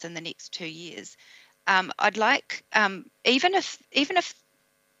progressively within the next 2 years. I'd like, even if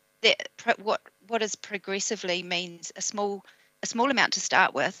that what is progressively means a small amount to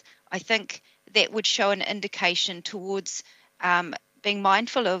start with, I think that would show an indication towards being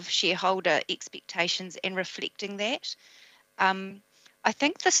mindful of shareholder expectations and reflecting that. I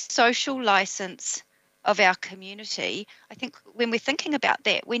think the social licence of our community, I think when we're thinking about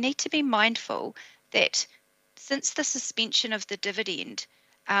that, we need to be mindful that since the suspension of the dividend,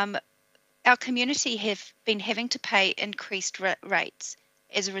 our community have been having to pay increased rates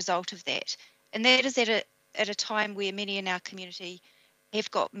as a result of that. And that is at a time where many in our community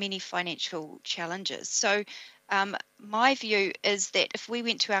have got many financial challenges. So my view is that if we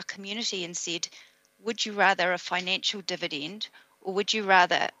went to our community and said, would you rather a financial dividend or would you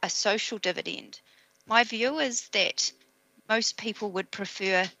rather a social dividend? My view is that most people would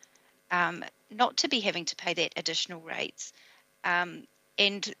prefer not to be having to pay that additional rates.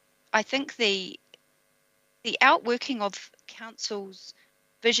 And I think the outworking of Council's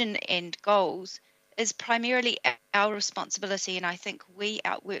vision and goals is primarily our responsibility, and I think we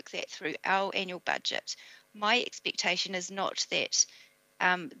outwork that through our annual budget. My expectation is not that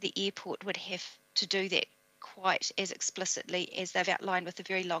the airport would have to do that quite as explicitly as they've outlined with a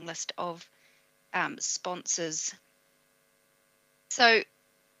very long list of sponsors. So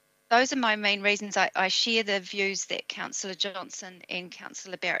those are my main reasons. I share the views that Councillor Johnson and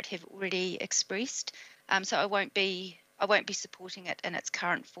Councillor Barrett have already expressed. So I won't be supporting it in its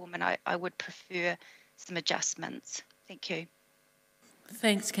current form, and I would prefer some adjustments. Thank you.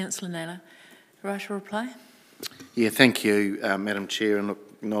 Thanks, Councillor Naylor. Right, a reply? Yeah, thank you, Madam Chair, and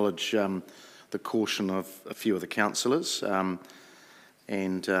acknowledge the caution of a few of the councillors. But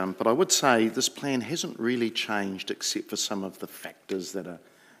I would say this plan hasn't really changed except for some of the factors that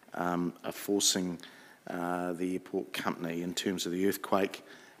are forcing the airport company in terms of the earthquake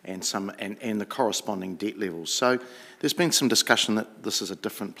and the corresponding debt levels. So there's been some discussion that this is a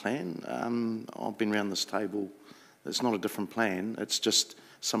different plan. I've been around this table. It's not a different plan. It's just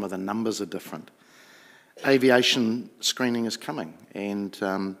some of the numbers are different. Aviation screening is coming, and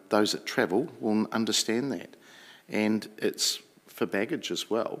those that travel will understand that. And it's for baggage as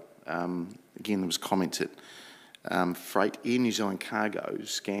well. Again, there was comments that freight, Air New Zealand Cargo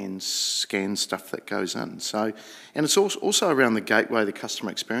scans stuff that goes in. So, and it's also around the gateway, the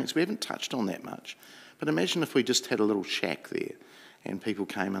customer experience. We haven't touched on that much. But imagine if we just had a little shack there and people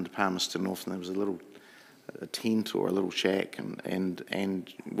came into Palmerston North and there was a tent or a little shack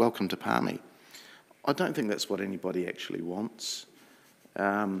and welcome to Palmy. I don't think that's what anybody actually wants.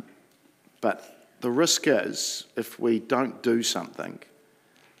 But the risk is, if we don't do something,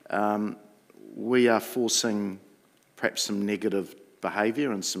 we are forcing perhaps some negative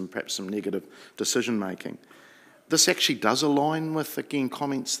behaviour and perhaps some negative decision making. This actually does align with, again,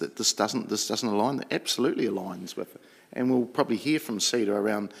 comments that this doesn't align. It absolutely aligns with it. And we'll probably hear from CEDA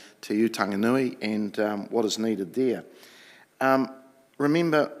around Te Iu Tanganui and what is needed there.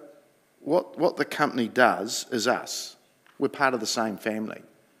 Remember, what the company does is us. We're part of the same family.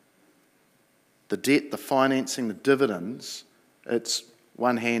 The debt, the financing, the dividends, it's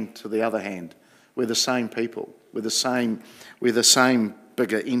one hand to the other hand. We're the same people. We're the same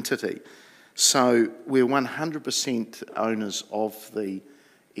bigger entity. So we're 100% owners of the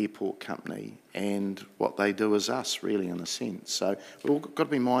airport company, and what they do is us, really, in a sense. So we've all got to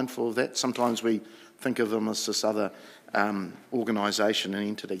be mindful of that. Sometimes we think of them as this other organisation and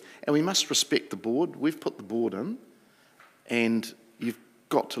entity. And we must respect the board. We've put the board in, and you've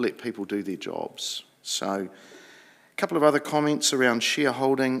got to let people do their jobs. So a couple of other comments around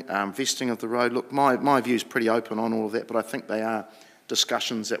shareholding, vesting of the road. Look, my view is pretty open on all of that, but I think they are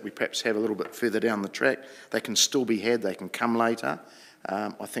discussions that we perhaps have a little bit further down the track. They can still be had. They can come later.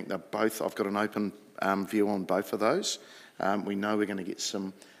 I think they're both, I've got an open view on both of those. We know we're going to get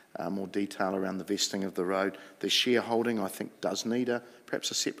some more detail around the vesting of the road. The shareholding, I think, does need perhaps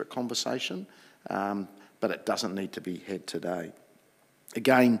a separate conversation, but it doesn't need to be had today.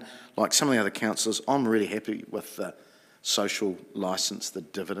 Again, like some of the other councillors, I'm really happy with the social licence, the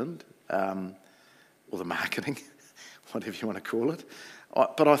dividend, or the marketing, whatever you want to call it.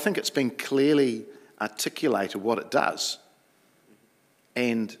 But I think it's been clearly articulated what it does.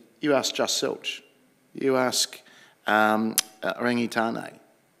 And you ask Just Silch, you ask Rangitane,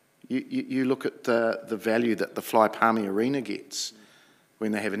 you look at the value that the Fly Palmy Arena gets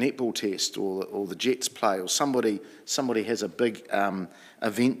when they have a netball test or the Jets play or somebody has a big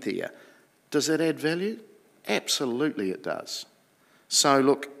event there. Does that add value? Absolutely it does. So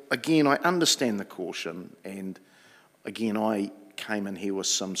look, again, I understand the caution, and again, I came in here with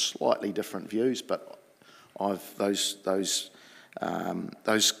some slightly different views, but those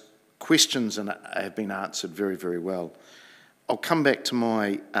questions have been answered very, very well. I'll come back to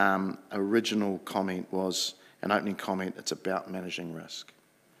my original comment was an opening comment. It's about managing risk.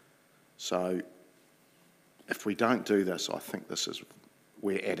 So if we don't do this, I think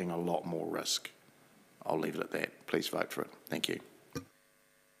we're adding a lot more risk. I'll leave it at that. Please vote for it. Thank you.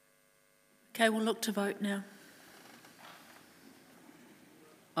 Okay, we'll look to vote now.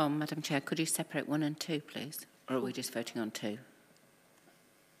 Oh, Madam Chair, could you separate 1 and 2, please? Or are we just voting on 2?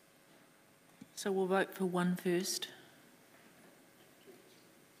 So we'll vote for 1 first.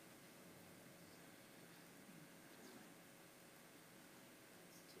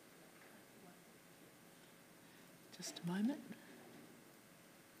 Just a moment.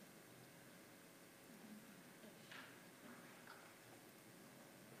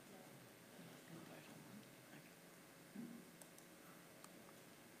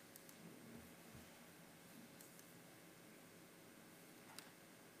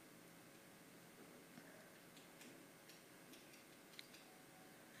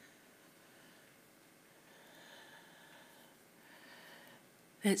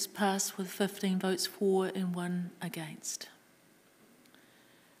 That's passed with 15 votes for and 1 against.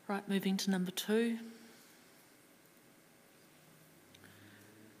 Right, moving to number 2.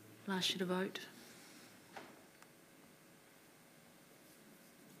 Last you to vote.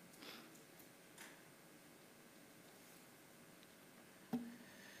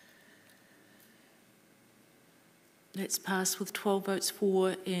 That's passed with 12 votes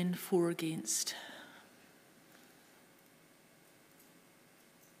for and 4 against.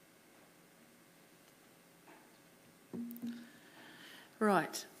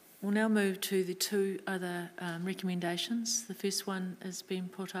 Right, we'll now move to the 2 other recommendations. The first one is being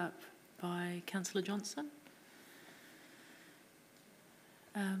put up by Councillor Johnson.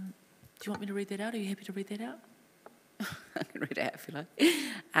 Do you want me to read that out? Are you happy to read that out? I can read it out if you like.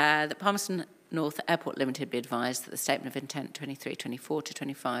 That Palmerston North Airport Limited be advised that the Statement of Intent 23-24 to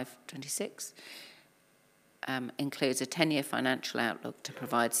 25-26 includes a 10-year financial outlook to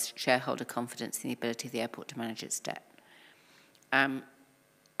provide shareholder confidence in the ability of the airport to manage its debt.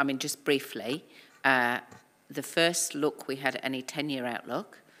 I mean, just briefly, the first look we had at any 10-year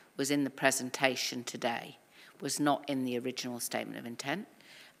outlook was in the presentation today, was not in the original Statement of Intent.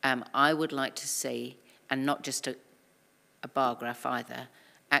 I would like to see, and not just a bar graph either,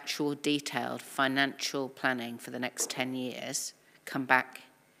 actual detailed financial planning for the next 10 years come back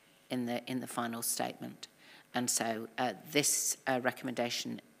in the final statement. And so this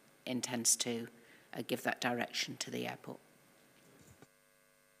recommendation intends to give that direction to the airport.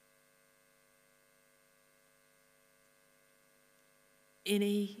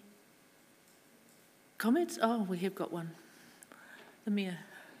 Any comments? Oh, we have got one. The Mayor.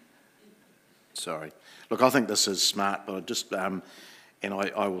 Sorry. Look, I think this is smart, but I just, and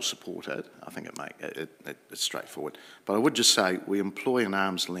I will support it. I think it's straightforward. But I would just say we employ an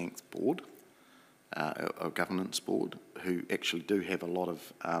arm's length board, a governance board, who actually do have a lot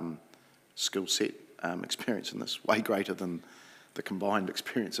of skill set, experience in this, way greater than the combined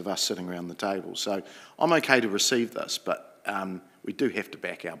experience of us sitting around the table. So I'm okay to receive this, but we do have to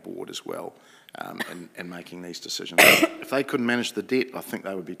back our board as well in making these decisions. If they couldn't manage the debt, I think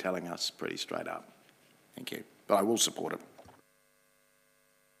they would be telling us pretty straight up. Thank you. But I will support it.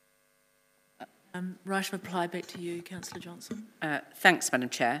 Right of reply back to you, Councillor Johnson. Thanks, Madam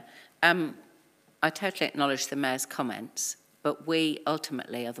Chair. I totally acknowledge the Mayor's comments, but we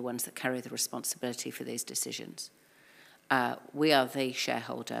ultimately are the ones that carry the responsibility for these decisions. We are the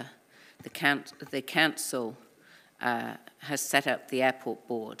shareholder. The council has set up the airport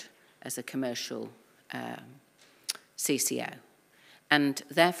board as a commercial CCO. And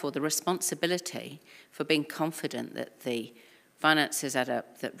therefore, the responsibility for being confident that the finances add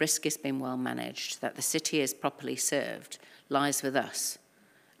up, that risk is being well managed, that the city is properly served, lies with us.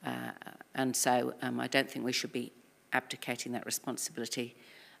 And so I don't think we should be abdicating that responsibility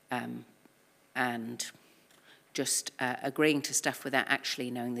and just agreeing to stuff without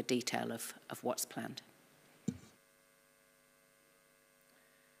actually knowing the detail of what's planned.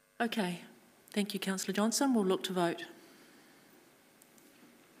 Okay, thank you, Councillor Johnson. We'll look to vote.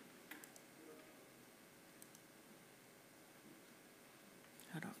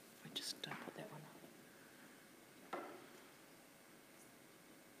 Hold on, we just don't put that one up.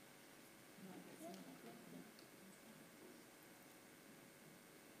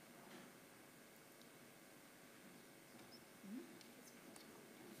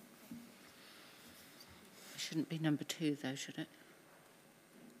 It shouldn't be number 2, though, should it?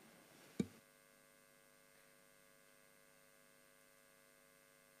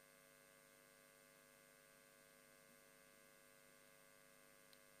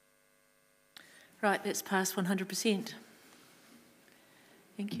 Right, that's passed 100%.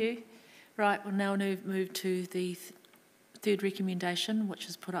 Thank you. Right, we'll now move to the third recommendation, which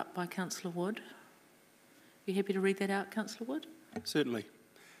is put up by Councillor Wood. Are you happy to read that out, Councillor Wood? Certainly.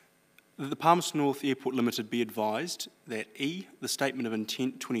 The Palmerston North Airport Limited be advised that E, the Statement of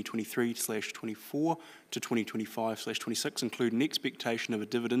Intent 2023/24 to 2025/26 include an expectation of a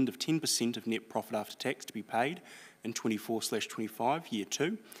dividend of 10% of net profit after tax to be paid in 24/25, Year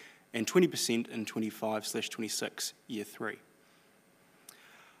 2, and 20% in 25/26, Year 3.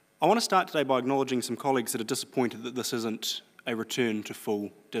 I want to start today by acknowledging some colleagues that are disappointed that this isn't a return to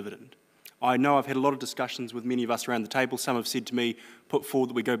full dividend. I know I've had a lot of discussions with many of us around the table. Some have said to me, put forward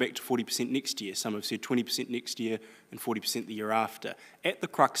that we go back to 40% next year. Some have said 20% next year and 40% the year after. At the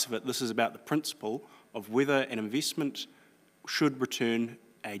crux of it, this is about the principle of whether an investment should return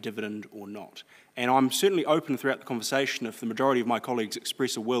a dividend or not. And I'm certainly open throughout the conversation if the majority of my colleagues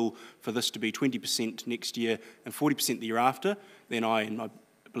express a will for this to be 20% next year and 40% the year after, then I, and I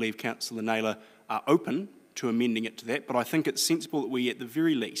believe Councillor Naylor, are open to amending it to that, but I think it's sensible that we, at the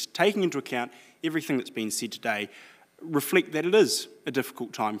very least, taking into account everything that's been said today, reflect that it is a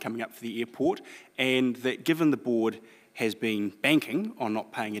difficult time coming up for the airport, and that given the board has been banking on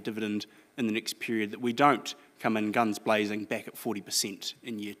not paying a dividend in the next period, that we don't come in guns blazing back at 40%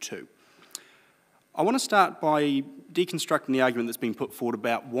 in year 2. I want to start by deconstructing the argument that's been put forward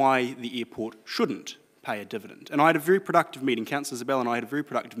about why the airport shouldn't pay a dividend. And I had a very productive meeting, Councillor Isabel and I had a very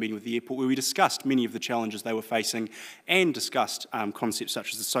productive meeting with the airport where we discussed many of the challenges they were facing and discussed concepts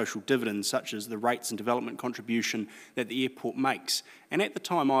such as the social dividend, such as the rates and development contribution that the airport makes. And at the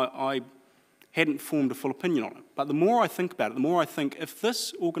time I hadn't formed a full opinion on it. But the more I think about it, the more I think if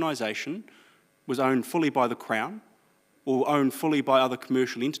this organisation was owned fully by the Crown or owned fully by other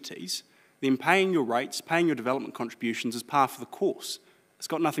commercial entities, then paying your rates, paying your development contributions is par for the course. It's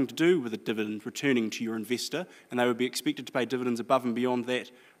got nothing to do with a dividend returning to your investor, and they would be expected to pay dividends above and beyond that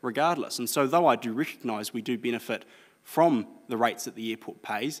regardless. And so though I do recognise we do benefit from the rates that the airport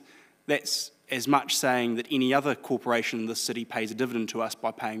pays, that's as much saying that any other corporation in this city pays a dividend to us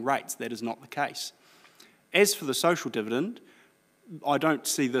by paying rates. That is not the case. As for the social dividend, I don't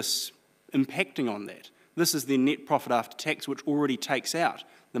see this impacting on that. This is their net profit after tax, which already takes out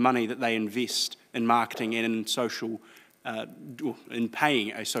the money that they invest in marketing and in social, in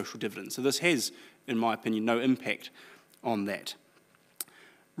paying a social dividend. So this has, in my opinion, no impact on that.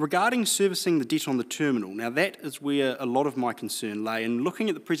 Regarding servicing the debt on the terminal, now that is where a lot of my concern lay. And looking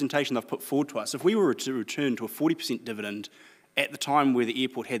at the presentation they've put forward to us, if we were to return to a 40% dividend at the time where the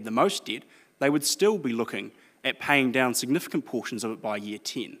airport had the most debt, they would still be looking at paying down significant portions of it by year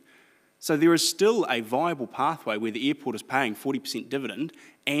 10. So there is still a viable pathway where the airport is paying 40% dividend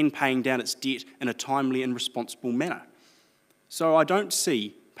and paying down its debt in a timely and responsible manner. So I don't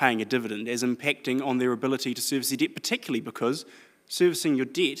see paying a dividend as impacting on their ability to service their debt, particularly because servicing your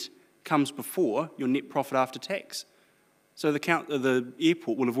debt comes before your net profit after tax. So the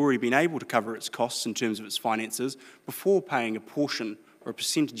airport will have already been able to cover its costs in terms of its finances before paying a portion or a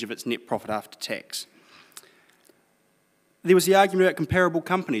percentage of its net profit after tax. There was the argument about comparable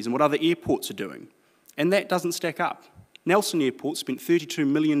companies and what other airports are doing, and that doesn't stack up. Nelson Airport spent $32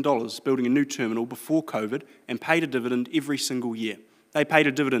 million building a new terminal before COVID and paid a dividend every single year. They paid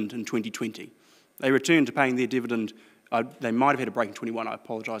a dividend in 2020. They returned to paying their dividend. They might have had a break in 21, I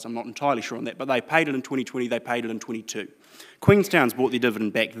apologise, I'm not entirely sure on that, but they paid it in 2020, they paid it in 22. Queenstown's brought their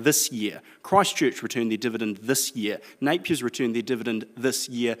dividend back this year. Christchurch returned their dividend this year. Napier's returned their dividend this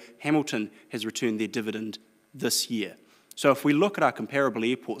year. Hamilton has returned their dividend this year. So if we look at our comparable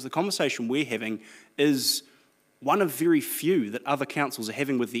airports, the conversation we're having is one of very few that other councils are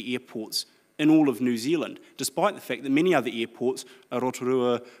having with the airports in all of New Zealand, despite the fact that many other airports,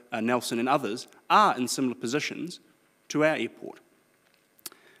 Rotorua, Nelson and others, are in similar positions to our airport.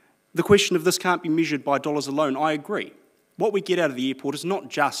 The question of this can't be measured by dollars alone, I agree. What we get out of the airport is not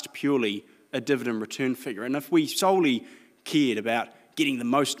just purely a dividend return figure, and if we solely cared about getting the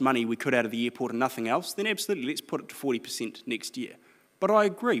most money we could out of the airport and nothing else, then absolutely, let's put it to 40% next year. But I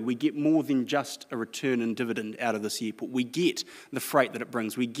agree, we get more than just a return and dividend out of this airport. We get the freight that it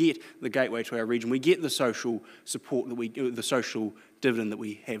brings, we get the gateway to our region, we get the social support that the social dividend that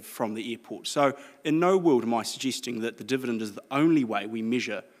we have from the airport. So in no world am I suggesting that the dividend is the only way we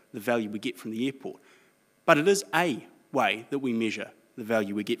measure the value we get from the airport. But it is a way that we measure the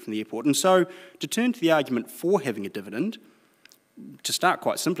value we get from the airport. And so to turn to the argument for having a dividend, to start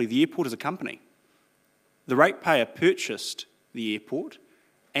quite simply, the airport is a company. The ratepayer purchased the airport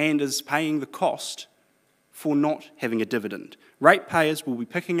and is paying the cost for not having a dividend. Ratepayers will be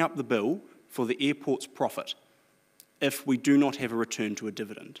picking up the bill for the airport's profit if we do not have a return to a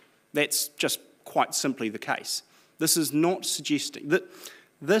dividend. That's just quite simply the case. This is not suggesting that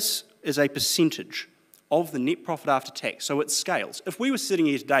this is a percentage of the net profit after tax, so it scales. If we were sitting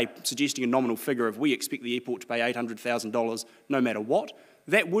here today suggesting a nominal figure of we expect the airport to pay $800,000 no matter what,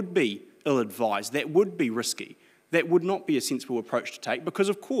 that would be ill-advised, that would be risky, that would not be a sensible approach to take because,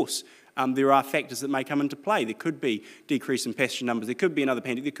 of course, there are factors that may come into play. There could be decrease in passenger numbers, there could be another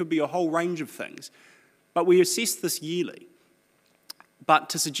pandemic, there could be a whole range of things. But we assess this yearly. But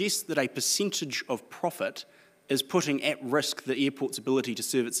to suggest that a percentage of profit is putting at risk the airport's ability to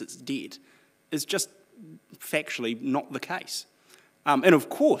service its debt is just factually not the case. And of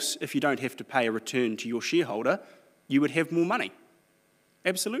course, if you don't have to pay a return to your shareholder, you would have more money.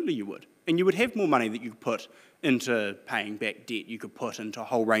 Absolutely you would. And you would have more money that you could put into paying back debt, you could put into a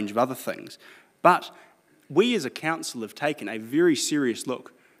whole range of other things. But we as a council have taken a very serious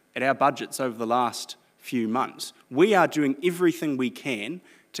look at our budgets over the last few months. We are doing everything we can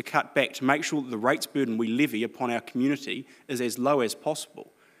to cut back, to make sure that the rates burden we levy upon our community is as low as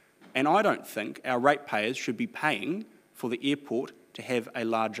possible. And I don't think our ratepayers should be paying for the airport to have a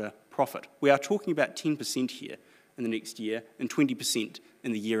larger profit. We are talking about 10% here in the next year and 20%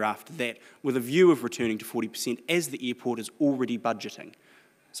 in the year after that, with a view of returning to 40% as the airport is already budgeting.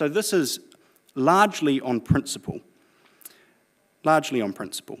 So this is largely on principle. Largely on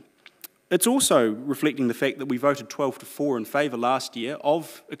principle. It's also reflecting the fact that we voted 12-4 in favour last year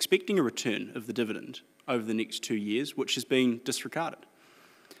of expecting a return of the dividend over the next 2 years, which has been disregarded.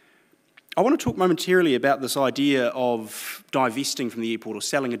 I want to talk momentarily about this idea of divesting from the airport or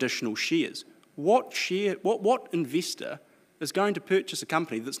selling additional shares. What investor is going to purchase a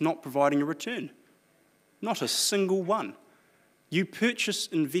company that's not providing a return? Not a single one. You purchase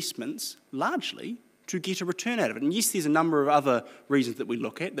investments largely to get a return out of it. And yes, there's a number of other reasons that we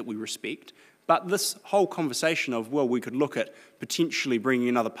look at, that we respect, but this whole conversation of, well, we could look at potentially bringing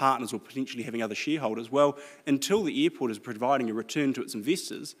in other partners or potentially having other shareholders, well, until the airport is providing a return to its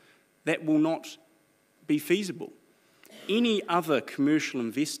investors, that will not be feasible. Any other commercial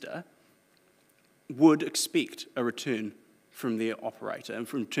investor would expect a return from their operator and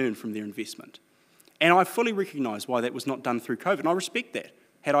a return from their investment. And I fully recognise why that was not done through COVID, and I respect that.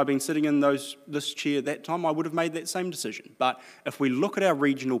 Had I been sitting in this chair at that time, I would have made that same decision. But if we look at our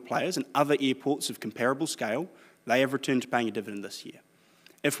regional players and other airports of comparable scale, they have returned to paying a dividend this year.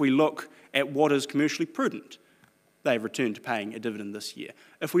 If we look at what is commercially prudent, they have returned to paying a dividend this year.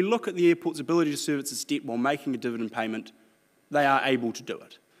 If we look at the airport's ability to service its debt while making a dividend payment, they are able to do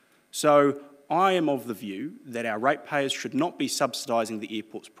it. So I am of the view that our ratepayers should not be subsidising the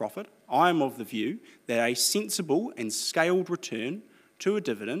airport's profit. I am of the view that a sensible and scaled return to a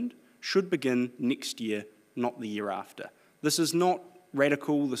dividend should begin next year, not the year after. This is not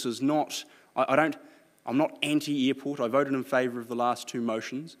radical. This is not, I'm not anti-airport. I voted in favour of the last 2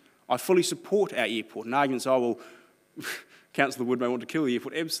 motions. I fully support our airport. And arguments, oh, well, Councillor Wood may want to kill the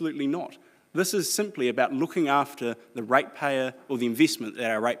airport. Absolutely not. This is simply about looking after the ratepayer or the investment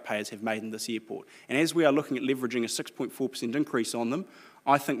that our ratepayers have made in this airport. And as we are looking at leveraging a 6.4% increase on them,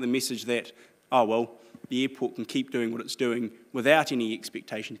 I think the message that, oh, well, the airport can keep doing what it's doing without any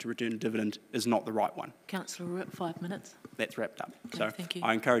expectation to return a dividend is not the right one. Councillor, we're at 5 minutes. That's wrapped up. Okay, so thank you.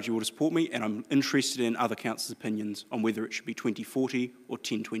 I encourage you all to support me, and I'm interested in other councillors' opinions on whether it should be 2040 or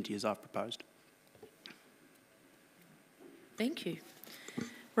 1020 as I've proposed. Thank you.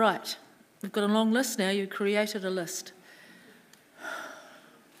 Right, we've got a long list now. You created a list.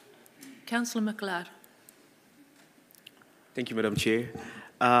 Councillor McLeod. Thank you, Madam Chair.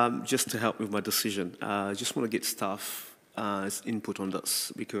 Just to help with my decision, I just want to get staff's input on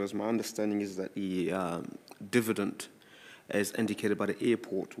this, because my understanding is that the dividend, as indicated by the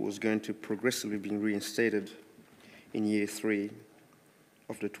airport, was going to progressively be reinstated in year 3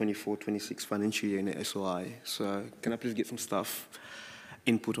 of the 24-26 financial year in the SOI. So can I please get some staff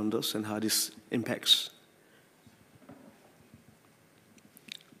input on this and how this impacts?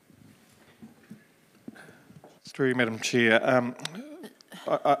 Through you, Madam Chair.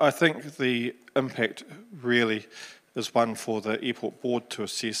 I think the impact really is one for the airport board to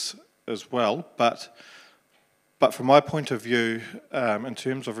assess as well, but from my point of view, in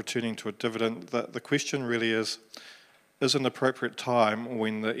terms of returning to a dividend, the question really is an appropriate time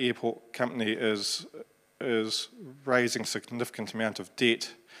when the airport company is raising a significant amount of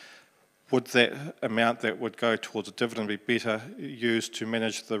debt, would that amount that would go towards a dividend be better used to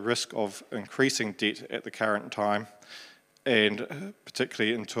manage the risk of increasing debt at the current time, and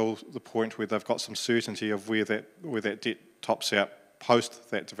particularly until the point where they've got some certainty of where that debt tops out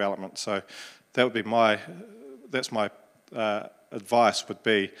post that development? So that would be my advice would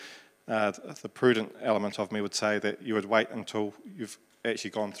be, the prudent element of me would say that you would wait until you've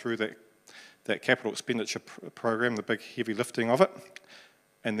actually gone through that capital expenditure program, the big heavy lifting of it,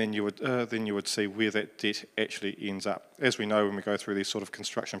 and then you would see where that debt actually ends up. As we know, when we go through these sort of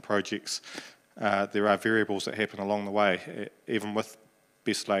construction projects, there are variables that happen along the way, even with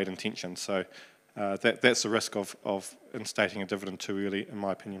best laid intentions. So that's the risk of instating a dividend too early, in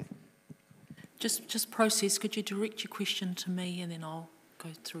my opinion. Just process. Could you direct your question to me, and then I'll go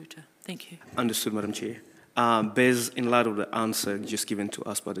through to. Thank you. Understood, Madam Chair. Based in light of the answer just given to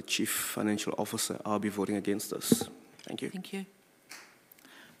us by the Chief Financial Officer, I'll be voting against this. Thank you. Thank you.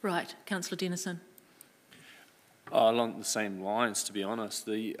 Right, Councillor Dennison. Along the same lines, to be honest,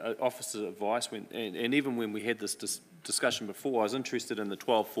 the officer's advice went, and even when we had this discussion before, I was interested in the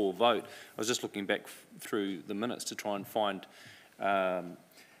 12-4 vote. I was just looking back through the minutes to try and find that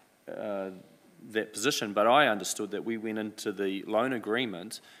position, but I understood that we went into the loan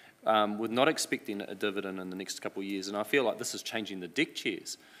agreement with not expecting a dividend in the next couple of years, and I feel like this is changing the deck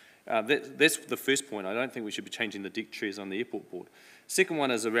chairs. That's the first point. I don't think we should be changing the deck chairs on the airport board. Second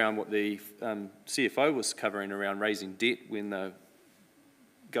one is around what the CFO was covering around raising debt when they're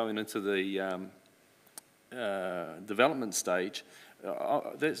going into the development stage.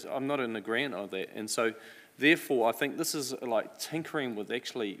 I'm not in agreement on that. And so, therefore, I think this is like tinkering with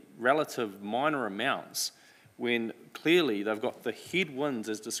actually relative minor amounts when clearly they've got the headwinds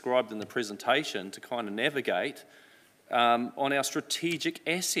as described in the presentation to kind of navigate on our strategic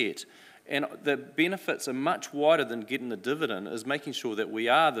asset. And the benefits are much wider than getting the dividend, is making sure that we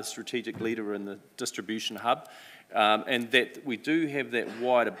are the strategic leader in the distribution hub, and that we do have that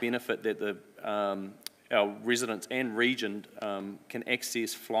wider benefit that the, our residents and region can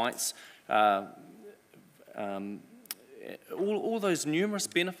access flights, all those numerous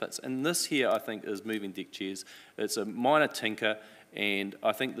benefits. And this here, I think, is moving deck chairs. It's a minor tinker, and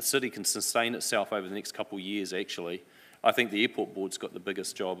I think the city can sustain itself over the next couple of years, actually. I think the airport board's got the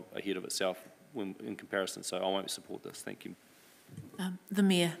biggest job ahead of itself in comparison, so I won't support this. Thank you. The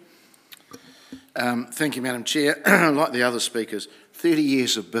Mayor. Thank you, Madam Chair. Like the other speakers, 30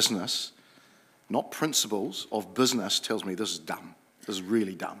 years of business, not principles of business, tells me this is dumb. This is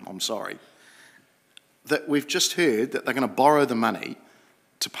really dumb, I'm sorry. That we've just heard that they're going to borrow the money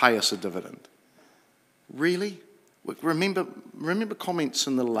to pay us a dividend. Really? Remember comments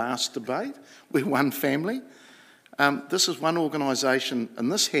in the last debate? We're one family. This is one organisation in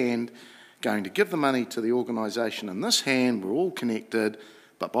this hand going to give the money to the organisation in this hand. We're all connected,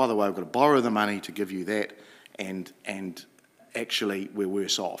 but by the way, we've got to borrow the money to give you that, and actually we're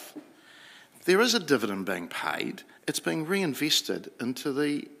worse off. There is a dividend being paid. It's being reinvested into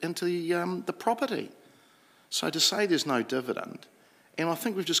the property. So to say there's no dividend, and I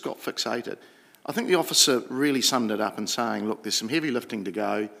think we've just got fixated. I think the officer really summed it up in saying, look, there's some heavy lifting to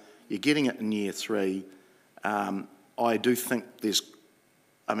go. You're getting it in year 3. I do think this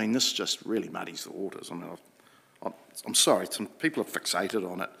just really muddies the waters. I mean, I'm sorry, some people are fixated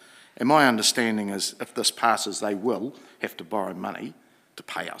on it. And my understanding is if this passes, they will have to borrow money to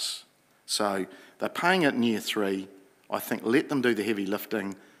pay us. So they're paying it in year 3. I think let them do the heavy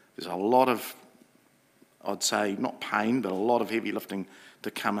lifting. There's a lot of, I'd say, not pain, but a lot of heavy lifting to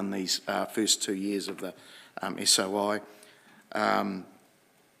come in these first 2 years of the SOI.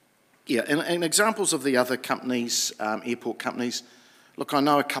 Yeah, and examples of the other companies, airport companies, look, I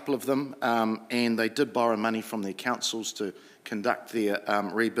know a couple of them, and they did borrow money from their councils to conduct their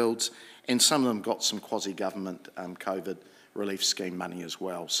rebuilds, and some of them got some quasi-government COVID relief scheme money as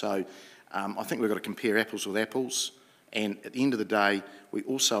well. So I think we've got to compare apples with apples, and at the end of the day, we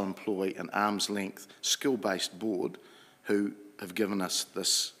also employ an arm's length skill-based board who have given us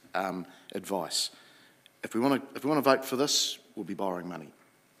this advice. If we want to vote for this, we'll be borrowing money.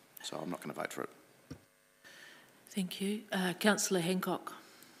 So I'm not going to vote for it. Thank you. Councillor Hancock.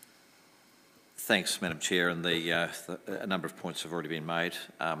 Thanks, Madam Chair, and a number of points have already been made.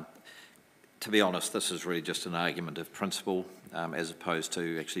 To be honest, this is really just an argument of principle as opposed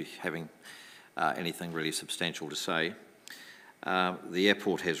to actually having anything really substantial to say. The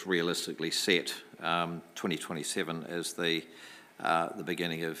airport has realistically set 2027 as the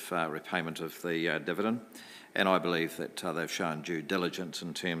beginning of repayment of the dividend. And I believe that they've shown due diligence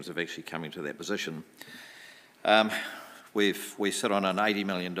in terms of actually coming to that position. We sit on an $80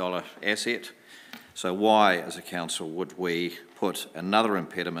 million asset, so why, as a council, would we put another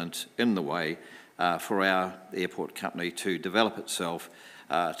impediment in the way for our airport company to develop itself,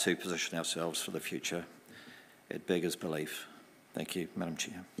 to position ourselves for the future? It beggars belief. Thank you, Madam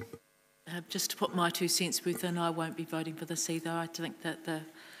Chair. Just to put my 2 cents worth in, I won't be voting for this either. I think that the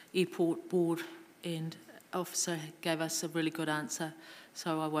airport board and officer gave us a really good answer,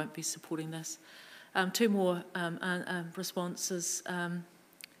 so I won't be supporting this. 2 more responses.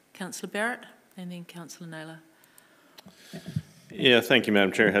 Councillor Barrett and then Councillor Naylor. Yeah, thank you,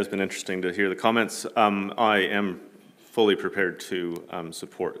 Madam Chair. It has been interesting to hear the comments. I am fully prepared to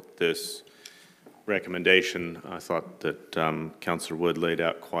support this recommendation. I thought that Councillor Wood laid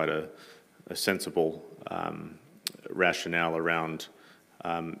out quite a sensible rationale around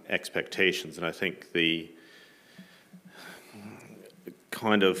expectations, and I think the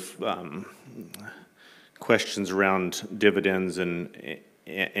kind of questions around dividends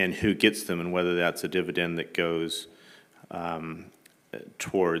and who gets them, and whether that's a dividend that goes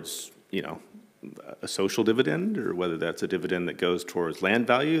towards, you know, a social dividend, or whether that's a dividend that goes towards land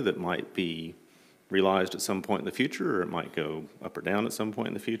value that might be realized at some point in the future, or it might go up or down at some point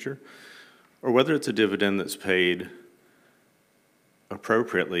in the future, or whether it's a dividend that's paid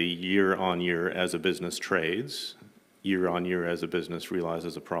appropriately year on year as a business trades, year on year as a business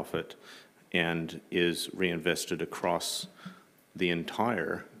realizes a profit, and is reinvested across the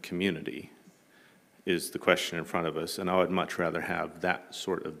entire community is the question in front of us, and I would much rather have that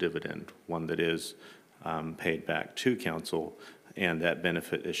sort of dividend, one that is paid back to council, and that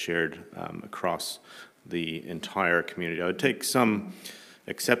benefit is shared across the entire community. I would take some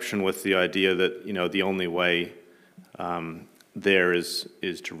exception with the idea that, you know, the only way there is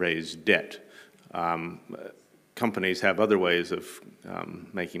to raise debt. Companies have other ways of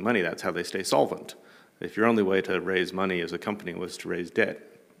making money. That's how they stay solvent. If your only way to raise money as a company was to raise debt,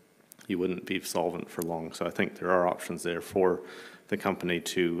 you wouldn't be solvent for long. So I think there are options there for the company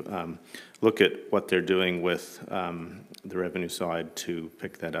to look at what they're doing with the revenue side to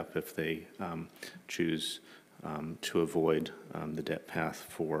pick that up if they choose to avoid the debt path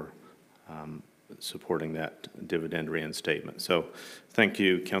for supporting that dividend reinstatement. So thank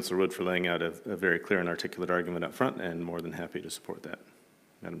you, Councillor Wood, for laying out a very clear and articulate argument up front, and more than happy to support that,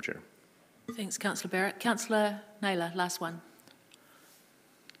 Madam Chair. Thanks, Councillor Barrett. Councillor Naylor, last one.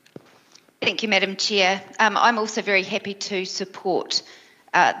 Thank you, Madam Chair. I'm also very happy to support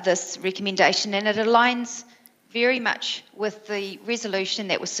this recommendation, and it aligns very much with the resolution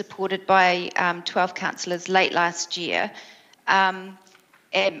that was supported by 12 councillors late last year.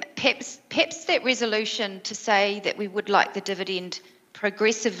 And perhaps that resolution to say that we would like the dividend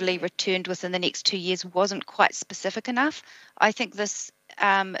progressively returned within the next 2 years wasn't quite specific enough. I think this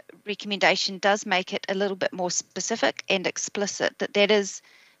recommendation does make it a little bit more specific and explicit that is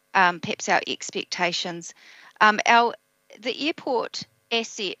perhaps our expectations. The airport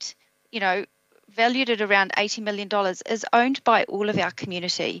asset, you know, valued at around $80 million, is owned by all of our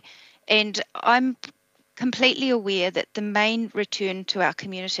community, and I'm completely aware that the main return to our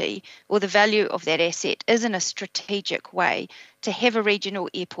community, or the value of that asset, is in a strategic way to have a regional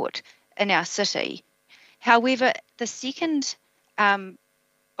airport in our city. However, the second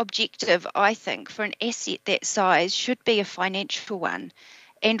objective, I think, for an asset that size should be a financial one.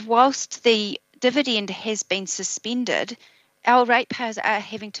 And whilst the dividend has been suspended, our ratepayers are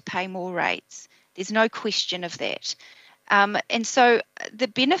having to pay more rates. There's no question of that. And so the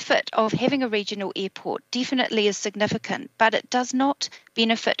benefit of having a regional airport definitely is significant, but it does not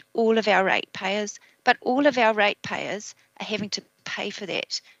benefit all of our ratepayers, but all of our ratepayers are having to pay for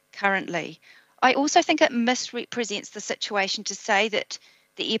that currently. I also think it misrepresents the situation to say that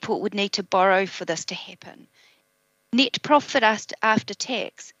the airport would need to borrow for this to happen. Net profit after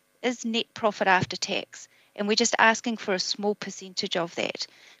tax is net profit after tax, and we're just asking for a small percentage of that.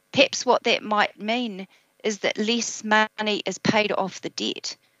 Perhaps what that might mean is that less money is paid off the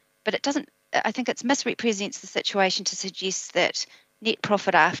debt, but it doesn't. I think it misrepresents the situation to suggest that net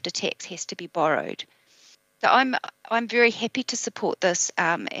profit after tax has to be borrowed. So I'm very happy to support this,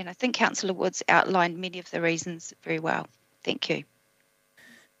 and I think Councillor Woods outlined many of the reasons very well. Thank you.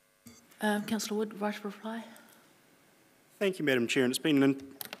 Councillor Wood, right of reply. Thank you, Madam Chair, and it's been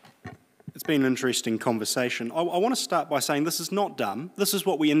an interesting conversation. I want to start by saying this is not done. This is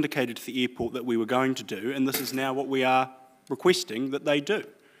what we indicated to the airport that we were going to do, and this is now what we are requesting that they do.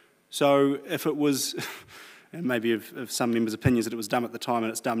 So if it was, and maybe of some members' opinions that it was done at the time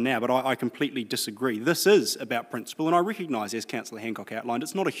and it's done now, but I completely disagree. This is about principle, and I recognise, as Councillor Hancock outlined,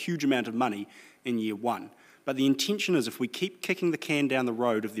 it's not a huge amount of money in year one. But the intention is, if we keep kicking the can down the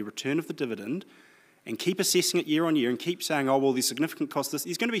road of the return of the dividend, and keep assessing it year on year and keep saying, oh, well, there's significant costs.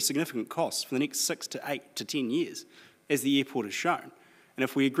 There's going to be significant costs for the next 6 to 8 to 10 years, as the airport has shown. And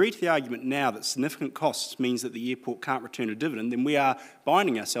if we agree to the argument now that significant costs means that the airport can't return a dividend, then we are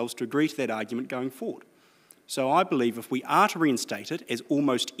binding ourselves to agree to that argument going forward. So I believe if we are to reinstate it, as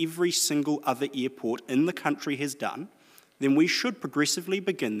almost every single other airport in the country has done, then we should progressively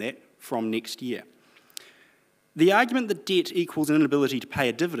begin that from next year. The argument that debt equals an inability to pay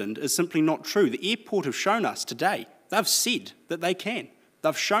a dividend is simply not true. The airport have shown us today, they've said that they can.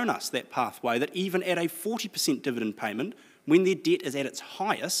 They've shown us that pathway, that even at a 40% dividend payment, when their debt is at its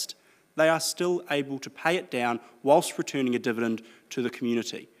highest, they are still able to pay it down whilst returning a dividend to the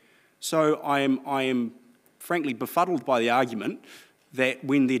community. So I am frankly befuddled by the argument that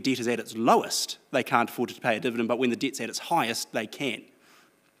when their debt is at its lowest, they can't afford to pay a dividend, but when the debt's at its highest, they can.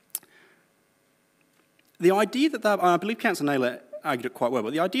 The idea that I believe Councillor Naylor argued it quite well,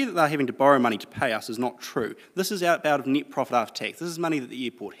 but the idea that they're having to borrow money to pay us is not true. This is out of net profit after tax. This is money that the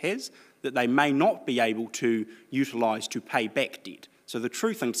airport has that they may not be able to utilise to pay back debt. So the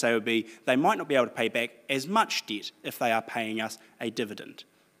true thing to say would be they might not be able to pay back as much debt if they are paying us a dividend.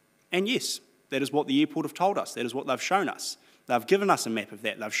 And yes, that is what the airport have told us. That is what they've shown us. They've given us a map of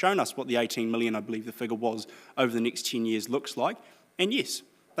that. They've shown us what the 18 million, I believe the figure was, over the next 10 years looks like. And yes,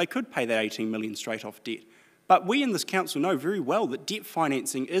 they could pay that 18 million straight off debt. But we in this council know very well that debt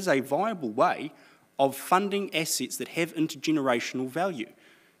financing is a viable way of funding assets that have intergenerational value.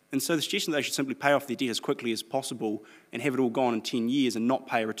 And so the suggestion that they should simply pay off their debt as quickly as possible and have it all gone in 10 years and not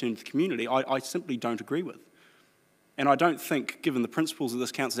pay a return to the community, I simply don't agree with. And I don't think, given the principles that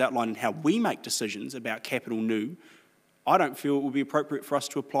this council has outlined and how we make decisions about capital new, I don't feel it would be appropriate for us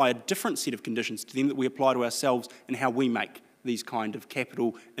to apply a different set of conditions to them that we apply to ourselves and how we make these kind of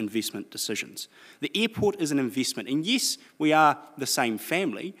capital investment decisions. The airport is an investment, and yes, we are the same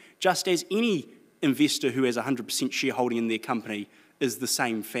family, just as any investor who has 100% shareholding in their company is the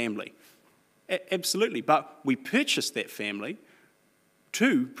same family. Absolutely, but we purchased that family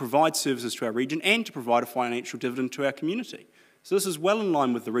to provide services to our region and to provide a financial dividend to our community. So this is well in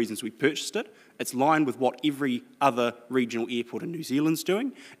line with the reasons we purchased it. It's in line with what every other regional airport in New Zealand's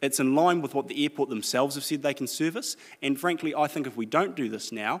doing. It's in line with what the airport themselves have said they can service. And frankly, I think if we don't do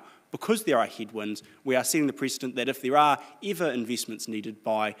this now, because there are headwinds, we are setting the precedent that if there are ever investments needed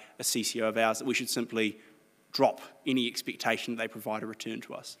by a CCO of ours, that we should simply drop any expectation that they provide a return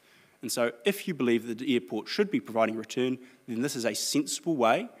to us. And so if you believe that the airport should be providing a return, then this is a sensible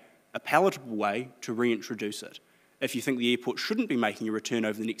way, a palatable way to reintroduce it. If you think the airport shouldn't be making a return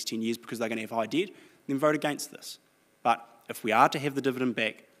over the next 10 years because they're going to have high debt, then vote against this. But if we are to have the dividend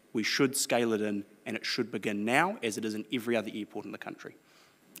back, we should scale it in, and it should begin now, as it is in every other airport in the country.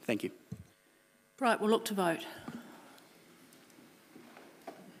 Thank you. Right, we'll look to vote.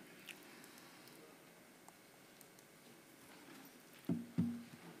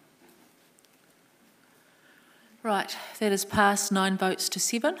 Right, that is passed 9 votes to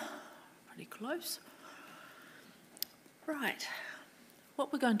 7. Pretty close. Right,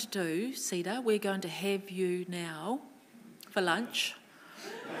 what we're going to do, Cedar, we're going to have you now for lunch.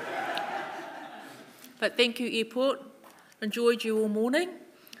 But thank you, Airport. Enjoyed you all morning.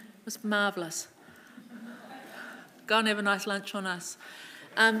 It was marvellous. Go and have a nice lunch on us.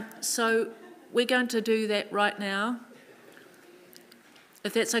 So we're going to do that right now,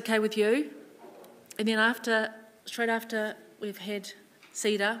 if that's okay with you. And then straight after we've had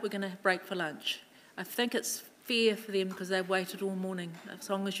Cedar, we're going to break for lunch. I think it's fair for them because they've waited all morning, as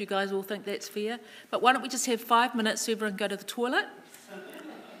long as you guys all think that's fair. But why don't we just have 5 minutes so everyone can go to the toilet?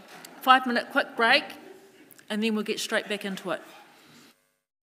 5-minute quick break, and then we'll get straight back into it.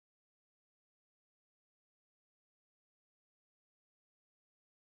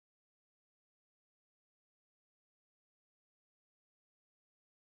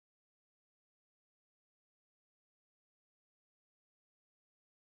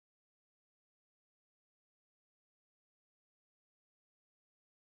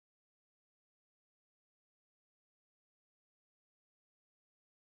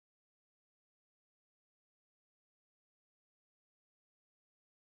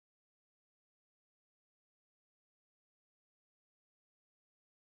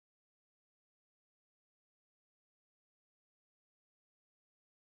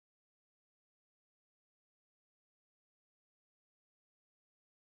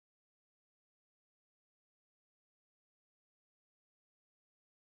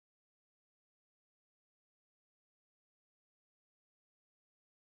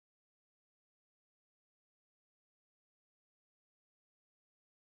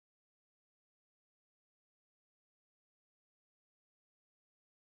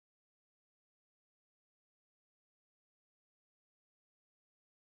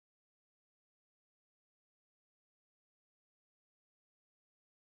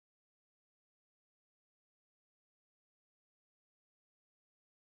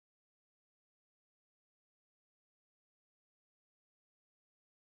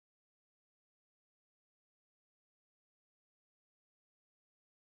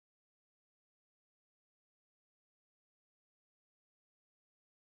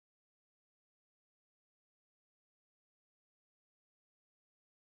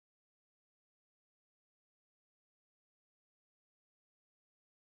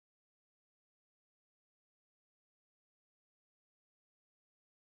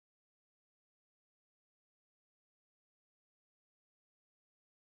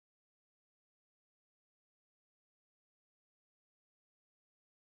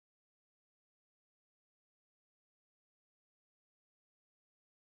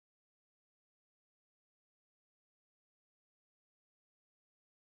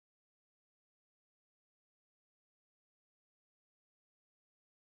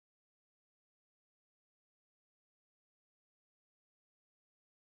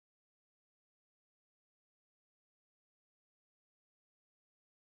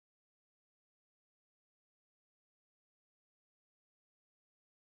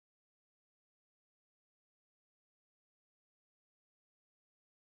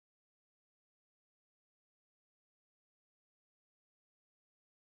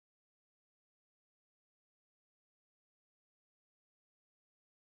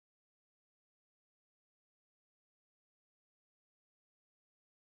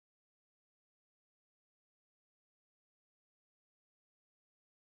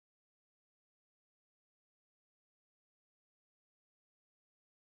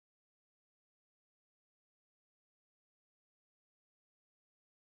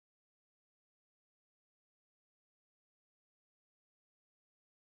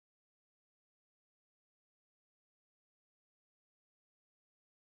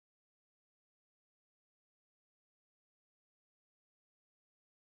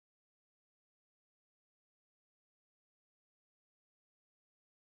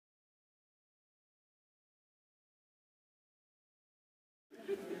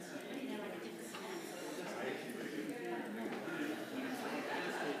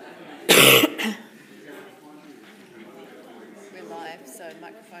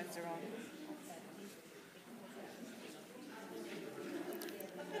 microphones are on.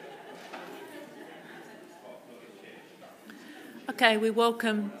 Okay, we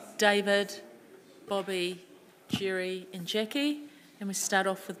welcome David, Bobby, Jerry and Jackie, and we start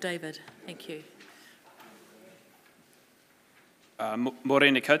off with David. Thank you.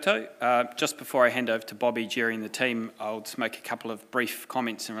 Morena koutou. Just before I hand over to Bobby, Jerry and the team, I'll just make a couple of brief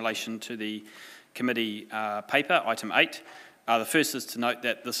comments in relation to the committee paper, item 8. The first is to note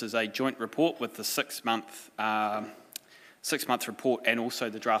that this is a joint report with the six-month report and also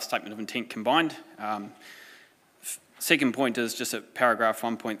the draft statement of intent combined. Second point is just at paragraph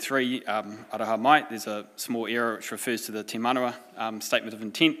 1.3, araha mai, there's a small error which refers to the Te Manawa statement of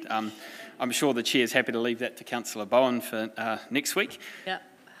intent. I'm sure the Chair is happy to leave that to Councillor Bowen for next week. Yeah.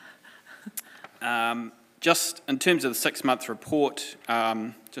 Just in terms of the six-month report,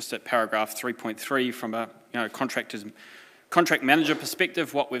 just at paragraph 3.3, from a contract manager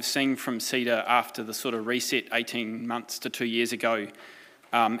perspective, what we've seen from CEDA after the sort of reset 18 months to 2 years ago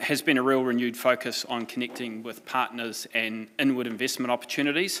has been a real renewed focus on connecting with partners and inward investment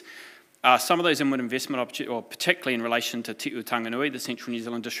opportunities. Some of those inward investment opportunities, or particularly in relation to Te Uu Tanganui, the Central New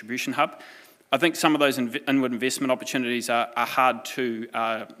Zealand Distribution Hub, I think some of those inward investment opportunities are hard to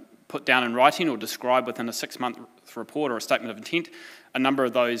put down in writing or describe within a six-month report or a statement of intent. A number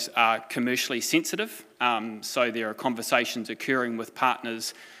of those are commercially sensitive, so there are conversations occurring with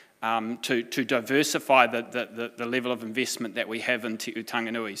partners to diversify the level of investment that we have in Te Uu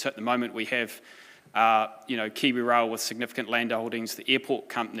Tanganui. So at the moment we have Kiwi Rail with significant land holdings, the airport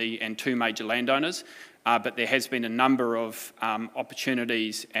company and two major landowners, but there has been a number of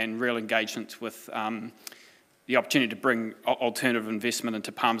opportunities and real engagements with the opportunity to bring alternative investment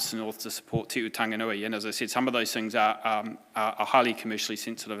into Palmerston North to support Te Uu Tanganui. And as I said, some of those things are highly commercially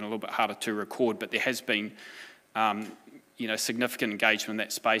sensitive and a little bit harder to record, but there has been significant engagement in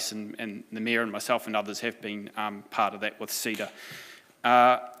that space, and the Mayor and myself and others have been part of that with CEDA.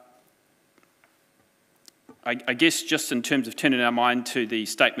 I guess just in terms of turning our mind to the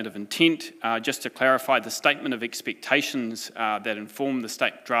statement of intent, just to clarify, the statement of expectations that inform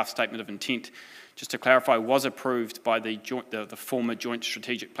the draft statement of intent, just to clarify, was approved by the former Joint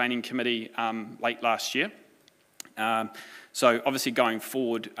Strategic Planning Committee late last year. So obviously going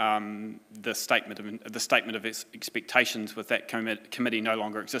forward, the statement of expectations with that committee no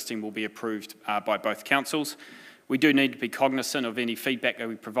longer existing will be approved by both councils. We do need to be cognizant of any feedback that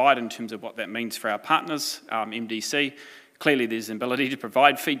we provide in terms of what that means for our partners, MDC. Clearly there's an ability to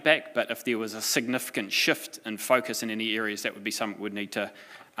provide feedback, but if there was a significant shift in focus in any areas, that would be something we'd need to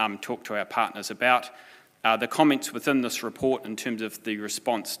talk to our partners about. The comments within this report in terms of the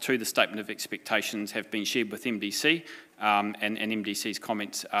response to the statement of expectations have been shared with MDC, and MDC's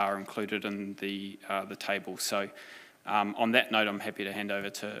comments are included in the table. So on that note, I'm happy to hand over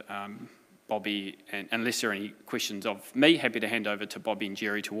to Bobby, and unless there are any questions of me, happy to hand over to Bobby and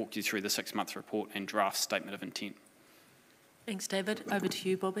Jerry to walk you through the six-month report and draft statement of intent. Thanks, David. Over to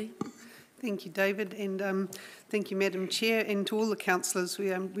you, Bobby. Thank you, David, and thank you, Madam Chair, and to all the councillors.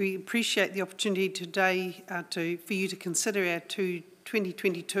 We appreciate the opportunity today for you to consider our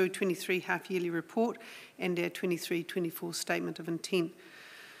 2022-23 half-yearly report and our 23-24 statement of intent.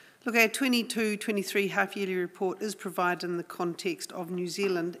 Look, our 22-23 half-yearly report is provided in the context of New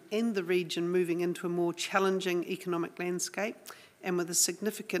Zealand and the region moving into a more challenging economic landscape and with a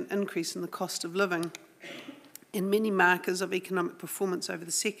significant increase in the cost of living and many markers of economic performance over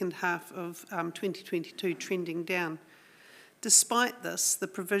the second half of 2022 trending down. Despite this, the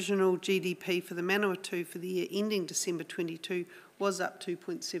provisional GDP for the Manawatu for the year ending December 22 was up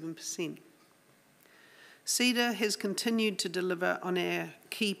 2.7%. CEDA has continued to deliver on our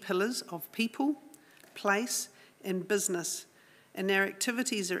key pillars of people, place and business, and our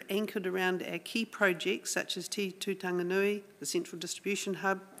activities are anchored around our key projects such as Te Uu Tanganui, the Central Distribution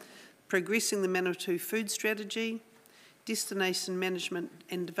Hub, progressing the Manawatu food strategy, destination management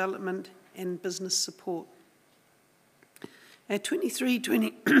and development, and business support. Our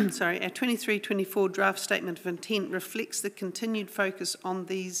 23-24 draft statement of intent reflects the continued focus on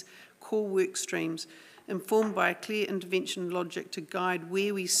these core work streams, informed by a clear intervention logic to guide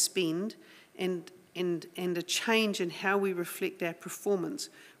where we spend and a change in how we reflect our performance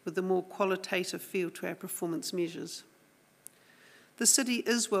with a more qualitative feel to our performance measures. The city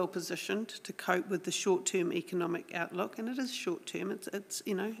is well positioned to cope with the short-term economic outlook, and it is short-term. It's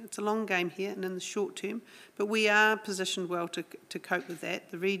a long game here and in the short term, but we are positioned well to cope with that.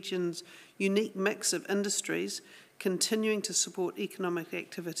 The region's unique mix of industries continuing to support economic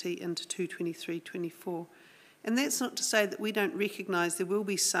activity into 2023-24. And that's not to say that we don't recognise there will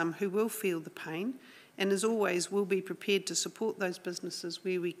be some who will feel the pain And as always, we'll be prepared to support those businesses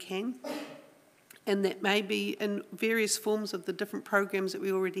where we can. And that may be in various forms of the different programs that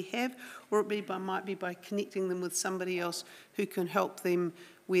we already have, or might be by connecting them with somebody else who can help them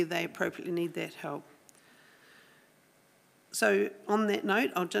where they appropriately need that help. So on that note,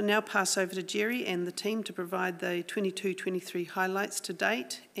 I'll now pass over to Jerry and the team to provide the 22-23 highlights to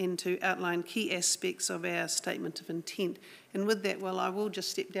date and to outline key aspects of our statement of intent. And with that, well, I will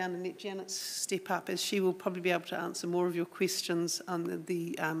just step down and let Janet step up, as she will probably be able to answer more of your questions on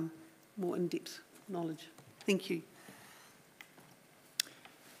the more in-depth knowledge. Thank you.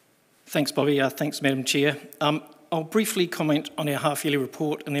 Thanks, Bobby. Thanks, Madam Chair. I'll briefly comment on our half-yearly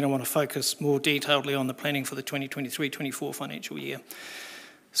report, and then I want to focus more detailedly on the planning for the 2023-24 financial year.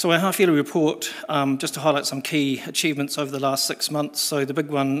 So our half-yearly report, just to highlight some key achievements over the last 6 months. So the big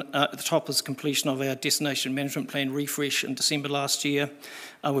one at the top is completion of our Destination Management Plan refresh in December last year.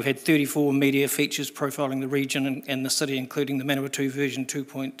 We've had 34 media features profiling the region and the city, including the Manawatu version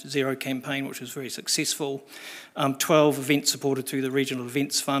 2.0 campaign, which was very successful. 12 events supported through the Regional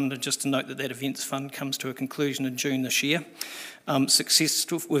Events Fund, and just to note that that Events Fund comes to a conclusion in June this year.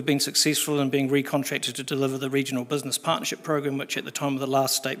 We've been successful in being recontracted to deliver the Regional Business Partnership Program, which at the time of the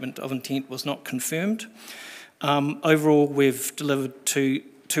last statement of intent was not confirmed. Overall, we've delivered to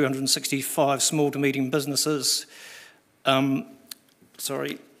 265 small to medium businesses.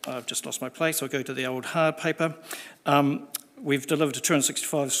 Sorry, I've just lost my place. I'll go to the old hard paper. We've delivered to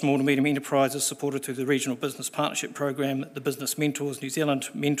 265 small to medium enterprises supported through the Regional Business Partnership Program, the Business Mentors New Zealand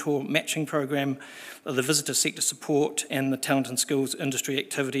Mentor Matching Program, the Visitor Sector Support, and the Talent and Skills Industry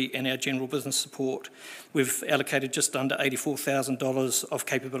Activity and our General Business Support. We've allocated just under $84,000 of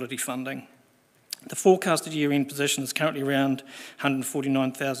capability funding. The forecasted year-end position is currently around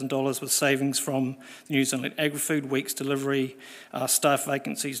 $149,000 with savings from the New Zealand Agri-Food Week's delivery, staff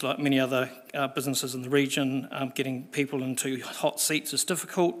vacancies like many other businesses in the region. Getting people into hot seats is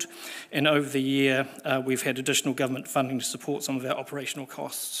difficult, and over the year we've had additional government funding to support some of our operational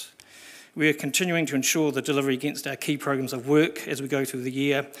costs. We are continuing to ensure the delivery against our key programs of work as we go through the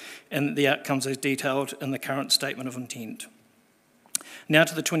year, and the outcomes are detailed in the current Statement of Intent. Now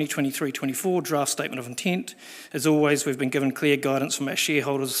to the 2023-24 draft Statement of Intent. As always, we've been given clear guidance from our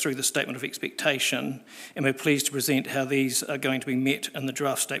shareholders through the Statement of Expectation, and we're pleased to present how these are going to be met in the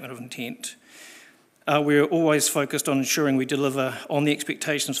draft Statement of Intent. We're always focused on ensuring we deliver on the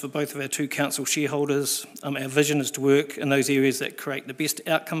expectations for both of our two council shareholders. Our vision is to work in those areas that create the best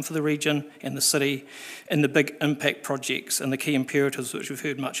outcome for the region and the city, and the big impact projects and the key imperatives which we've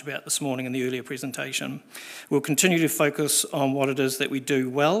heard much about this morning in the earlier presentation. We'll continue to focus on what it is that we do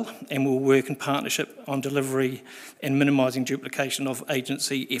well, and we'll work in partnership on delivery and minimising duplication of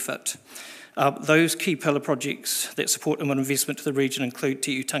agency effort. Those key pillar projects that support inward investment to the region include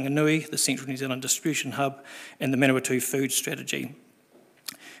Te Iu Tanganui, the Central New Zealand Distribution Hub, and the Manawatu Food Strategy.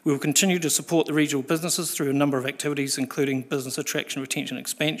 We will continue to support the regional businesses through a number of activities, including business attraction, retention,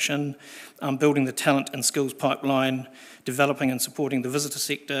 expansion, building the talent and skills pipeline, developing and supporting the visitor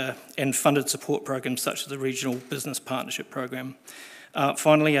sector, and funded support programs such as the Regional Business Partnership Program.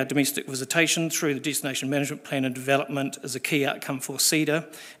 Finally, our domestic visitation through the Destination Management Plan and Development is a key outcome for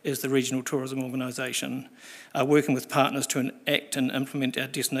CEDA as the regional tourism organisation. Working with partners to enact and implement our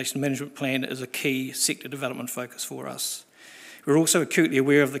Destination Management Plan is a key sector development focus for us. We're also acutely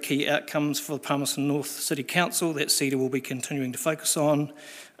aware of the key outcomes for the Palmerston North City Council that CEDA will be continuing to focus on,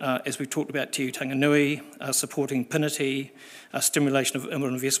 as we've talked about Te Iu Tanganui, supporting Piniti, stimulation of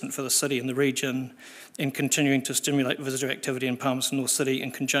inward investment for the city and the region, and continuing to stimulate visitor activity in Palmerston North City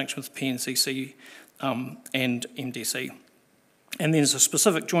in conjunction with PNCC and MDC. And there's a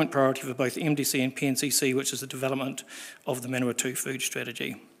specific joint priority for both MDC and PNCC, which is the development of the Manawatu Food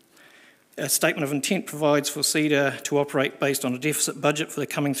Strategy. Our Statement of Intent provides for CEDA to operate based on a deficit budget for the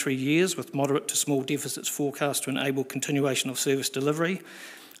coming 3 years, with moderate to small deficits forecast to enable continuation of service delivery.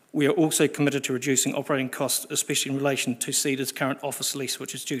 We are also committed to reducing operating costs, especially in relation to CEDA's current office lease,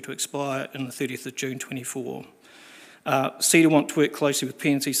 which is due to expire on the 30th of June 24. CEDA want to work closely with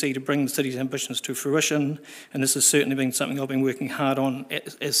PNCC to bring the city's ambitions to fruition, and this has certainly been something I've been working hard on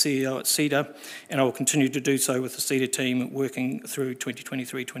as CEO at CEDA, and I will continue to do so with the CEDA team working through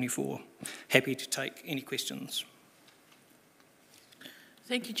 2023-24. Happy to take any questions.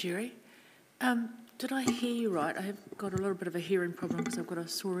 Thank you, Jerry. Did I hear you right? I have got a little bit of a hearing problem because I've got a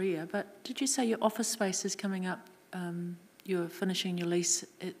sore ear, but did you say your office space is coming up, you're finishing your lease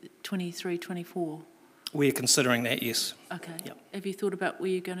at 23-24? We're considering that, yes. Okay. Yep. Have you thought about where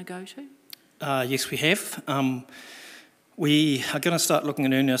you're going to go to? Yes, we have. We are going to start looking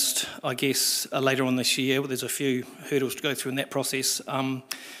in earnest, I guess, later on this year. There's a few hurdles to go through in that process.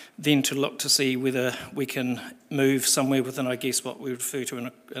 then to look to see whether we can move somewhere within, I guess, what we refer to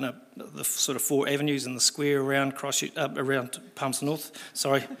in the sort of 4 avenues in the square around around Palmerston North.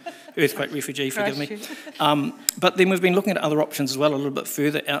 Sorry, earthquake refugee, forgive me. But then we've been looking at other options as well, a little bit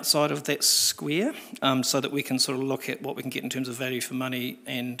further outside of that square, so that we can sort of look at what we can get in terms of value for money.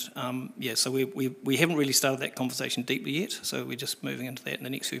 And yeah, so we haven't really started that conversation deeply yet, so we're just moving into that in the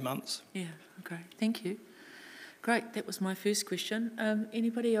next few months. Yeah, great, thank you. Great, that was my first question.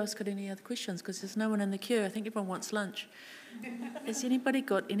 Anybody else got any other questions? Because there's no one in the queue. I think everyone wants lunch. Has anybody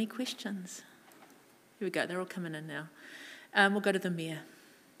got any questions? Here we go, they're all coming in now. We'll go to the Mayor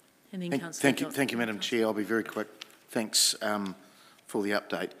and then Councillor Johnson. Thank you, Madam Chair. I'll be very quick. Thanks for the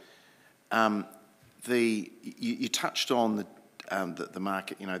update. You touched on the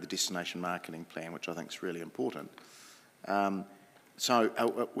market, you know, the destination marketing plan, which I think is really important. So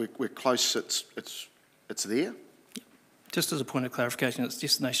we're close. It's there. Just as a point of clarification, it's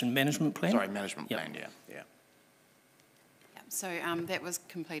destination management plan. Sorry, management plan. Yeah. So that was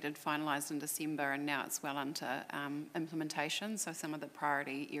completed, finalised in December, and now it's well into implementation. So some of the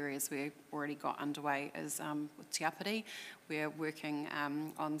priority areas we've already got underway is with Te Apiti. We're working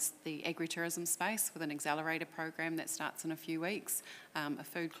on the agritourism space with an accelerator program that starts in a few weeks, a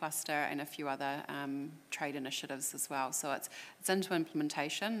food cluster and a few other trade initiatives as well. So it's into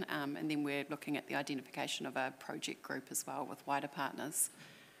implementation, and then we're looking at the identification of a project group as well with wider partners.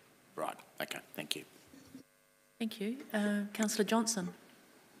 Right, okay, thank you. Thank you. Councillor Johnson.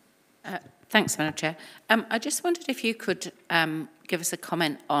 Thanks, Madam Chair. I just wondered if you could give us a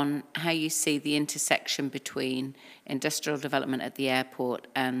comment on how you see the intersection between industrial development at the airport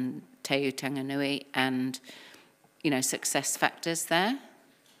and Te Utanganui and, you know, success factors there,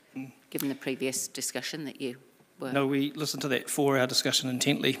 given the previous discussion that you were... No, we listened to that 4-hour discussion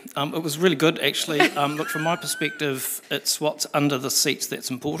intently. It was really good, actually. Look, from my perspective, it's what's under the seats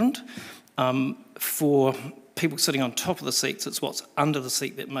that's important. For people sitting on top of the seats, it's what's under the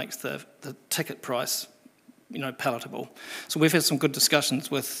seat that makes the ticket price, you know, palatable. So we've had some good discussions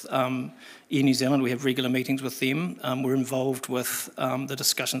with Air New Zealand. We have regular meetings with them. We're involved with the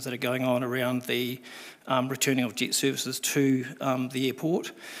discussions that are going on around the returning of jet services to the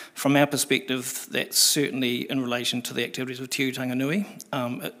airport. From our perspective, that's certainly in relation to the activities of Te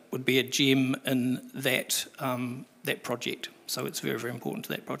Utanganui. It would be a gem in that project. So it's very, very important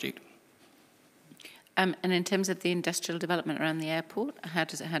to that project. And in terms of the industrial development around the airport, how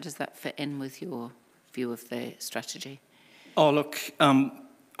does that fit in with your view of the strategy? Oh, look,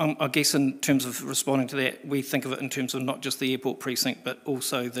 I guess in terms of responding to that, we think of it in terms of not just the airport precinct, but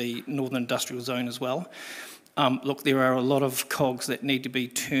also the Northern Industrial Zone as well. Look, there are a lot of cogs that need to be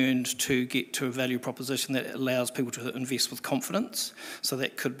turned to get to a value proposition that allows people to invest with confidence. So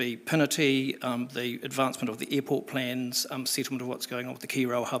that could be Pinati, the advancement of the airport plans, settlement of what's going on with the key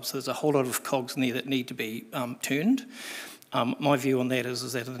rail hubs. So there's a whole lot of cogs in there that need to be turned. My view on that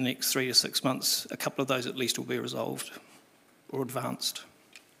is that in the next 3 to 6 months, a couple of those at least will be resolved or advanced.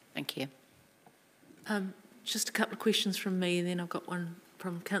 Thank you. Just a couple of questions from me, and then I've got one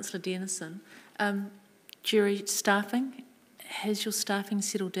from Councillor Denison. Jerry, staffing, has your staffing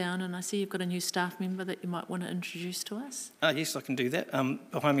settled down? And I see you've got a new staff member that you might want to introduce to us. Yes, I can do that.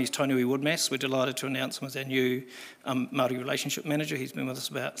 Behind me is Tainui Woodmass. We're delighted to announce him as our new Māori Relationship Manager. He's been with us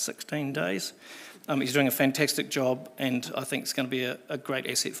about 16 days. He's doing a fantastic job, and I think it's going to be a great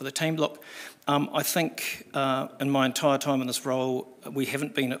asset for the team. Look, I think in my entire time in this role, we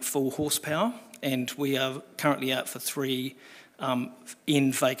haven't been at full horsepower, and we are currently out for 3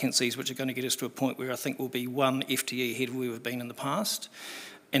 end vacancies, which are going to get us to a point where I think we'll be 1 FTE ahead of where we've been in the past.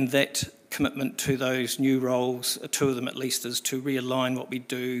 And that commitment to those new roles, 2 of them at least, is to realign what we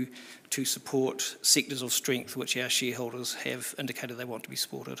do to support sectors of strength which our shareholders have indicated they want to be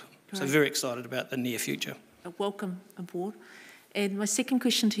supported. Great. So very excited about the near future. Welcome aboard. And my second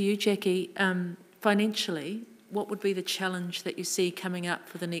question to you, Jackie, financially, what would be the challenge that you see coming up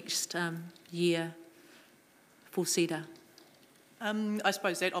for the next year for CEDA? I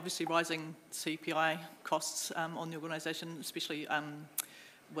suppose that obviously rising CPI costs on the organisation, especially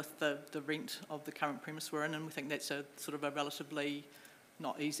with the rent of the current premise we're in, and we think that's a sort of a relatively,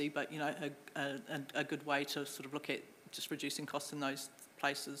 not easy, but you know, a good way to sort of look at just reducing costs in those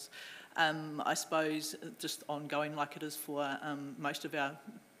places. I suppose just ongoing, like it is for most of our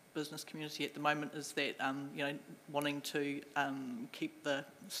business community at the moment, is that you know, wanting to keep the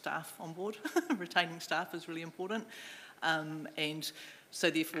staff on board. Retaining staff is really important. And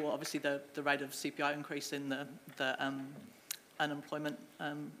so therefore, obviously, the rate of CPI increase and the unemployment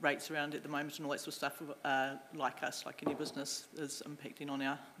rates around at the moment and all that sort of stuff, like us, like any business, is impacting on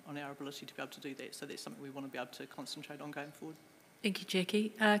our ability to be able to do that. So that's something we want to be able to concentrate on going forward. Thank you,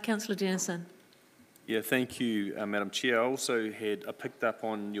 Jackie. Councillor Dennison. Yeah, thank you, Madam Chair. I picked up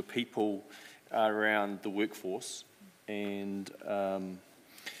on your people around the workforce and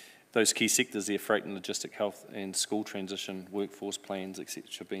those key sectors there, freight and logistic, health and school transition, workforce plans, etc.,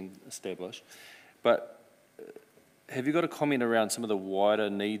 have been established. But have you got a comment around some of the wider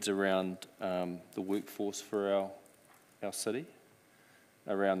needs around the workforce for our city,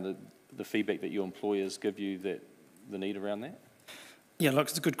 around the feedback that your employers give you, that the need around that? Yeah, look,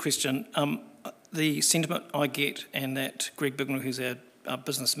 it's a good question. The sentiment I get, and that Greg Bignell, who's our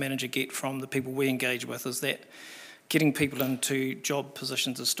business manager, get from the people we engage with, is that getting people into job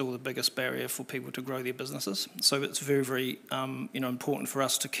positions is still the biggest barrier for people to grow their businesses. So it's very, very important for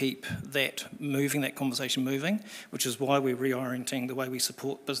us to keep that moving, that conversation moving, which is why we're reorienting the way we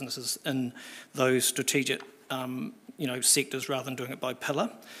support businesses in those strategic sectors rather than doing it by pillar,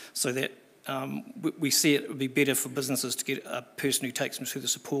 so that we see it would be better for businesses to get a person who takes them through the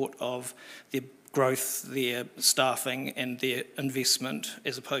support of their growth, their staffing and their investment,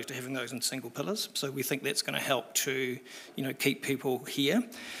 as opposed to having those in single pillars. So we think that's going to help to keep people here.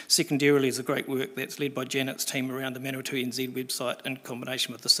 Secondarily is the great work that's led by Janet's team around the Manawatu NZ website in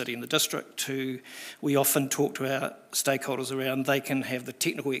combination with the city and the district. We often talk to our stakeholders around they can have the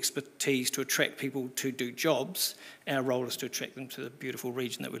technical expertise to attract people to do jobs. Our role is to attract them to the beautiful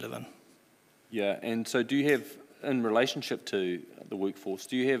region that we live in. Yeah, and so do you have, in relationship to the workforce,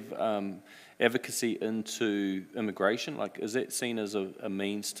 do you have advocacy into immigration? Like, is that seen as a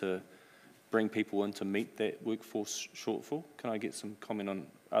means to bring people in to meet that workforce shortfall? Can I get some comment on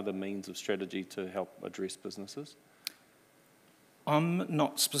other means of strategy to help address businesses? I'm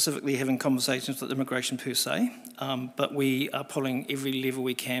not specifically having conversations with immigration per se, but we are pulling every lever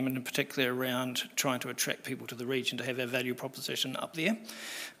we can, and in particular around trying to attract people to the region to have our value proposition up there.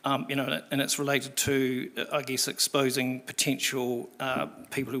 And it's related to, I guess, exposing potential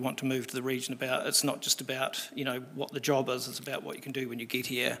people who want to move to the region about, it's not just about, what the job is, it's about what you can do when you get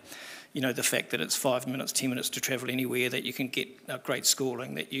here. The fact that it's 5 minutes, 10 minutes to travel anywhere, that you can get great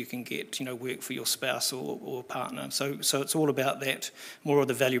schooling, that you can get, work for your spouse or partner. So it's all about that, more of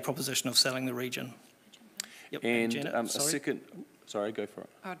the value proposition of selling the region. Yep. And Janet, sorry, go for it.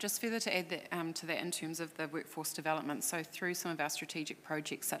 Oh, just further to add that, to that in terms of the workforce development, so through some of our strategic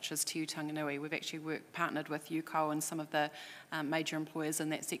projects such as Te Utanganui, we've actually partnered with UCO and some of the major employers in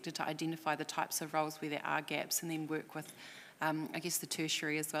that sector to identify the types of roles where there are gaps, and then work with the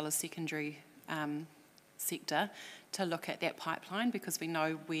tertiary as well as secondary sector to look at that pipeline, because we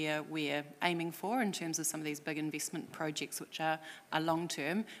know where we're aiming for in terms of some of these big investment projects which are long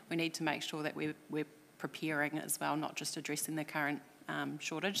term. We need to make sure that we're preparing as well, not just addressing the current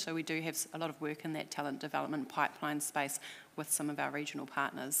shortage. So we do have a lot of work in that talent development pipeline space with some of our regional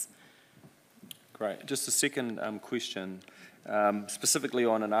partners. Great. Just a second question, specifically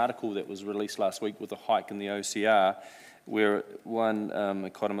on an article that was released last week with a hike in the OCR, where one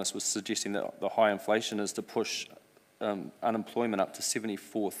economist was suggesting that the high inflation is to push unemployment up to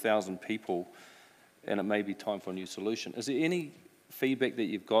 74,000 people, and it may be time for a new solution. Is there any feedback that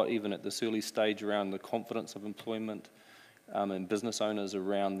you've got, even at this early stage, around the confidence of employment and business owners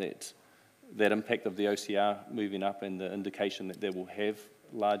around that impact of the OCR moving up and the indication that they will have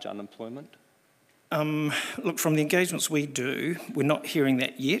large unemployment? Look, from the engagements we do, we're not hearing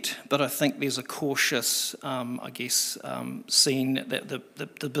that yet, but I think there's a cautious, scene that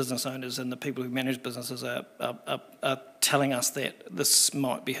the business owners and the people who manage businesses are telling us that this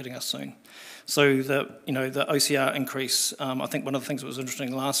might be hitting us soon. So the OCR increase, I think one of the things that was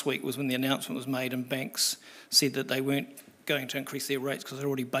interesting last week was when the announcement was made and banks said that they weren't going to increase their rates because they'd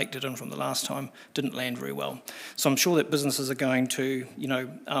already baked it in from the last time, didn't land very well. So I'm sure that businesses are going to,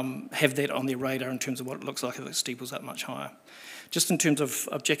 have that on their radar in terms of what it looks like if it steeples up much higher. Just in terms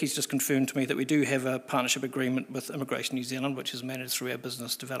of Jackie's just confirmed to me that we do have a partnership agreement with Immigration New Zealand, which is managed through our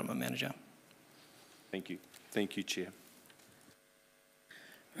business development manager. Thank you. Thank you, Chair.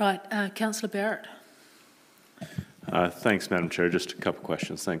 Right, Councillor Barrett. Thanks, Madam Chair. Just a couple of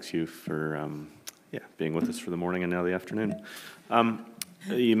questions. Thanks you for being with us for the morning and now the afternoon.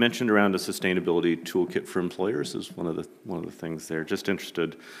 You mentioned around a sustainability toolkit for employers is one of the things there. Just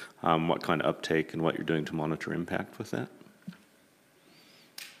interested what kind of uptake and what you're doing to monitor impact with that.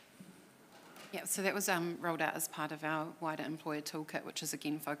 Yeah, Yeah, so that was rolled out as part of our wider employer toolkit, which is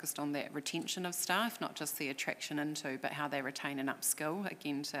again focused on that retention of staff, not just the attraction into, but how they retain and upskill,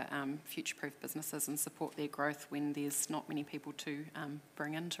 again to future-proof businesses and support their growth when there's not many people to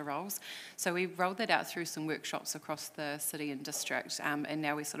bring into roles. So we rolled that out through some workshops across the city and district, and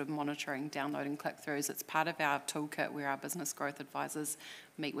now we're sort of monitoring download and click-throughs. It's part of our toolkit where our business growth advisors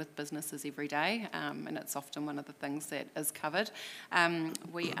meet with businesses every day, and it's often one of the things that is covered.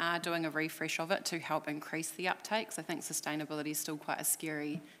 We are doing a refresh of it to help increase the uptake. So I think sustainability is still quite a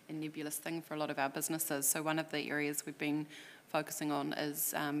scary and nebulous thing for a lot of our businesses. So one of the areas we've been focusing on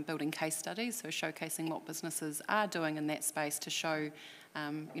is building case studies, so showcasing what businesses are doing in that space to show,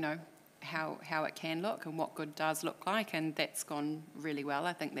 you know, how it can look and what good does look like, and that's gone really well.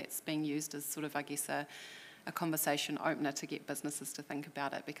 I think that's being used as sort of, I guess, a conversation opener to get businesses to think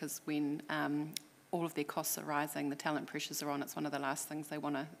about it, because when all of their costs are rising, the talent pressures are on, it's one of the last things they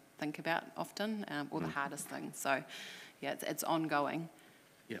want to think about often, or the hardest thing. So, yeah, it's ongoing.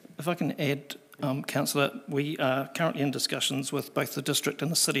 Yeah. If I can add, Councillor, we are currently in discussions with both the district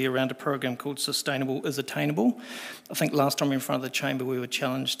and the city around a program called Sustainable is Attainable. I think last time in front of the chamber we were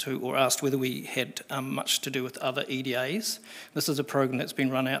challenged to, or asked whether we had much to do with other EDAs. This is a program that's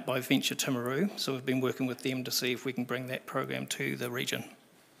been run out by Venture Timaru, so we've been working with them to see if we can bring that program to the region.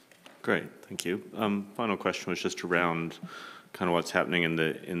 Great, thank you. Final question was just around kind of what's happening in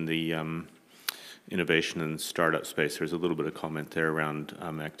the innovation and startup space. There's a little bit of comment there around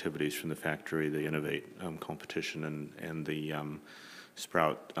activities from the factory, the Innovate competition, and the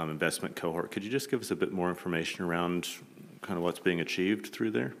Sprout investment cohort. Could you just give us a bit more information around kind of what's being achieved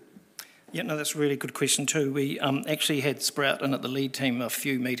through there? Yeah, no, that's a really good question too. We actually had Sprout in at the lead team a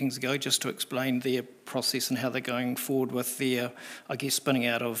few meetings ago just to explain their process and how they're going forward with their, I guess, spinning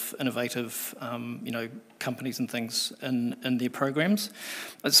out of innovative, you know, companies and things in their programs.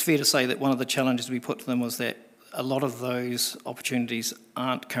 It's fair to say that one of the challenges we put to them was that a lot of those opportunities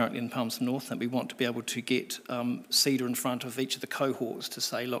aren't currently in Palmerston North, and we want to be able to get CEDA in front of each of the cohorts to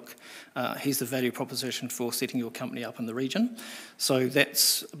say, look, here's the value proposition for setting your company up in the region. So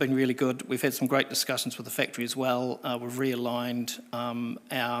that's been really good. We've had some great discussions with the factory as well. We've realigned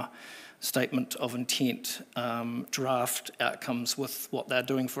our statement of intent draft outcomes with what they're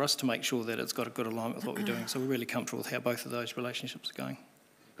doing for us to make sure that it's got a good alignment with what we're doing. So we're really comfortable with how both of those relationships are going.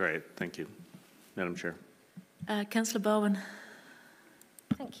 Great, thank you. Madam Chair. Councillor Bowen.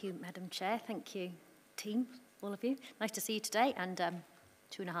 Thank you, Madam Chair. Thank you, team, all of you. Nice to see you today. And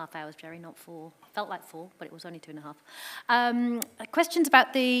 2.5 hours, Jerry, not 4. Felt like 4, but it was only 2.5. Questions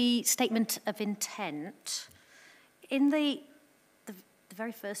about the statement of intent. In the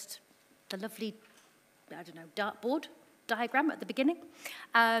very first, the lovely, I don't know, dartboard diagram at the beginning,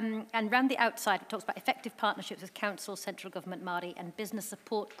 and around the outside it talks about effective partnerships with council, central government, Māori, and business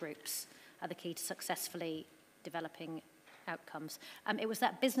support groups are the key to successfully developing outcomes. It was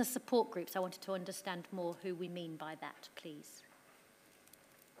that business support groups I wanted to understand more who we mean by that, please.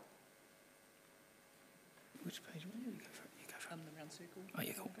 Which page? You go for the round circle. Oh,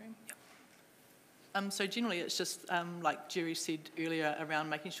 yeah, cool. Yeah. So generally it's just, like Jerry said earlier, around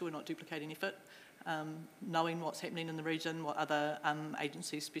making sure we're not duplicating effort, knowing what's happening in the region, what other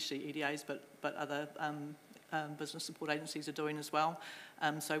agencies, especially EDAs, but other business support agencies are doing as well.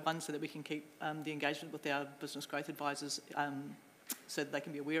 So one, so that we can keep the engagement with our business growth advisors so that they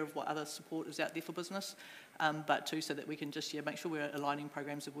can be aware of what other support is out there for business, but two, so that we can just make sure we're aligning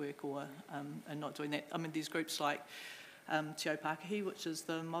programs of work or and not doing that. I mean, there's groups like Te Ao Pākehī, which is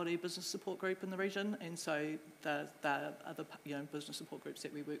the Māori business support group in the region, and so the other business support groups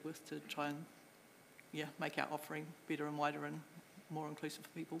that we work with to try and make our offering better and wider and more inclusive for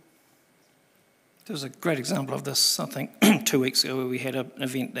people. There was a great example of this, I think, 2 weeks ago, where we had an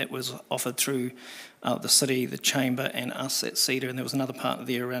event that was offered through the city, the chamber, and us at CEDA, and there was another partner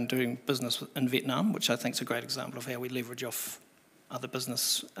there around doing business in Vietnam, which I think is a great example of how we leverage off other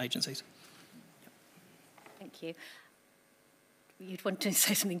business agencies. Thank you. You'd want to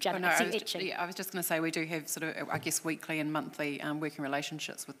say something, Janet? I was just going to say we do have sort of, I guess, weekly and monthly working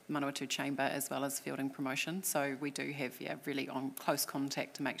relationships with Manawatu Chamber as well as fielding promotion. So we do have really on close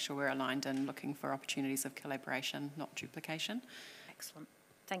contact to make sure we're aligned and looking for opportunities of collaboration, not duplication. Excellent.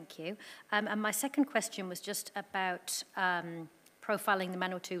 Thank you. And my second question was just about profiling the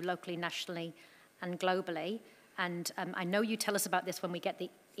Manawatu locally, nationally and globally. And I know you tell us about this when we get the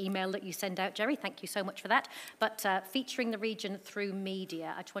email that you send out, Jerry. Thank you so much for that. But featuring the region through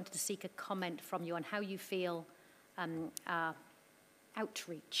media, I just wanted to seek a comment from you on how you feel our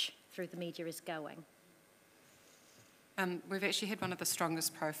outreach through the media is going. We've actually had one of the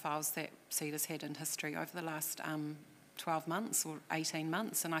strongest profiles that CEDA's had in history over the last 12 months or 18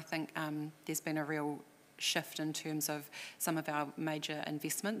 months, and I think there's been a real shift in terms of some of our major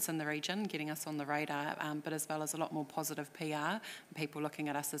investments in the region, getting us on the radar, but as well as a lot more positive PR, people looking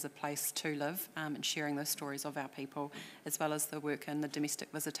at us as a place to live and sharing those stories of our people, as well as the work in the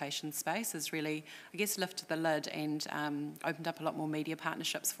domestic visitation space has really, I guess, lifted the lid and opened up a lot more media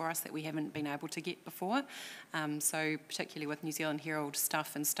partnerships for us that we haven't been able to get before. So particularly with New Zealand Herald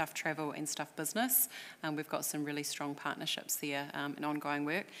Stuff and Stuff Travel and Stuff Business, we've got some really strong partnerships there and ongoing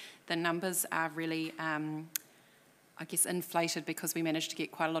work. The numbers are really, I guess, inflated because we managed to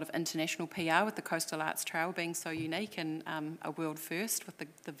get quite a lot of international PR with the Coastal Arts Trail being so unique and a world first with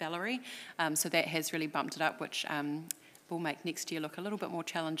the Valerie. So that has really bumped it up, which will make next year look a little bit more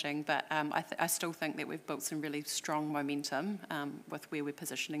challenging. But I still think that we've built some really strong momentum with where we're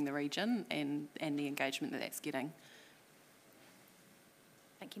positioning the region and the engagement that that's getting.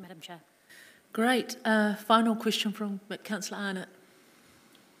 Thank you, Madam Chair. Great. Final question from Councillor Arnott.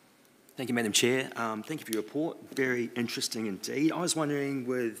 Thank you, Madam Chair. Thank you for your report. Very interesting indeed. I was wondering,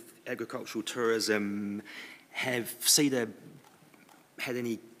 with agricultural tourism, have CEDA had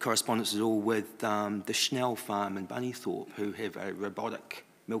any correspondence at all with the Schnell farm in Bunnythorpe, who have a robotic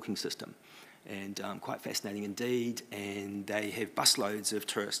milking system? And quite fascinating indeed. And they have busloads of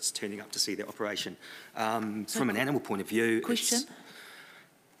tourists turning up to see their operation. From an animal point of view, question?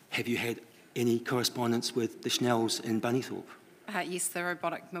 Have you had any correspondence with the Schnells in Bunnythorpe? Yes, the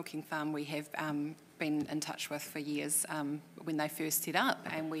robotic milking farm we have been in touch with for years when they first set up,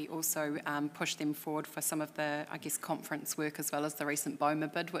 and we also pushed them forward for some of the, I guess, conference work as well as the recent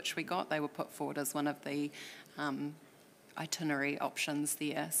BOMA bid which we got. They were put forward as one of the itinerary options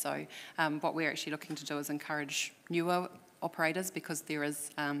there. So what we're actually looking to do is encourage newer operators because there is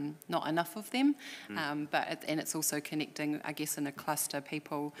not enough of them, and it's also connecting, I guess, in a cluster,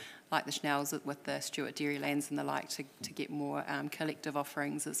 people like the Schnells with the Stewart Dairylands and the like to get more collective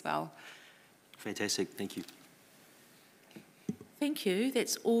offerings as well. Fantastic, thank you. Thank you.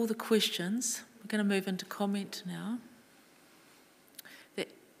 That's all the questions. We're going to move into comment now.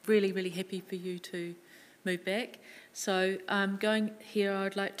 Really, really happy for you to move back. So going here,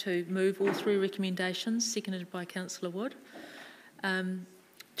 I'd like to move all three recommendations, seconded by Councillor Wood.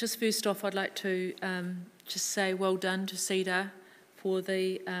 Just first off, I'd like to just say well done to CEDA for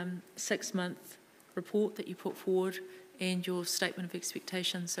the 6-month report that you put forward and your statement of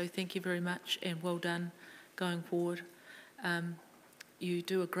expectations. So thank you very much and well done going forward. You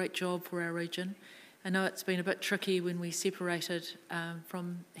do a great job for our region. I know it's been a bit tricky when we separated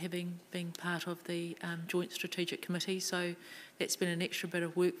from being part of the Joint Strategic Committee, so that's been an extra bit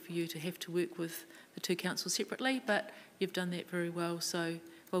of work for you to have to work with the two councils separately, but you've done that very well, so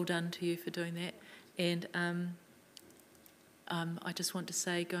well done to you for doing that. And I just want to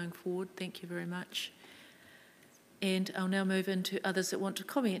say, going forward, thank you very much. And I'll now move into others that want to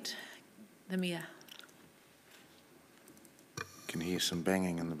comment. The Mayor. Can hear some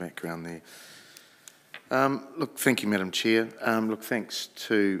banging in the background there. Look, thank you, Madam Chair. Look, thanks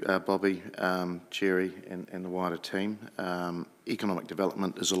to Bobby, Jerry and the wider team. Economic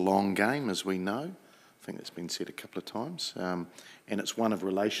development is a long game, as we know. I think that's been said a couple of times. And it's one of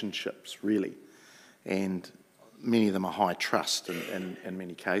relationships, really. And many of them are high trust in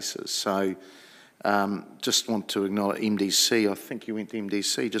many cases. So just want to acknowledge MDC. I think you went to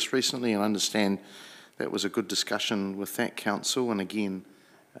MDC just recently, and I understand that was a good discussion with that council. And again,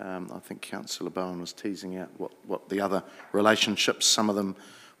 I think Councillor Bowen was teasing out what the other relationships, some of them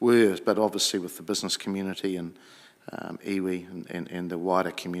were, but obviously with the business community and iwi and the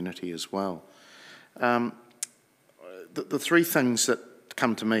wider community as well. The three things that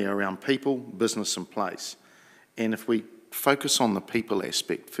come to me are around people, business and place. And if we focus on the people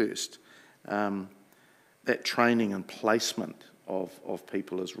aspect first, that training and placement of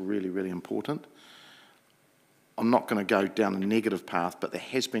people is really, really important. I'm not going to go down a negative path, but there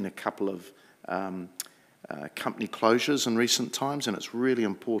has been a couple of company closures in recent times, and it's really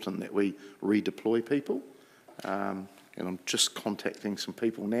important that we redeploy people. And I'm just contacting some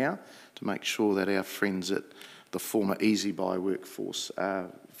people now to make sure that our friends at the former EasyBuy workforce are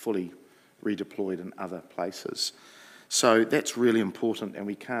fully redeployed in other places. So that's really important, and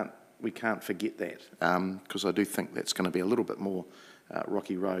we can't forget that, because I do think that's going to be a little bit more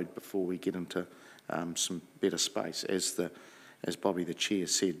rocky road before we get into some better space. As Bobby the Chair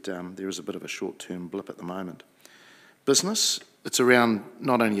said, there is a bit of a short-term blip at the moment. Business, it's around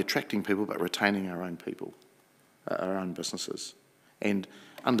not only attracting people but retaining our own people, our own businesses, and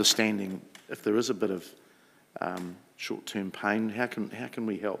understanding if there is a bit of short-term pain, how can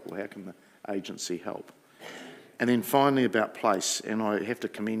we help, or how can the agency help? And then finally about place, and I have to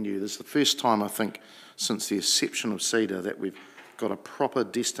commend you, this is the first time I think since the inception of CEDA that we've got a proper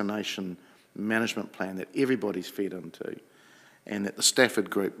destination management plan that everybody's fed into and that the Stafford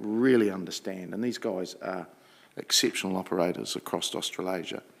Group really understand. And these guys are exceptional operators across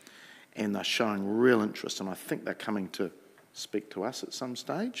Australasia and they're showing real interest, and I think they're coming to speak to us at some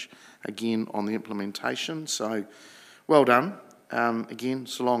stage, again, on the implementation. So, well done. Again,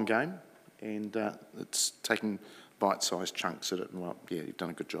 it's a long game, and it's taking bite-sized chunks at it, and well, yeah, you've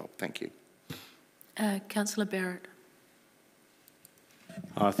done a good job. Thank you. Councillor Barrett.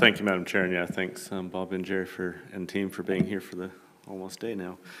 Thank you, Madam Chair, and yeah, thanks Bob and Jerry and team for being here for the almost day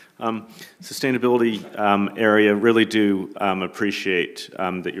now. Sustainability area, really do appreciate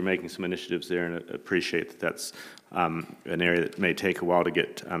that you're making some initiatives there, and appreciate that that's an area that may take a while to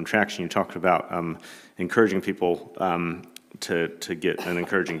get traction. You talked about encouraging people to get, and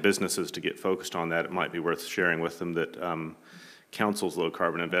encouraging businesses to get focused on that. It might be worth sharing with them that Council's low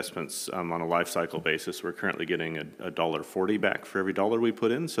carbon investments on a life cycle basis, we're currently getting $1.40 back for every dollar we put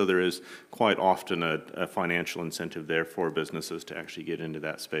in. So there is quite often a financial incentive there for businesses to actually get into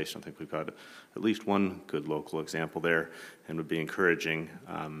that space. I think we've got at least one good local example there, and would be encouraging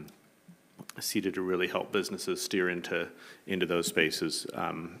CEDA to really help businesses steer into those spaces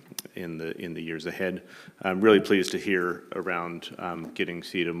in the years ahead. I'm really pleased to hear around getting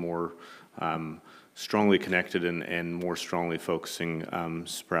CEDA more strongly connected and more strongly focusing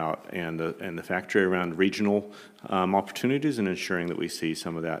Sprout and the factory around regional opportunities, and ensuring that we see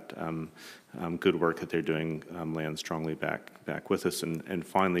some of that good work that they're doing land strongly back with us. And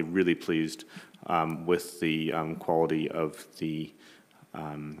finally, really pleased with the quality of the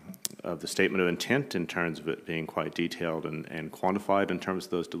statement of intent in terms of it being quite detailed and quantified in terms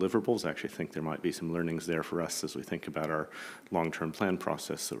of those deliverables. I actually think there might be some learnings there for us as we think about our long-term plan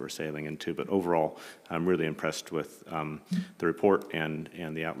process that we're sailing into. But overall, I'm really impressed with the report and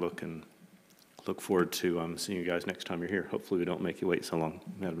the outlook, and look forward to seeing you guys next time you're here. Hopefully we don't make you wait so long,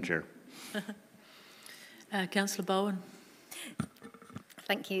 Madam Chair. Councillor Bowen.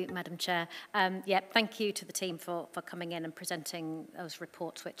 Thank you, Madam Chair. Thank you to the team for coming in and presenting those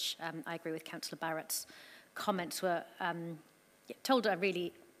reports, which I agree with Councillor Barrett's comments were told a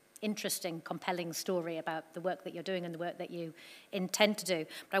really interesting, compelling story about the work that you're doing and the work that you intend to do.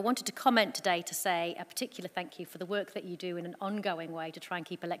 But I wanted to comment today to say a particular thank you for the work that you do in an ongoing way to try and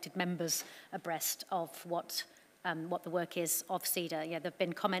keep elected members abreast of what the work is of CEDA. Yeah, there have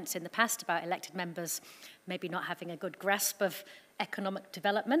been comments in the past about elected members maybe not having a good grasp of economic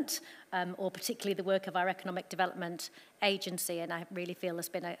development, or particularly the work of our Economic Development Agency, and I really feel there's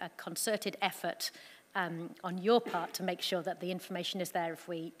been a concerted effort on your part to make sure that the information is there if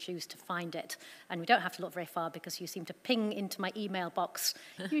we choose to find it. And we don't have to look very far, because you seem to ping into my email box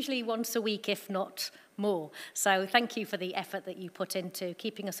usually once a week, if not more. So thank you for the effort that you put into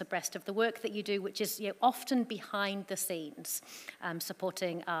keeping us abreast of the work that you do, which is often behind the scenes,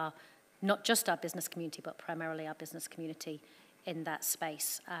 supporting not just our business community, but primarily our business community in that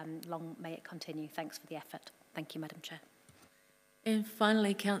space. Long may it continue. Thanks for the effort. Thank you, Madam Chair. And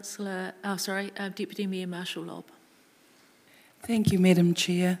finally, Deputy Mayor Marshall Lobb. Thank you, Madam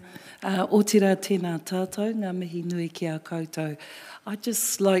Chair. O te rā tēnā tātou, ngā mihi nui ki a koutou. I'd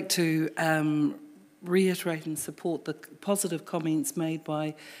just like to reiterate and support the positive comments made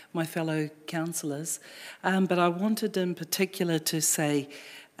by my fellow councillors, but I wanted in particular to say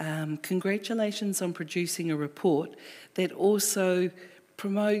congratulations on producing a report that also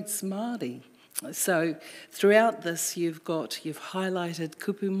promotes Māori. So throughout this, you've highlighted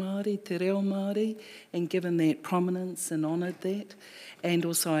kupu Māori, te reo Māori, and given that prominence and honoured that. And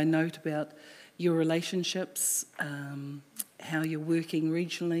also I note about your relationships, how you're working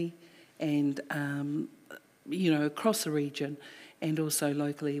regionally and, across the region, and also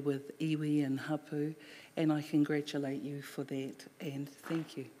locally with iwi and hapu. And I congratulate you for that, and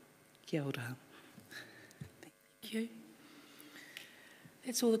thank you. Kia ora. Thank you.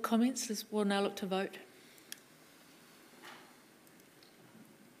 That's all the comments. We'll now look to vote.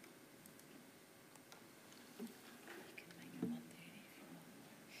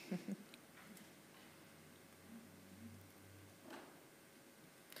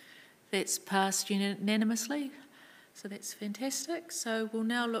 That's passed unanimously, so that's fantastic. So we'll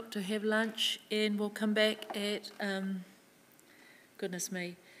now look to have lunch, and we'll come back at,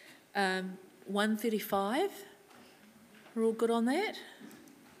 1:35. We're all good on that?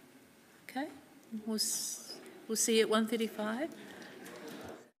 Okay. We'll see you at 1:35.